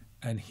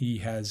 and he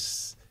had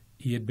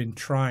been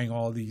trying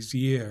all these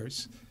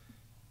years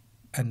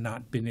and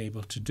not been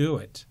able to do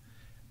it.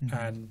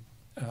 And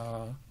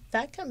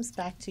that comes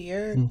back to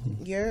your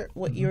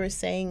what you were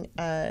saying,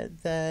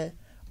 the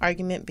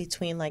argument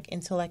between like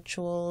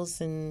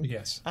intellectuals and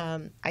yes,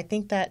 I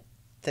think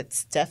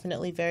that's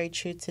definitely very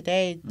true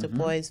today. Du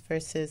Bois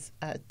versus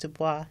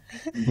Dubois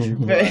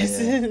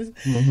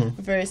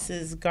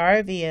versus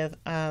Garvey.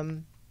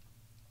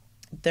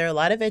 There are a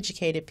lot of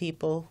educated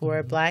people who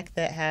are black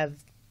that have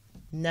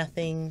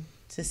nothing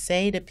to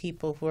say to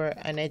people who are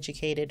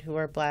uneducated, who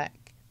are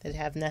black, that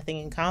have nothing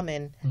in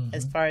common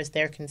as far as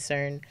they're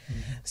concerned.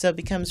 So it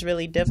becomes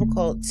really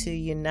difficult to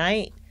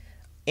unite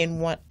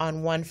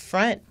on one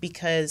front,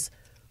 because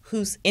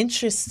whose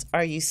interests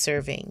are you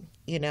serving?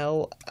 You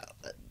know,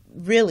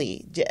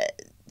 really,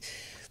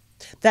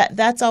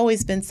 that's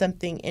always been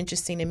something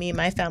interesting to me.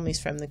 My family's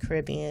from the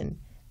Caribbean,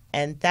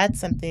 and that's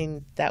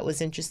something that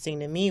was interesting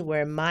to me,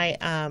 where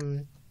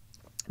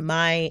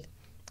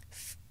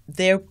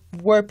there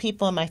were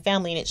people in my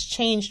family, and it's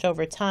changed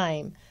over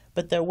time,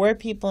 but there were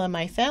people in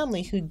my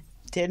family who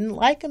didn't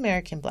like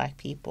American black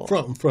people.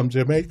 From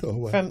Jamaica? Or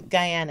what? From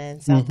Guyana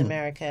in South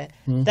America.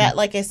 That,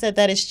 like I said,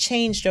 that has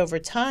changed over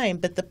time,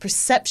 but the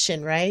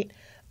perception, right?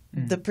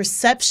 The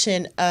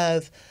perception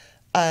of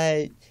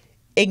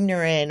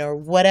ignorant or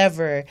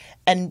whatever,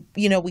 and,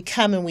 you know, we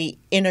come and we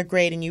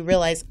integrate and you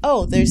realize,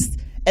 oh, there's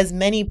as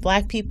many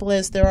black people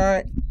as there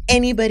are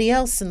anybody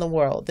else in the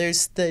world.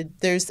 There's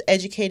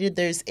educated,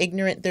 there's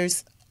ignorant,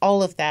 there's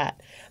all of that.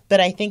 But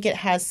I think it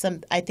has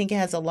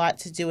a lot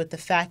to do with the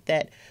fact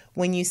that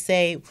when you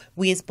say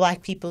we as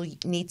black people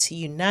need to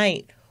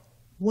unite,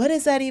 what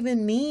does that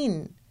even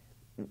mean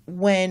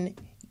when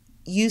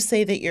you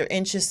say that your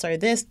interests are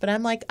this, but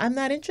I'm like, I'm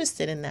not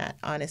interested in that,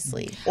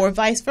 honestly, or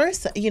vice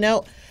versa, you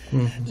know?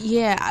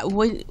 Yeah,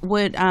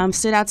 what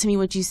stood out to me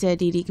what you said,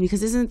 Dee,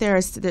 because isn't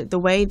there the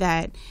way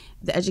that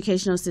the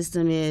educational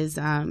system is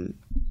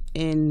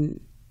in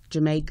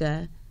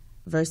Jamaica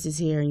versus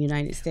here in the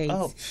United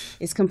States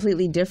is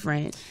completely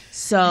different.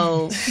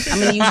 So I'm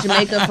going to use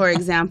Jamaica for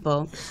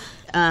example.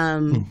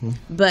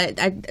 But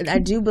I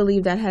do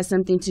believe that has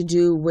something to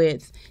do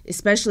with,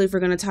 especially if we're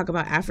going to talk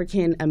about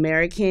African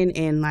American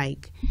and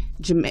like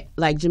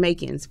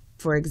Jamaicans,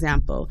 for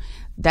example.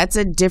 That's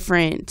a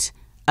different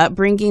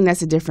upbringing.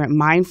 That's a different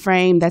mind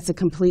frame. That's a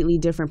completely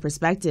different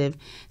perspective.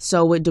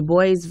 So with Du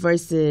Bois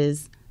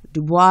versus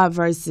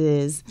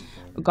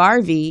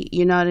Garvey,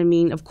 you know what I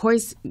mean? Of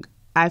course,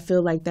 I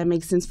feel like that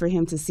makes sense for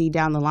him to see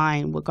down the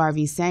line what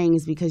Garvey's saying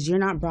is because you're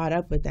not brought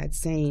up with that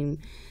same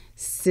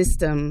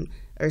system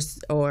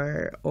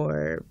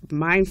or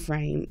mind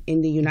frame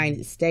in the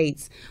United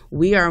States.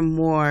 We are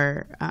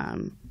more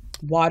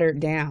watered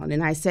down,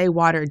 and I say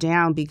watered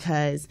down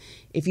because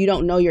if you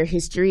don't know your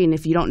history and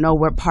if you don't know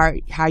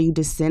how you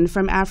descend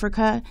from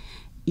Africa,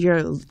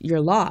 you're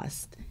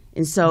lost,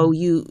 and so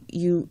you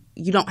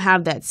don't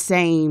have that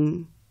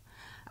same,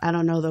 I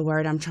don't know the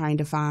word I'm trying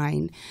to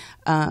find,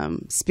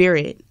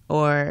 spirit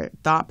or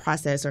thought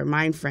process or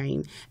mind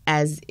frame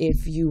as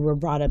if you were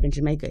brought up in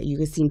Jamaica.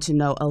 You seem to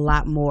know a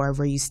lot more of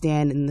where you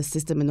stand in the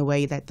system and the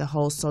way that the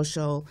whole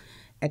social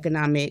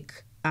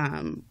economic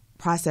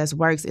process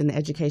works in the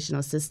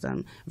educational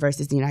system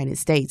versus the United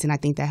States. And I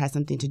think that has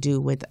something to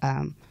do with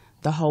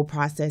the whole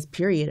process,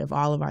 period, of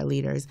all of our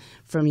leaders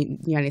from the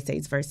United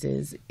States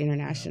versus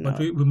international. But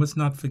we must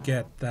not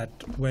forget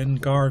that when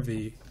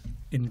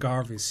in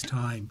Garvey's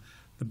time,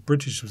 the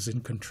British was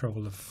in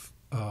control of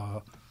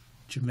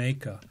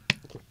Jamaica,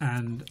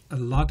 and a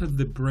lot of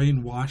the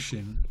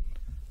brainwashing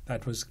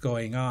that was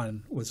going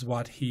on was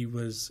what he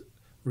was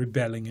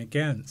rebelling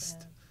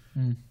against.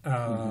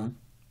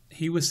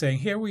 He was saying,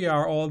 here we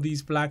are, all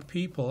these black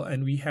people,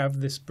 and we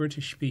have this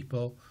British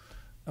people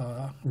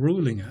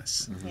ruling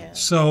us. Yeah.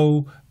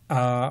 So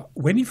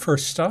when he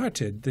first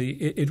started,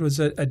 it was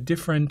a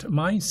different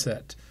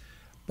mindset.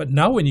 But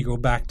now when you go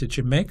back to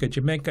Jamaica,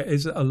 Jamaica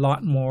is a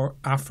lot more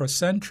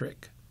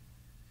Afrocentric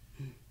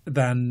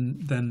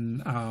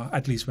than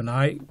at least when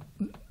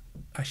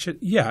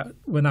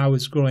when I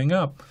was growing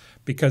up,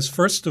 because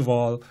first of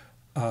all,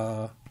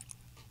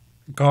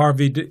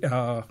 Garvey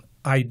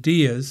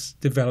ideas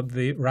developed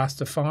the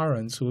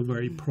Rastafarians who were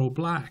very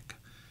pro-black,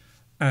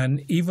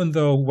 and even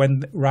though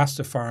when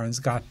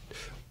Rastafarians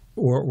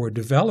were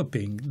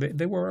developing,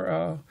 they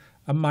were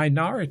a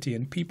minority,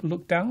 and people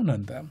looked down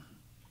on them.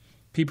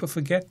 People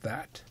forget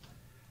that.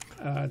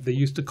 They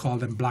used to call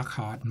them black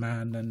heart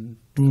man and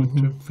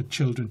for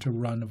children to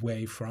run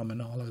away from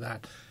and all of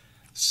that.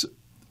 So,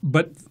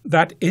 but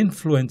that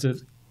influence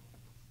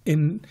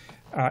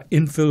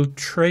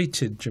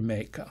infiltrated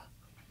Jamaica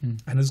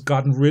and has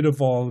gotten rid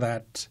of all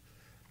that,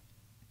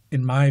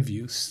 in my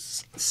view,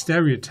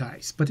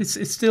 stereotypes. But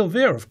it's still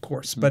there, of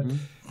course. But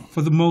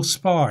for the most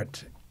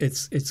part,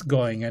 it's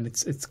going and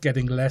it's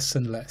getting less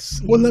and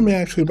less. Well, let me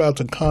ask you about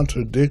the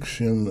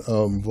contradiction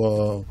of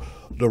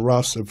the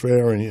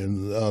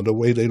Rastafarian, the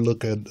way they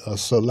look at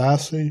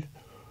Selassie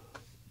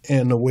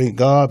and the way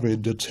Garvey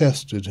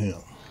detested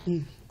him.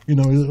 You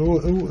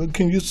know,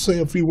 can you say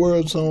a few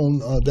words on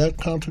that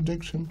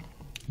contradiction?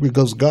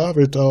 Because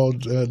Garvey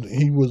thought that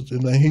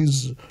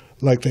he's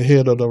like the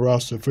head of the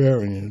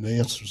Rastafarian,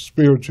 the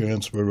spiritual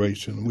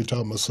inspiration. We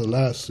talking about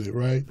Selassie,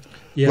 right?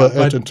 Yeah, but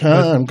at the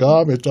time,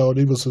 Garvey thought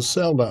he was a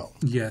sellout.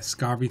 Yes,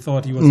 Garvey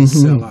thought he was a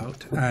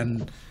sellout,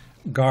 and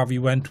Garvey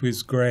went to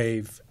his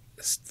grave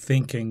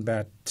thinking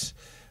that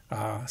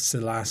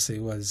Selassie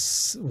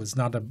was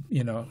not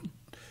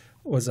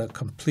was a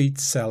complete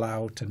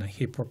sellout and a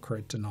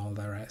hypocrite and all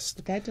the rest.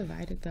 But that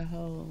divided the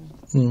whole.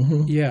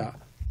 Yeah,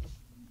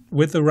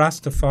 with the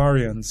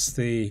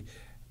Rastafarians,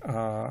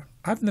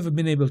 I've never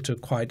been able to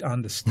quite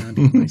understand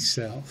it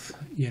myself,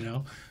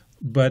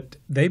 but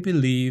they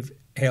believe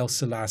Haile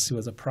Selassie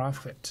was a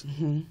prophet.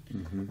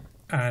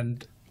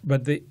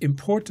 But the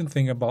important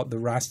thing about the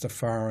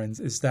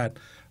Rastafarians is that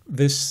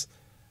this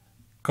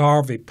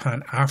Garvey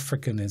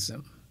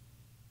Pan-Africanism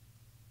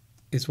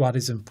is what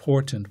is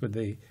important with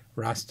the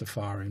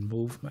Rastafarian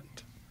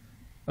movement.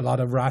 A lot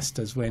of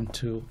Rastas went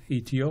to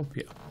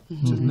Ethiopia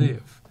to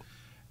live.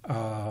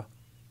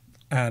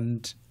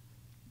 And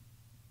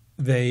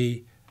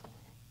they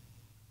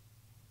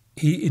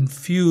he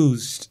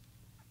infused,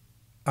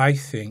 I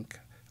think,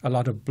 a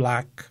lot of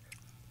black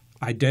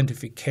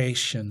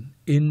identification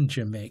in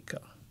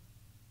Jamaica,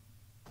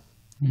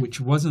 which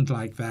wasn't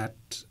like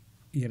that,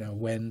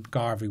 when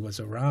Garvey was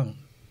around.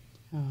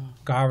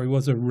 Garvey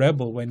was a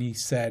rebel when he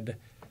said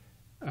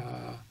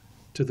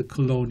to the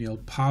colonial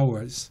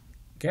powers,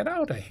 "Get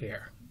out of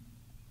here.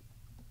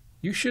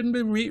 You shouldn't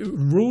be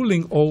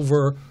ruling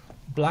over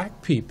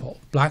black people.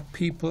 Black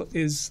people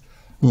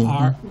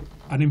are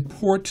an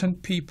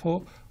important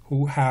people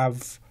who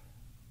have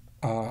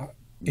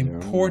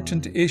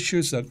important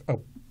issues,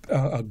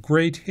 a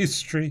great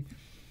history,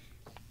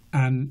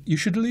 and you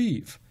should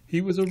leave." He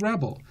was a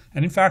rebel.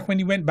 And in fact, when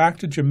he went back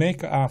to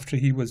Jamaica after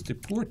he was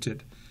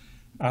deported,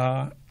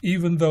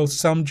 even though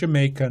some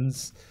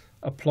Jamaicans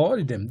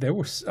applauded him, there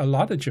were a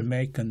lot of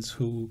Jamaicans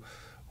who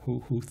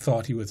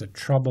thought he was a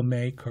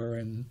troublemaker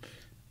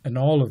and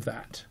all of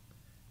that.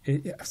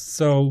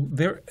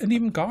 And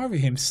even Garvey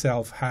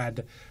himself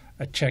had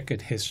a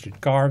checkered history.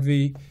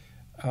 Garvey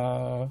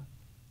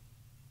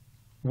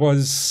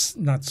was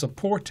not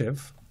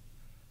supportive.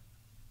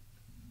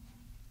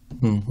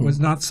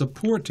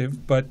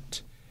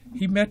 But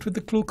he met with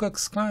the Ku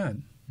Klux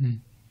Klan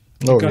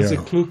because the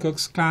Ku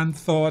Klux Klan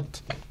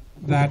thought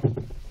that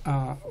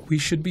we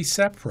should be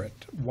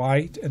separate,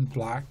 white and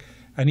black,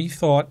 and he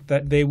thought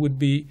that they would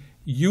be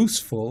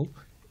useful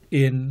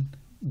in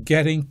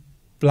getting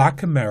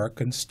black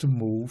Americans to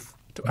move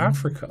to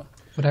Africa.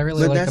 What I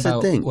really like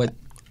about what...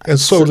 And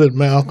so did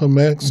Malcolm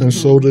X, and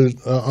so did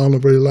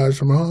Honorable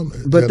Elijah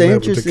Muhammad. But the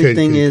interesting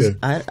thing is,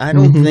 I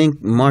don't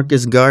think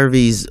Marcus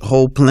Garvey's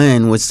whole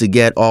plan was to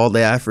get all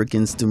the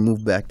Africans to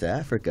move back to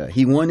Africa.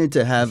 He wanted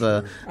to have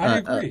a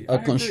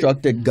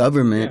constructed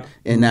government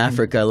in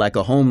Africa, like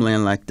a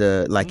homeland,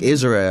 like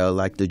Israel,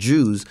 like the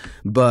Jews.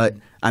 But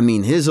I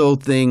mean, his whole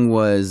thing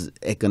was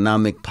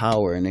economic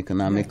power and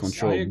economic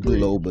control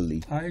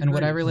globally. And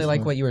what I really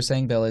like what you were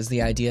saying, Bill, is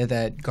the idea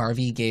that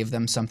Garvey gave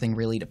them something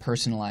really to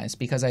personalize.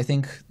 Because I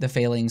think the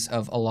failings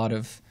of a lot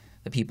of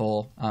the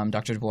people,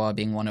 Dr. Du Bois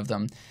being one of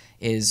them,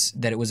 is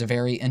that it was a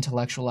very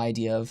intellectual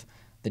idea of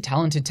the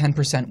talented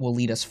 10% will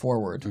lead us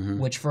forward,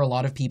 which for a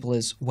lot of people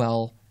is,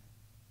 well,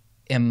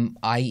 am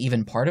I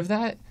even part of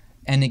that?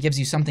 And it gives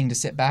you something to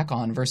sit back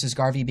on versus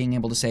Garvey being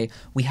able to say,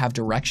 we have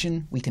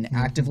direction, we can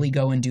actively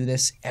go and do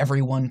this,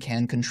 everyone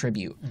can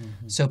contribute.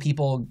 So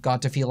people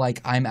got to feel like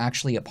I'm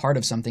actually a part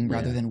of something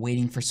rather than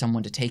waiting for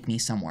someone to take me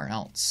somewhere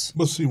else.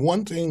 But see,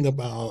 one thing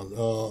about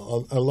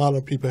a lot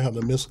of people have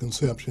the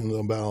misconception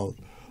about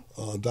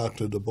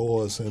Dr. Du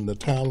Bois and the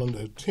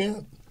talented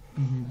 10.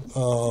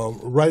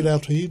 Right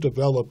after he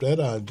developed that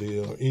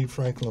idea, E.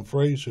 Franklin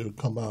Frazier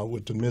come out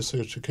with the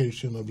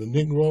miseducation of the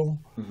Negro,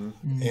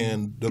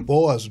 and Du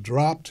Bois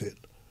dropped it,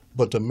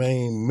 but the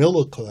main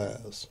middle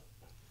class,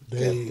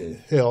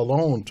 they held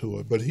on to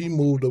it. But he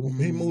moved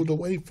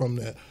away from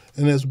that.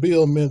 And as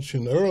Bill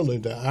mentioned earlier,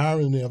 the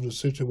irony of the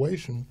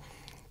situation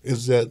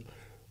is that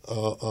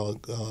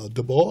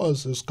Du Bois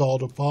is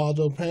called the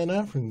father of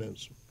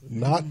Pan-Africanism,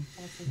 not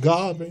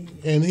Garvey,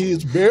 and he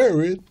is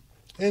buried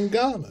in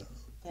Ghana.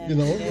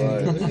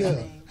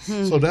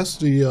 So that's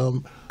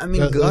the. I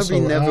mean, Garvey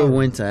never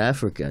went to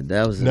Africa.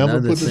 That was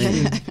another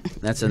thing.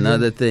 That's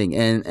another thing,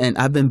 and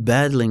I've been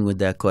battling with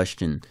that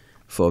question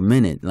for a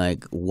minute.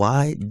 Like,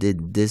 why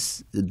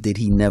did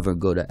he never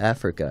go to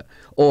Africa?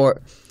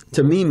 Or,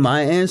 to me,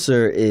 my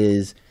answer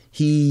is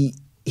he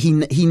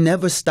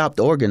never stopped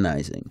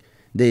organizing.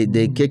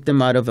 They kicked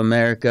him out of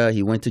America.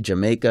 He went to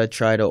Jamaica,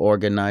 tried to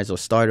organize or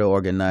started to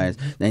organize.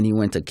 Then he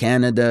went to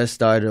Canada,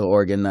 started to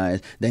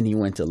organize. Then he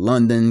went to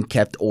London,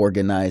 kept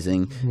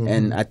organizing.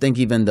 And I think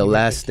even the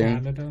last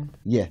thing.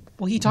 Yeah.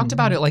 Well, he talked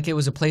about it like it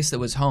was a place that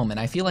was home. And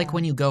I feel like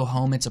when you go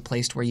home, it's a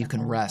place where you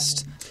can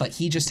rest. But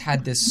he just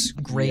had this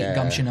great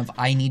gumption of,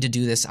 I need to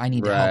do this. I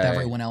need to help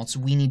everyone else.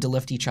 We need to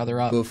lift each other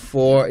up.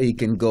 Before he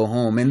can go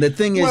home. And the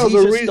thing is,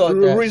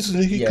 the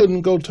reason he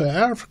couldn't go to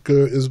Africa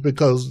is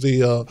because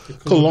the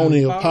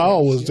colonial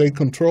powers, they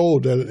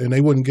controlled that, and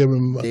they wouldn't give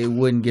him. They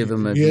wouldn't give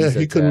him a visa.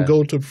 He couldn't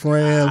go to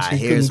France.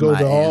 He couldn't go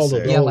to all of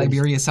those. Yeah,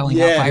 Liberia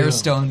selling out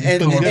Firestone.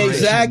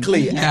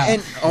 Exactly.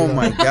 And oh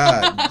my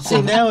God!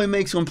 See, now it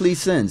makes complete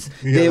sense.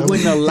 They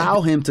wouldn't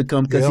allow him to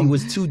come because he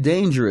was too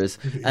dangerous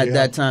at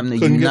that time to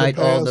unite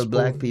all the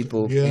black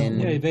people.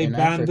 They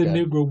banned the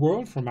Negro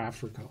world from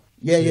Africa.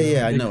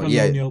 I know.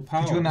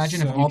 Could you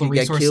imagine if all the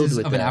resources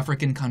of an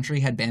African country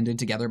had banded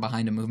together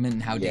behind a movement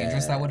and how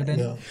dangerous that would have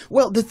been?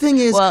 Well, the thing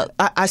is,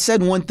 I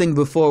said one thing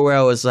before where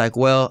I was like,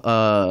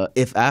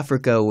 if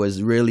Africa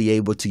was really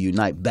able to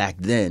unite back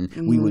then,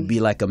 we would be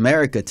like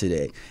America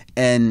today.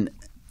 And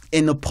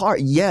in a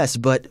part, yes,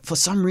 but for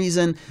some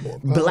reason,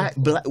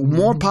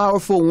 more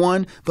powerful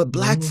one, but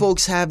black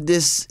folks have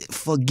this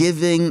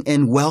forgiving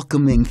and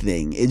welcoming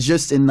thing. It's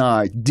just in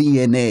our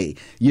DNA.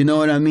 You know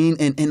what I mean?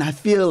 And I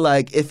feel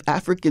like if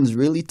Africans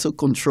really took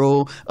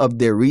control of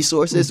their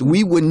resources,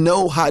 we would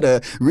know how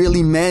to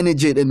really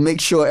manage it and make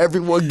sure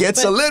everyone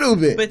gets a little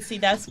bit. But see,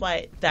 that's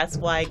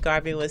why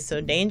Garvey was so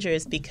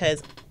dangerous,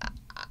 because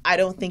I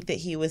don't think that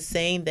he was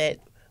saying that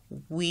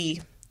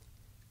we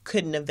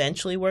couldn't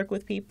eventually work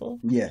with people.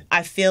 Yeah.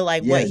 I feel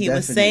like Yeah, what he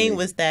was saying definitely.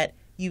 was that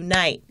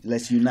unite,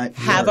 Let's unite.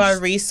 have first. our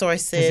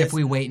resources, Because if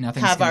we wait,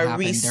 nothing's have going our to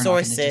happen. They're not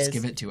going to just resources.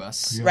 give it to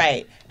us.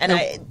 Right. And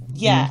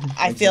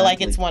I feel like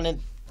it's one of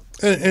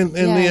And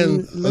Yeah, then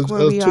and look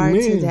where we to are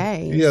me,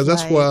 today. yeah, It's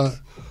that's like- why.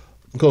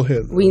 Go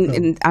ahead.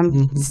 And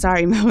I'm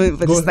sorry, Melvin,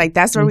 but Go it's ahead. like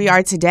that's where we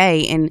are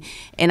today,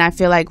 and I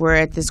feel like we're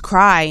at this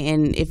cry.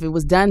 And if it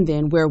was done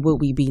then, where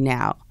would we be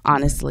now?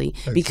 Honestly,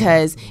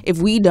 because if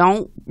we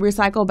don't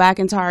recycle back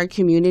into our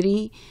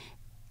community,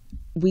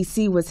 we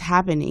see what's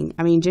happening.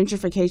 I mean,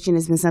 gentrification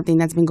has been something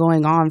that's been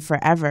going on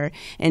forever,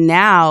 and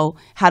now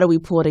how do we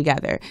pull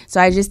together? So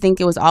I just think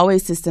it was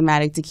always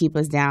systematic to keep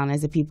us down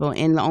as a people,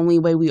 and the only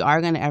way we are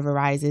going to ever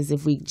rise is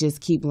if we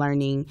just keep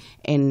learning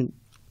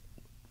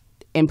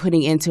and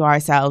putting into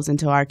ourselves,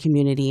 into our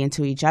community,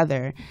 into each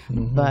other.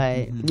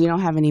 But we don't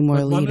have any more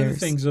But leaders. one of the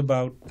things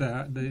about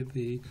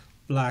the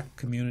black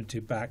community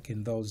back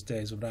in those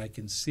days, what I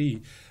can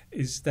see,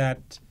 is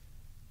that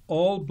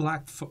all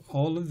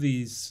of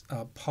these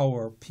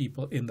power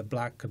people in the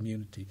black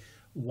community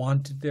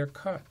wanted their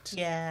cut.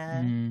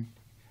 Yeah.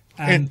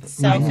 And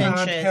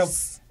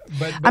Self-interest.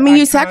 I mean,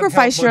 you can't help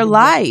sacrifice but your to-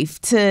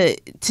 life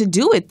to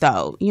do it,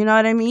 though. You know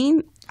what I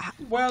mean?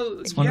 Well,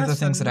 It's one of the yes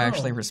things and that I no.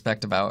 actually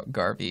respect about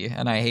Garvey,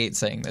 and I hate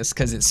saying this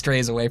because it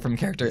strays away from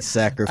character.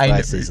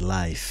 Sacrifice his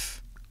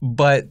life.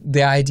 But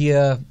the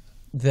idea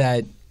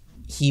that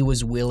he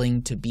was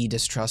willing to be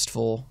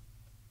distrustful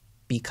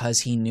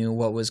because he knew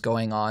what was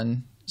going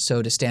on,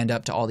 so to stand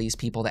up to all these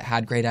people that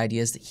had great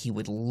ideas that he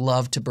would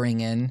love to bring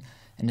in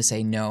and to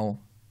say no,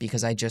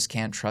 because I just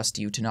can't trust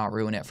you to not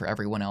ruin it for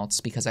everyone else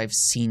because I've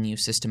seen you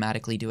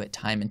systematically do it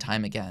time and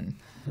time again,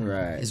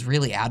 Right. is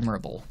really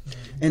admirable.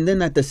 And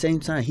then at the same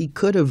time, he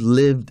could have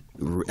lived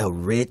a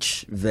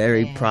rich,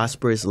 very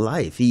prosperous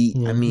life.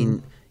 I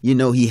mean, you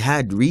know, he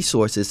had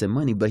resources and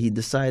money, but he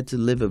decided to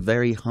live a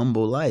very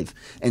humble life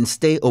and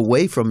stay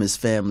away from his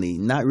family,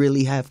 not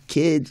really have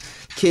kids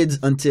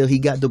until he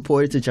got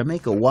deported to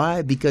Jamaica.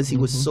 Why? Because he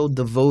was so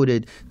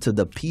devoted to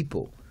the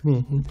people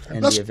and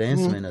Let's- the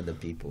advancement of the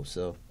people.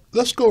 So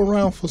Let's go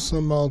around for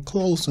some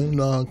closing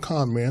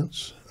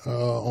comments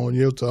on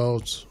your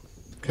thoughts,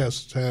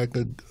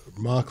 Castaga,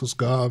 Marcus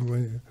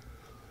Garvey.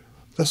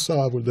 Let's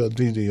start with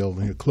Didi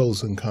over here.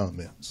 Closing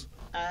comments.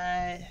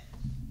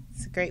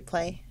 It's a great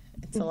play.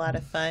 It's a lot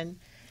of fun.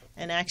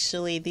 And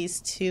actually,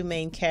 these two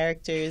main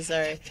characters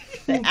are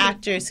the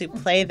actors who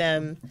play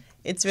them.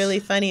 It's really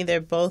funny.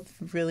 They're both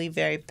really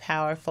very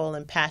powerful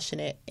and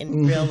passionate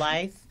in real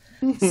life.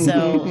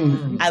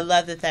 So I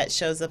love that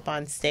shows up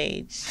on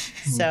stage.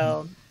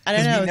 So I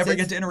don't know. We never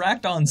it's- get to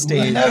interact on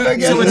stage. never So get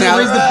it's to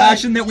always the interact.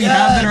 passion that we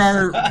have in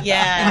our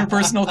Yeah.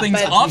 interpersonal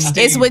things But off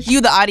stage. It's what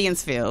you, the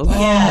audience, feel.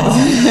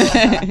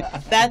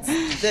 That's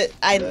the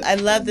I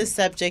love the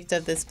subject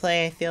of this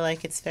play. I feel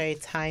like it's very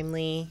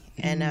timely,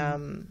 and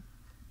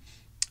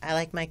I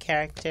like my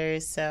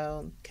characters,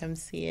 so come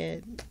see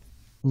it.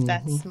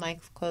 That's my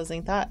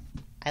closing thought.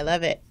 I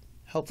love it.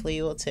 Hopefully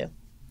you will too.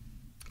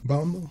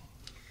 Bamba?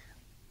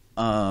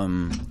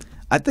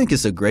 I think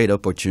it's a great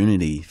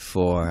opportunity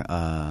for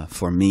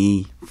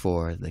me,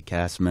 for the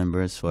cast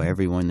members, for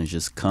everyone to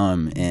just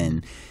come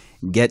and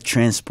get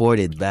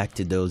transported back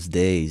to those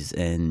days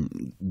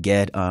and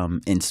get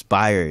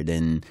inspired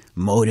and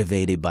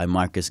motivated by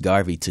Marcus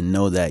Garvey to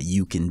know that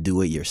you can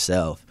do it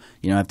yourself.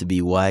 You don't have to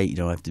be white, you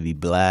don't have to be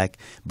black,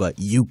 but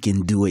you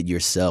can do it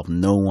yourself.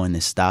 No one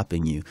is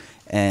stopping you.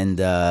 And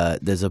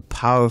there's a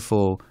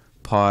powerful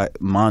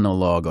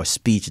monologue or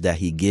speech that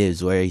he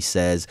gives where he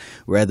says,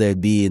 whether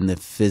it be in the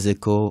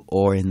physical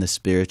or in the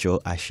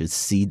spiritual, I should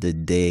see the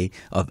day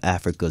of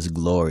Africa's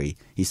glory.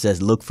 He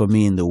says, look for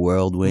me in the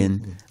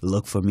whirlwind,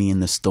 look for me in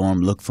the storm,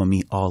 look for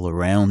me all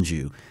around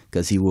you,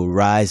 because he will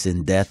rise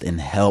in death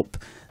and help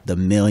the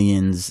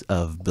millions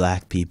of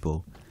black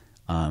people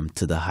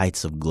to the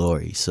heights of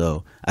glory.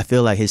 So I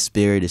feel like his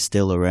spirit is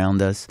still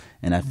around us,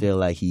 and I feel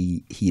like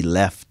he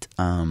left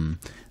an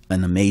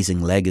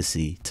amazing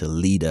legacy to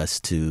lead us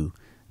to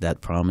that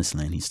promised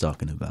land he's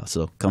talking about.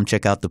 So come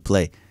check out the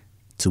play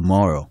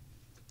tomorrow.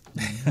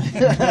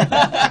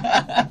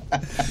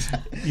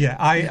 Yeah,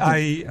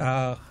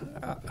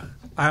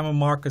 I'm a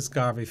Marcus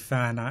Garvey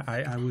fan.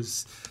 I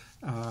was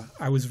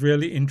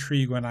really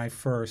intrigued when I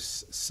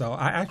first saw.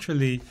 I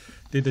actually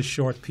did a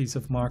short piece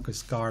of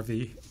Marcus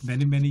Garvey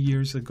many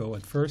years ago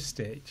at First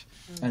Stage.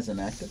 As an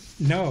actor?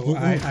 No,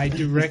 I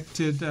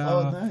directed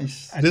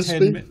nice. a This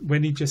 10 big?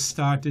 when he just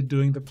started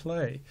doing the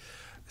play.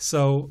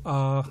 So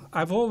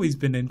I've always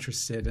been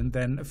interested. And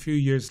then a few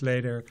years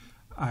later,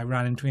 I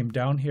ran into him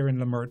down here in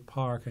Lamert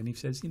Park, and he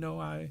says,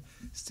 I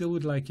still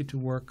would like you to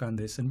work on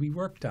this. And we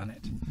worked on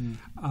it.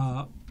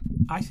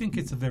 I think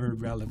it's a very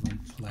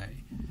relevant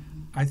play.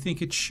 I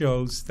think it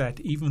shows that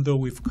even though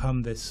we've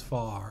come this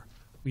far,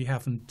 we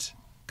haven't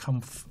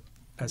come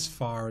as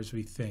far as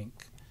we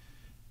think.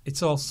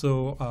 It's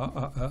also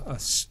a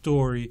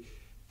story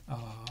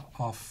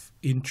of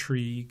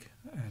intrigue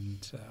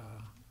and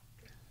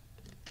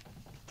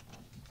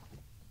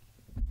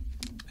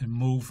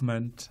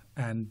movement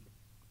and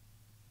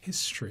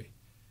history.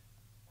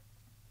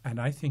 And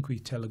I think we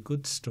tell a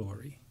good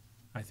story.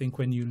 I think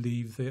when you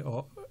leave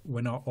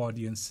when our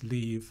audience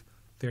leave,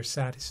 they're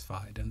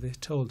satisfied, and they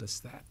told us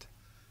that.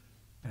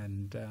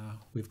 And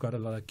we've got a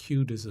lot of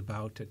kudos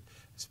about it,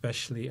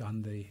 especially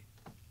on the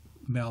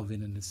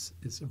Melvin and his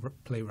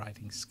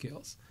playwriting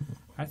skills.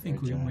 I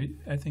think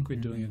we're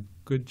doing a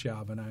good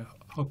job, and I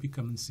hope you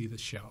come and see the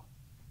show.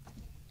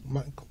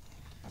 Michael.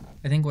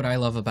 I think what I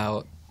love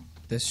about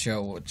this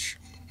show, which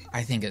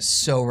I think is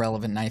so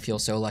relevant and I feel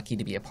so lucky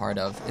to be a part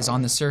of, is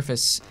on the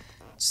surface,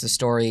 it's the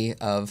story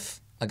of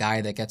a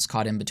guy that gets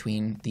caught in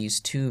between these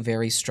two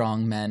very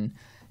strong men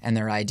and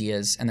their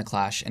ideas and the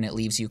clash, and it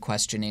leaves you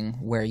questioning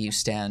where you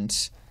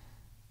stand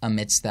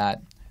amidst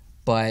that.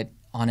 But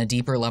on a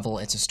deeper level,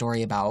 it's a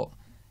story about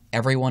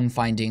everyone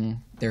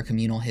finding their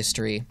communal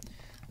history,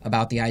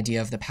 about the idea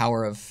of the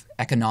power of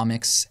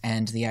economics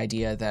and the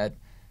idea that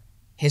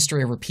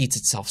history repeats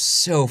itself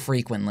so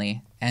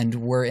frequently, and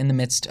we're in the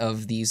midst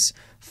of these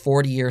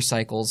 40-year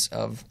cycles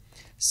of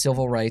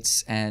civil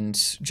rights and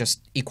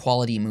just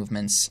equality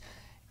movements.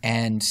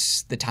 And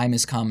the time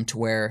has come to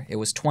where it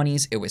was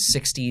 20s, it was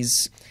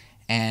 60s,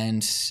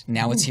 and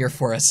now it's here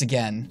for us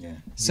again. Yeah.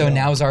 So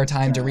now's our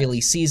time to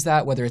really seize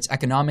that, whether it's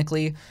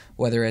economically,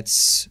 whether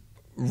it's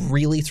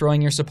really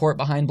throwing your support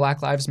behind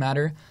Black Lives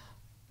Matter.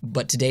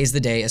 But today's the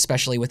day,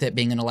 especially with it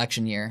being an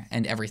election year,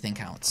 and everything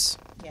counts.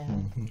 Yeah.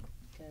 Mm-hmm.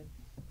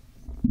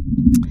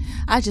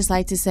 I'd just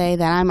like to say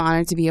that I'm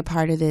honored to be a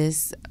part of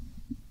this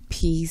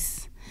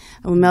piece.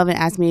 When Melvin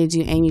asked me to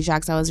do Amy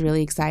Jacques, I was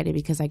really excited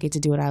because I get to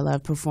do what I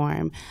love,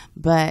 perform.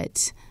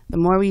 But the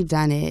more we've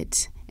done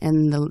it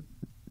and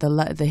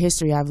the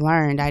history I've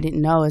learned, I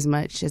didn't know as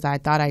much as I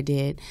thought I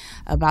did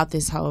about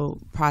this whole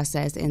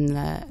process and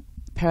the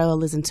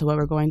parallelism to what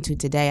we're going to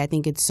today. I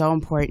think it's so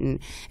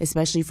important,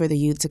 especially for the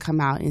youth, to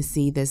come out and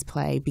see this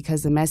play,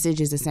 because the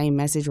message is the same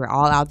message we're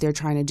all out there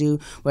trying to do,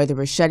 whether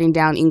we're shutting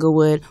down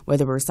Inglewood,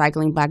 whether we're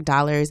recycling black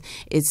dollars.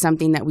 It's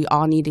something that we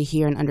all need to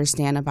hear and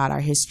understand about our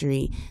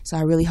history. So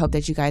I really hope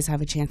that you guys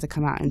have a chance to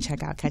come out and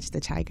check out Catch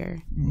the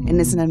Tiger. And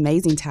it's an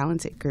amazing,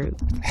 talented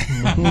group.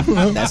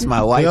 That's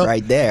my wife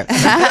right there.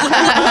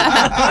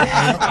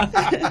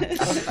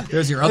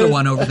 There's your other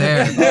one over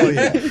there. Oh,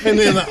 yeah. And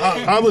then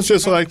I would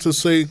just like to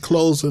say,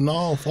 closing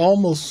off,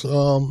 almost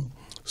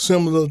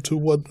similar to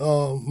what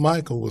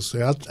Michael was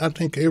saying. I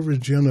think every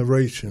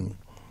generation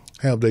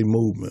have their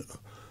movement.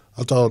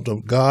 I thought the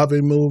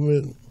Garvey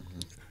movement,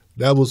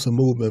 that was a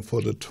movement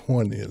for the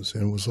 20s,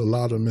 and was a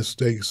lot of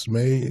mistakes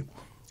made,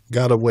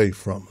 got away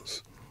from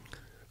us.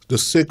 The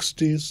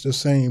 60s, the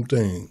same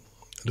thing,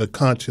 the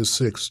conscious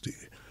 60.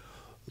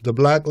 The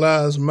Black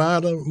Lives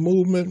Matter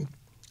movement,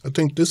 I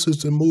think this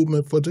is the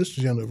movement for this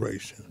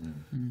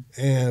generation.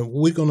 Mm-hmm. And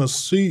we're going to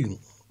see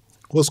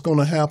what's going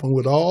to happen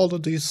with all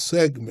of these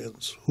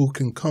segments who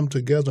can come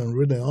together and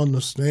really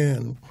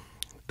understand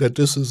that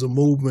this is a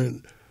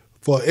movement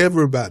for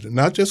everybody,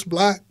 not just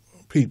black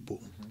people.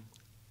 Mm-hmm.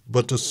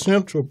 But the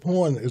central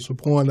point is to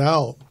point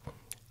out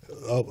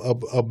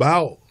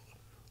about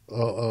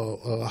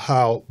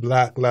how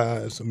Black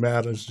Lives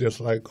matters,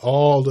 just like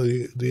all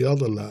the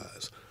other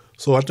lives.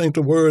 So I think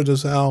the word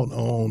is out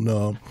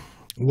on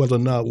whether or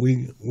not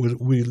we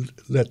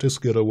let this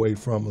get away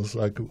from us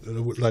like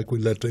we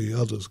let the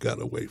others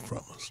get away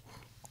from us.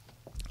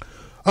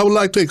 I would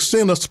like to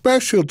extend a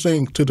special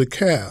thanks to the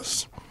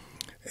cast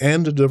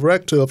and the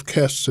director of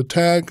Catch the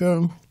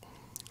Tiger.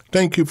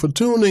 Thank you for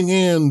tuning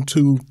in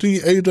to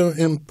Theater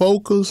in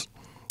Focus.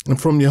 And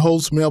from your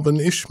host, Melvin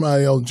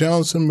Ishmael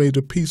Johnson, may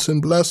the peace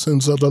and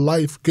blessings of the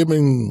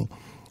life-giving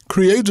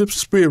creative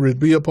spirit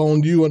be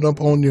upon you and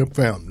upon your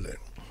family.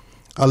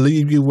 I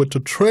leave you with the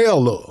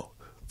trailer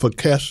for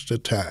Catch the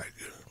Tiger.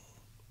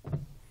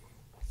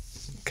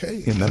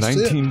 Okay, in the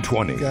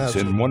 1920s,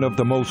 in one of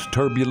the most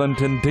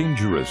turbulent and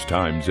dangerous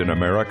times in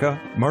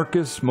America,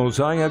 Marcus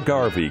Mosiah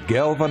Garvey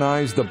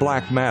galvanized the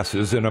black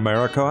masses in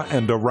America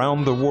and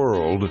around the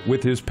world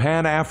with his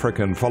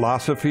Pan-African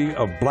philosophy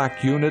of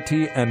black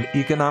unity and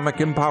economic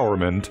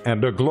empowerment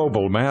and a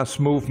global mass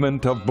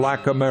movement of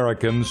black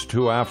Americans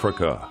to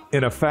Africa.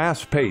 In a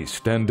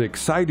fast-paced and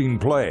exciting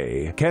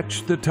play,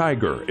 Catch the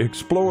Tiger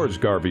explores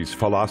Garvey's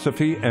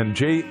philosophy and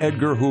J.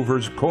 Edgar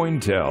Hoover's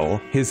COINTEL,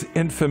 his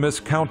infamous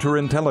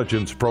counterintelligence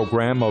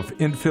program of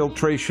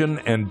infiltration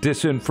and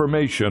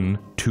disinformation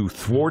to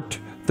thwart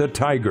the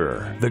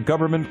Tiger, the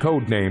government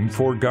code name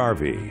for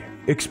Garvey.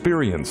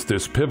 Experience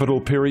this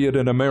pivotal period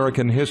in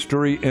American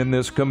history in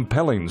this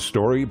compelling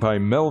story by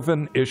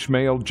Melvin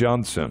Ishmael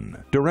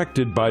Johnson,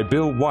 directed by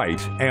Bill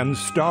White and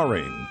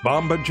starring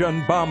Bamba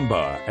John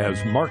Bamba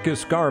as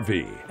Marcus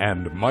Garvey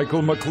and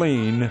Michael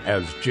McLean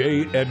as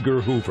J.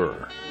 Edgar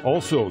Hoover.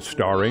 Also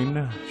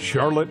starring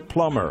Charlotte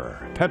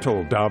Plummer,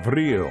 Petal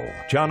D'avril,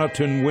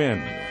 Jonathan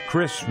Wynn,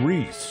 Chris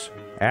Reese,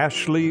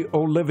 Ashley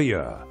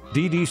Olivia,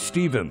 Dee Dee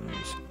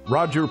Stevens,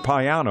 Roger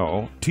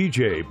Payano,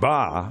 TJ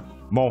Ba,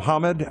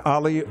 Mohammed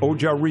Ali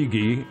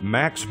Ojarigi,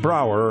 Max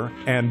Brower,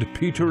 and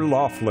Peter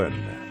Laughlin.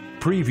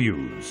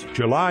 Previews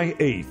July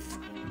 8th.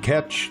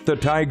 Catch the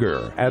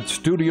Tiger at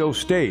Studio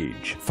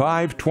Stage,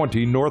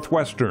 520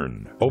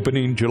 Northwestern,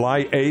 opening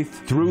July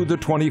 8th through the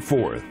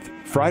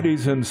 24th.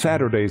 Fridays and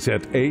Saturdays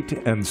at 8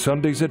 and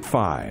Sundays at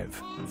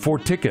 5. For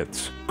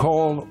tickets,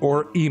 call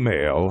or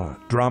email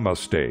Drama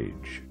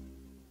Stage.